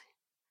moaned,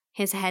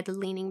 his head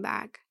leaning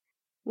back.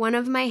 One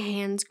of my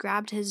hands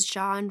grabbed his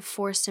jaw and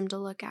forced him to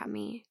look at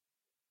me.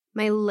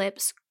 My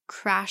lips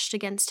crashed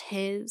against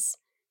his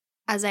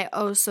as I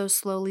oh so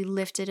slowly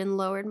lifted and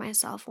lowered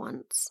myself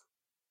once.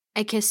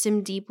 I kissed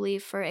him deeply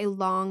for a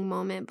long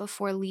moment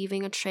before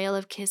leaving a trail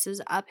of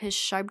kisses up his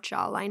sharp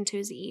jawline to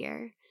his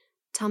ear.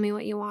 "Tell me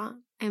what you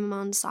want," I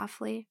moaned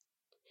softly.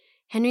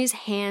 Henry's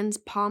hands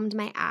palmed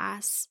my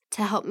ass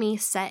to help me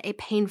set a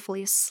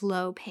painfully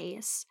slow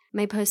pace,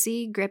 my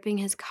pussy gripping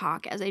his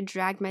cock as I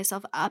dragged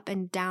myself up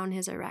and down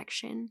his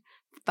erection.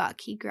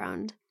 "Fuck," he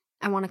groaned.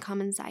 "I want to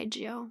come inside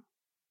you."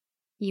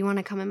 "You want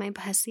to come in my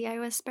pussy?" I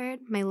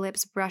whispered, my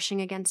lips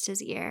brushing against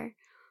his ear.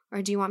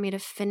 "Or do you want me to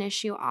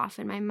finish you off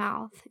in my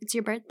mouth? It's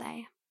your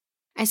birthday."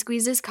 I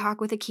squeezed his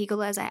cock with a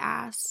kegel as I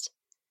asked.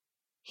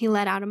 He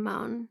let out a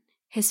moan,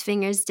 his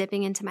fingers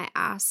dipping into my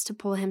ass to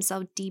pull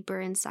himself deeper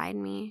inside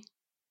me.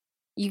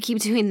 "You keep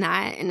doing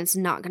that, and it's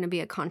not going to be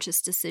a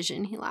conscious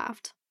decision," he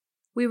laughed.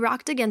 We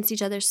rocked against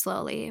each other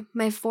slowly,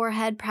 my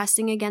forehead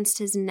pressing against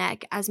his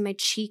neck as my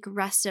cheek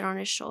rested on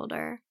his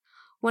shoulder.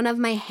 One of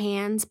my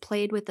hands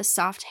played with the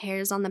soft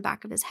hairs on the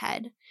back of his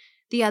head,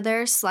 the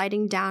other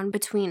sliding down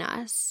between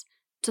us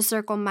to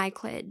circle my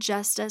clit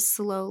just as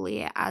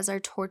slowly as our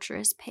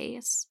torturous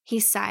pace. He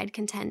sighed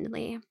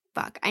contentedly.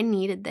 "Fuck, I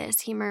needed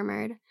this," he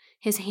murmured,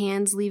 his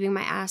hands leaving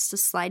my ass to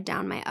slide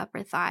down my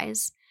upper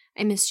thighs.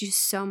 "I missed you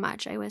so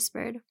much," I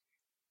whispered.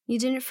 "You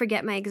didn't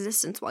forget my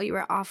existence while you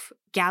were off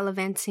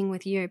gallivanting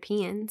with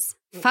Europeans."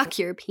 "Fuck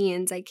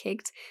Europeans," I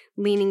kicked,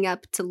 leaning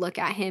up to look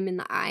at him in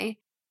the eye.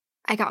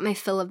 "I got my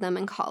fill of them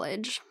in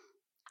college."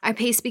 Our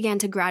pace began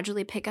to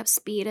gradually pick up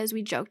speed as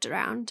we joked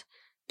around.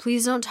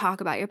 "Please don't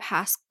talk about your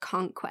past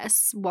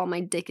conquests while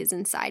my dick is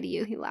inside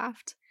you," he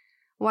laughed.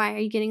 "Why, are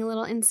you getting a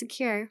little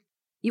insecure?"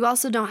 "You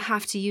also don't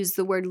have to use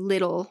the word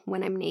little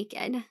when I'm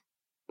naked."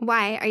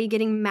 "Why, are you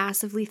getting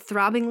massively,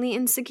 throbbingly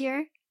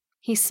insecure?"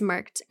 He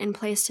smirked and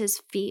placed his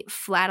feet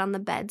flat on the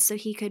bed so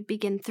he could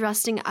begin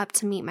thrusting up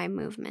to meet my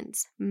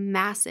movements.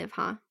 "Massive,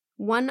 huh?"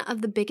 "One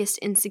of the biggest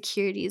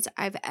insecurities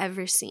I've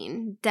ever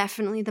seen.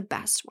 Definitely the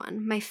best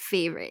one. My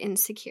favorite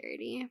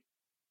insecurity.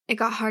 It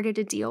got harder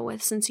to deal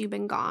with since you've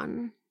been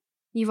gone.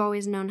 You've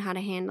always known how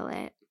to handle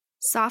it."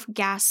 Soft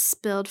gas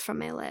spilled from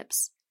my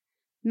lips,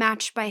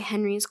 matched by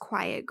Henry's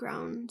quiet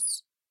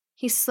groans.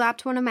 He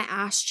slapped one of my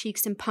ass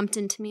cheeks and pumped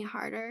into me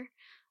harder.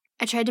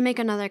 I tried to make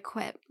another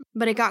quip,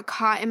 but it got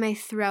caught in my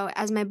throat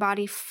as my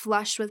body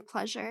flushed with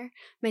pleasure,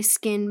 my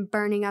skin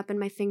burning up and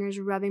my fingers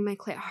rubbing my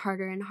clit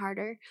harder and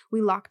harder. We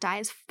locked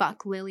eyes.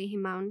 "Fuck, Lily," he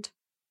moaned.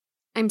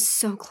 "I'm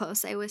so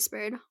close," I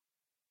whispered.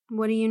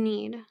 "What do you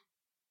need?"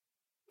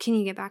 "Can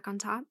you get back on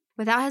top?"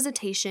 Without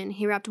hesitation,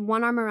 he wrapped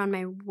one arm around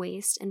my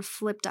waist and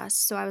flipped us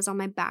so I was on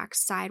my back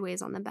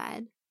sideways on the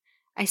bed.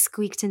 I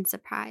squeaked in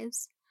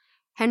surprise.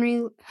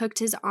 Henry hooked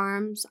his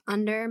arms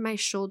under my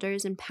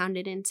shoulders and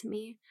pounded into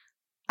me.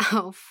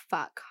 "Oh,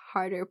 fuck,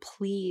 harder,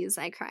 please,"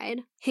 I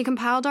cried. He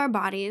compiled our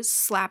bodies,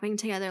 slapping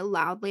together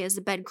loudly as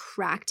the bed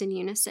cracked in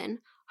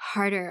unison.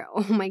 "Harder,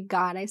 oh my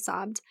God," I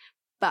sobbed.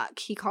 "Fuck,"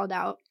 he called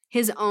out,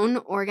 his own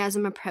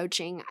orgasm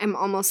approaching. "I'm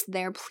almost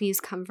there, please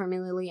come for me,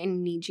 Lily, I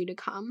need you to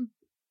come."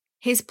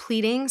 His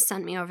pleading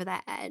sent me over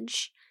the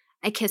edge.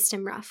 I kissed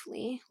him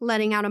roughly,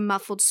 letting out a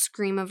muffled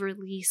scream of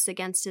release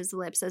against his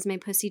lips as my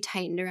pussy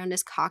tightened around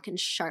his cock in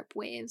sharp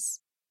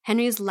waves.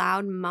 Henry's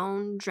loud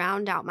moan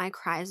drowned out my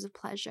cries of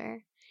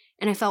pleasure,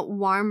 and I felt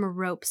warm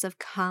ropes of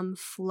cum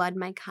flood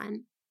my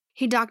cunt.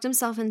 He docked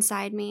himself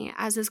inside me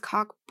as his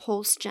cock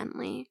pulsed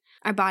gently.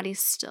 Our bodies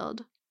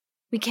stilled.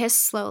 We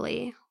kissed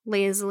slowly,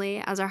 lazily,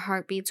 as our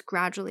heartbeats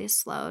gradually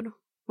slowed.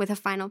 With a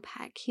final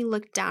peck, he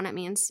looked down at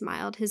me and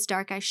smiled, his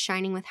dark eyes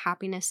shining with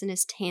happiness and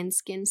his tan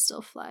skin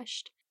still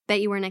flushed.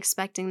 "Bet you weren't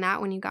expecting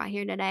that when you got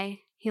here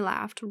today," he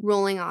laughed,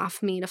 rolling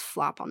off me to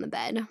flop on the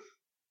bed.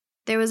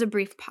 There was a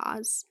brief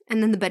pause,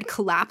 and then the bed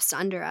collapsed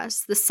under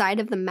us, the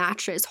side of the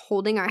mattress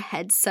holding our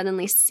heads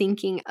suddenly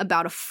sinking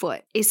about a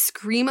foot. A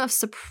scream of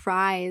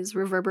surprise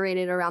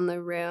reverberated around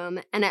the room,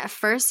 and at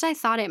first I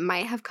thought it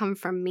might have come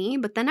from me,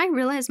 but then I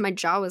realized my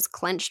jaw was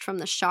clenched from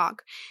the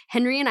shock.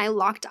 Henry and I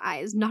locked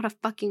eyes. "Not a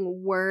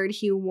fucking word,"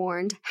 he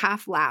warned,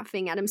 half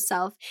laughing at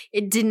himself.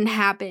 "It didn't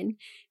happen."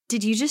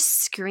 "Did you just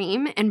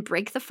scream and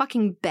break the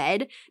fucking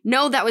bed?"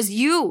 "No, that was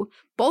you!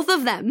 Both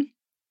of them!"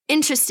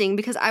 "Interesting,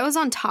 because I was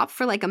on top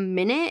for like a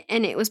minute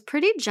and it was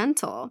pretty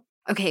gentle."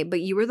 "Okay, but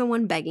you were the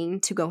one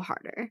begging to go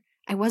harder."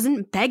 "I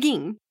wasn't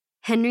begging."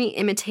 Henry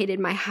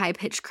imitated my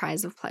high-pitched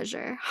cries of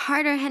pleasure.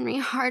 "Harder, Henry,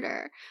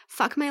 harder.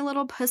 Fuck my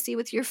little pussy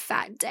with your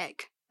fat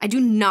dick." "I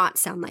do not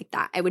sound like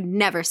that. I would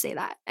never say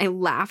that." I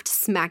laughed,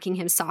 smacking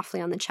him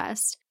softly on the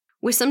chest.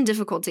 With some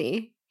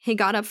difficulty, he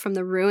got up from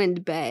the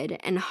ruined bed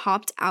and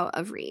hopped out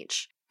of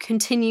reach,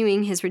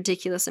 continuing his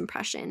ridiculous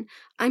impression.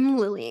 "I'm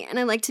Lily, and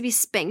I like to be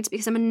spanked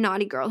because I'm a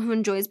naughty girl who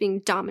enjoys being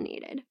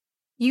dominated."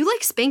 "You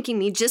like spanking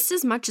me just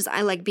as much as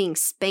I like being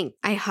spanked,"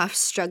 I huffed,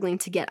 struggling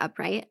to get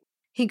upright.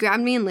 He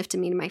grabbed me and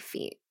lifted me to my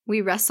feet. We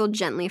wrestled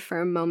gently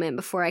for a moment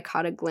before I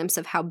caught a glimpse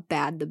of how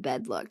bad the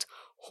bed looked.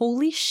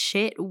 "Holy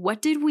shit,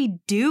 what did we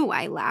do?"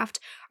 I laughed.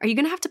 "Are you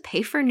gonna have to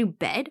pay for a new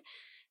bed?"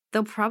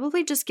 "They'll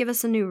probably just give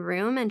us a new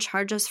room and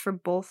charge us for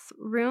both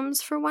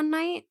rooms for one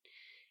night."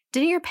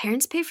 "Didn't your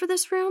parents pay for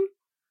this room?"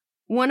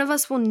 "One of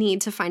us will need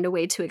to find a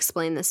way to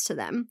explain this to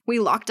them." We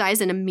locked eyes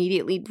and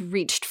immediately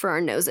reached for our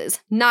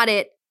noses. "Not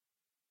it."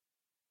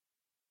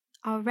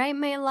 All right,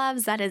 my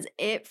loves, that is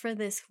it for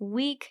this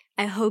week.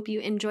 I hope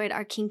you enjoyed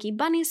our Kinky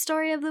Bunny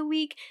story of the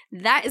week.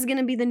 That is going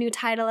to be the new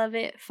title of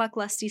it. Fuck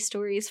lusty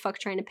stories. Fuck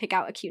trying to pick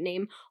out a cute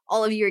name.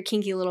 All of you are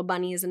kinky little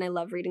bunnies, and I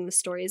love reading the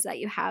stories that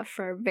you have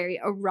for very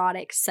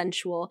erotic,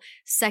 sensual,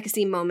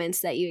 sexy moments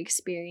that you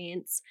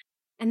experience.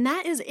 And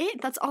that is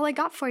it. That's all I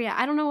got for you.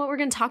 I don't know what we're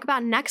going to talk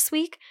about next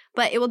week,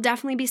 but it will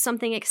definitely be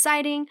something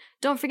exciting.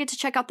 Don't forget to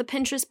check out the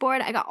Pinterest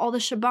board. I got all the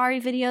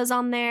Shibari videos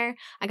on there.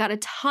 I got a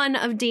ton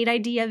of date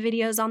idea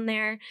videos on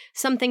there.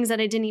 Some things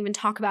that I didn't even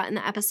talk about in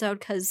the episode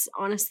because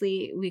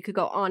honestly, we could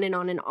go on and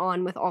on and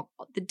on with all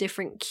the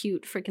different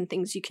cute freaking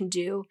things you can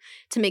do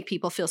to make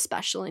people feel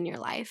special in your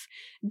life.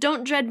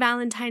 Don't dread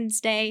Valentine's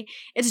Day.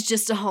 It's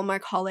just a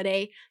Hallmark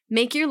holiday.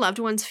 Make your loved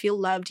ones feel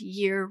loved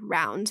year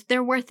round.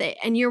 They're worth it,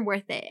 and you're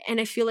worth it. And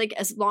if feel like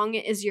as long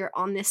as you're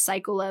on this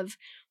cycle of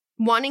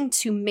wanting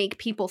to make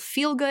people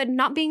feel good,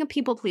 not being a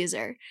people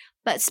pleaser,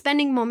 but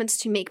spending moments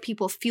to make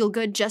people feel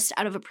good just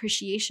out of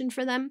appreciation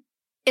for them,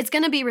 it's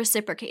going to be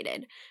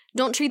reciprocated.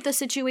 Don't treat the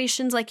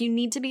situations like you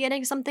need to be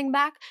getting something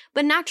back,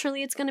 but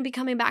naturally it's going to be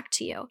coming back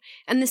to you.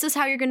 And this is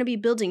how you're going to be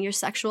building your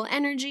sexual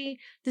energy.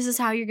 This is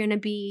how you're going to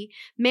be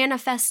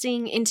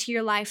manifesting into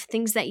your life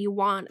things that you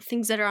want,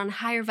 things that are on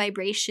higher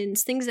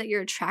vibrations, things that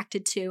you're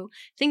attracted to,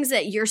 things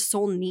that your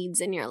soul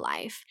needs in your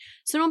life.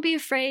 So don't be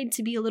afraid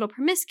to be a little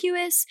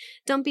promiscuous.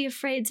 Don't be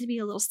afraid to be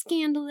a little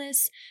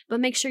scandalous,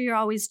 but make sure you're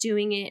always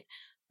doing it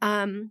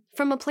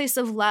from a place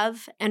of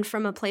love and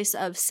from a place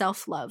of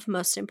self-love,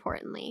 most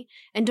importantly.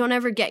 And don't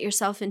ever get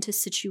yourself into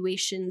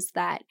situations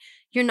that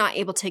you're not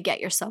able to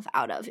get yourself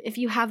out of. If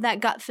you have that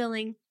gut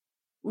feeling,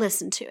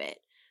 listen to it.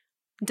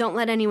 Don't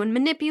let anyone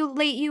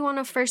manipulate you on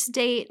a first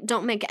date.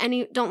 Don't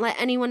let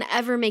anyone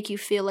ever make you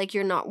feel like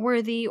you're not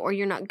worthy or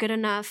you're not good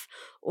enough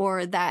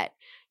or that,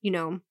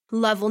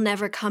 love will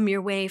never come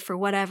your way for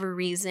whatever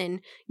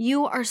reason.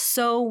 You are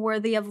so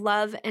worthy of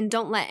love, and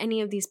don't let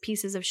any of these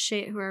pieces of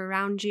shit who are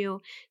around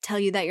you tell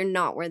you that you're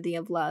not worthy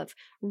of love.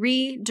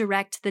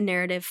 Redirect the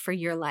narrative for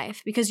your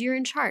life because you're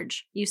in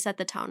charge. You set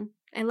the tone.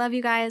 I love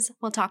you guys.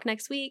 We'll talk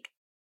next week.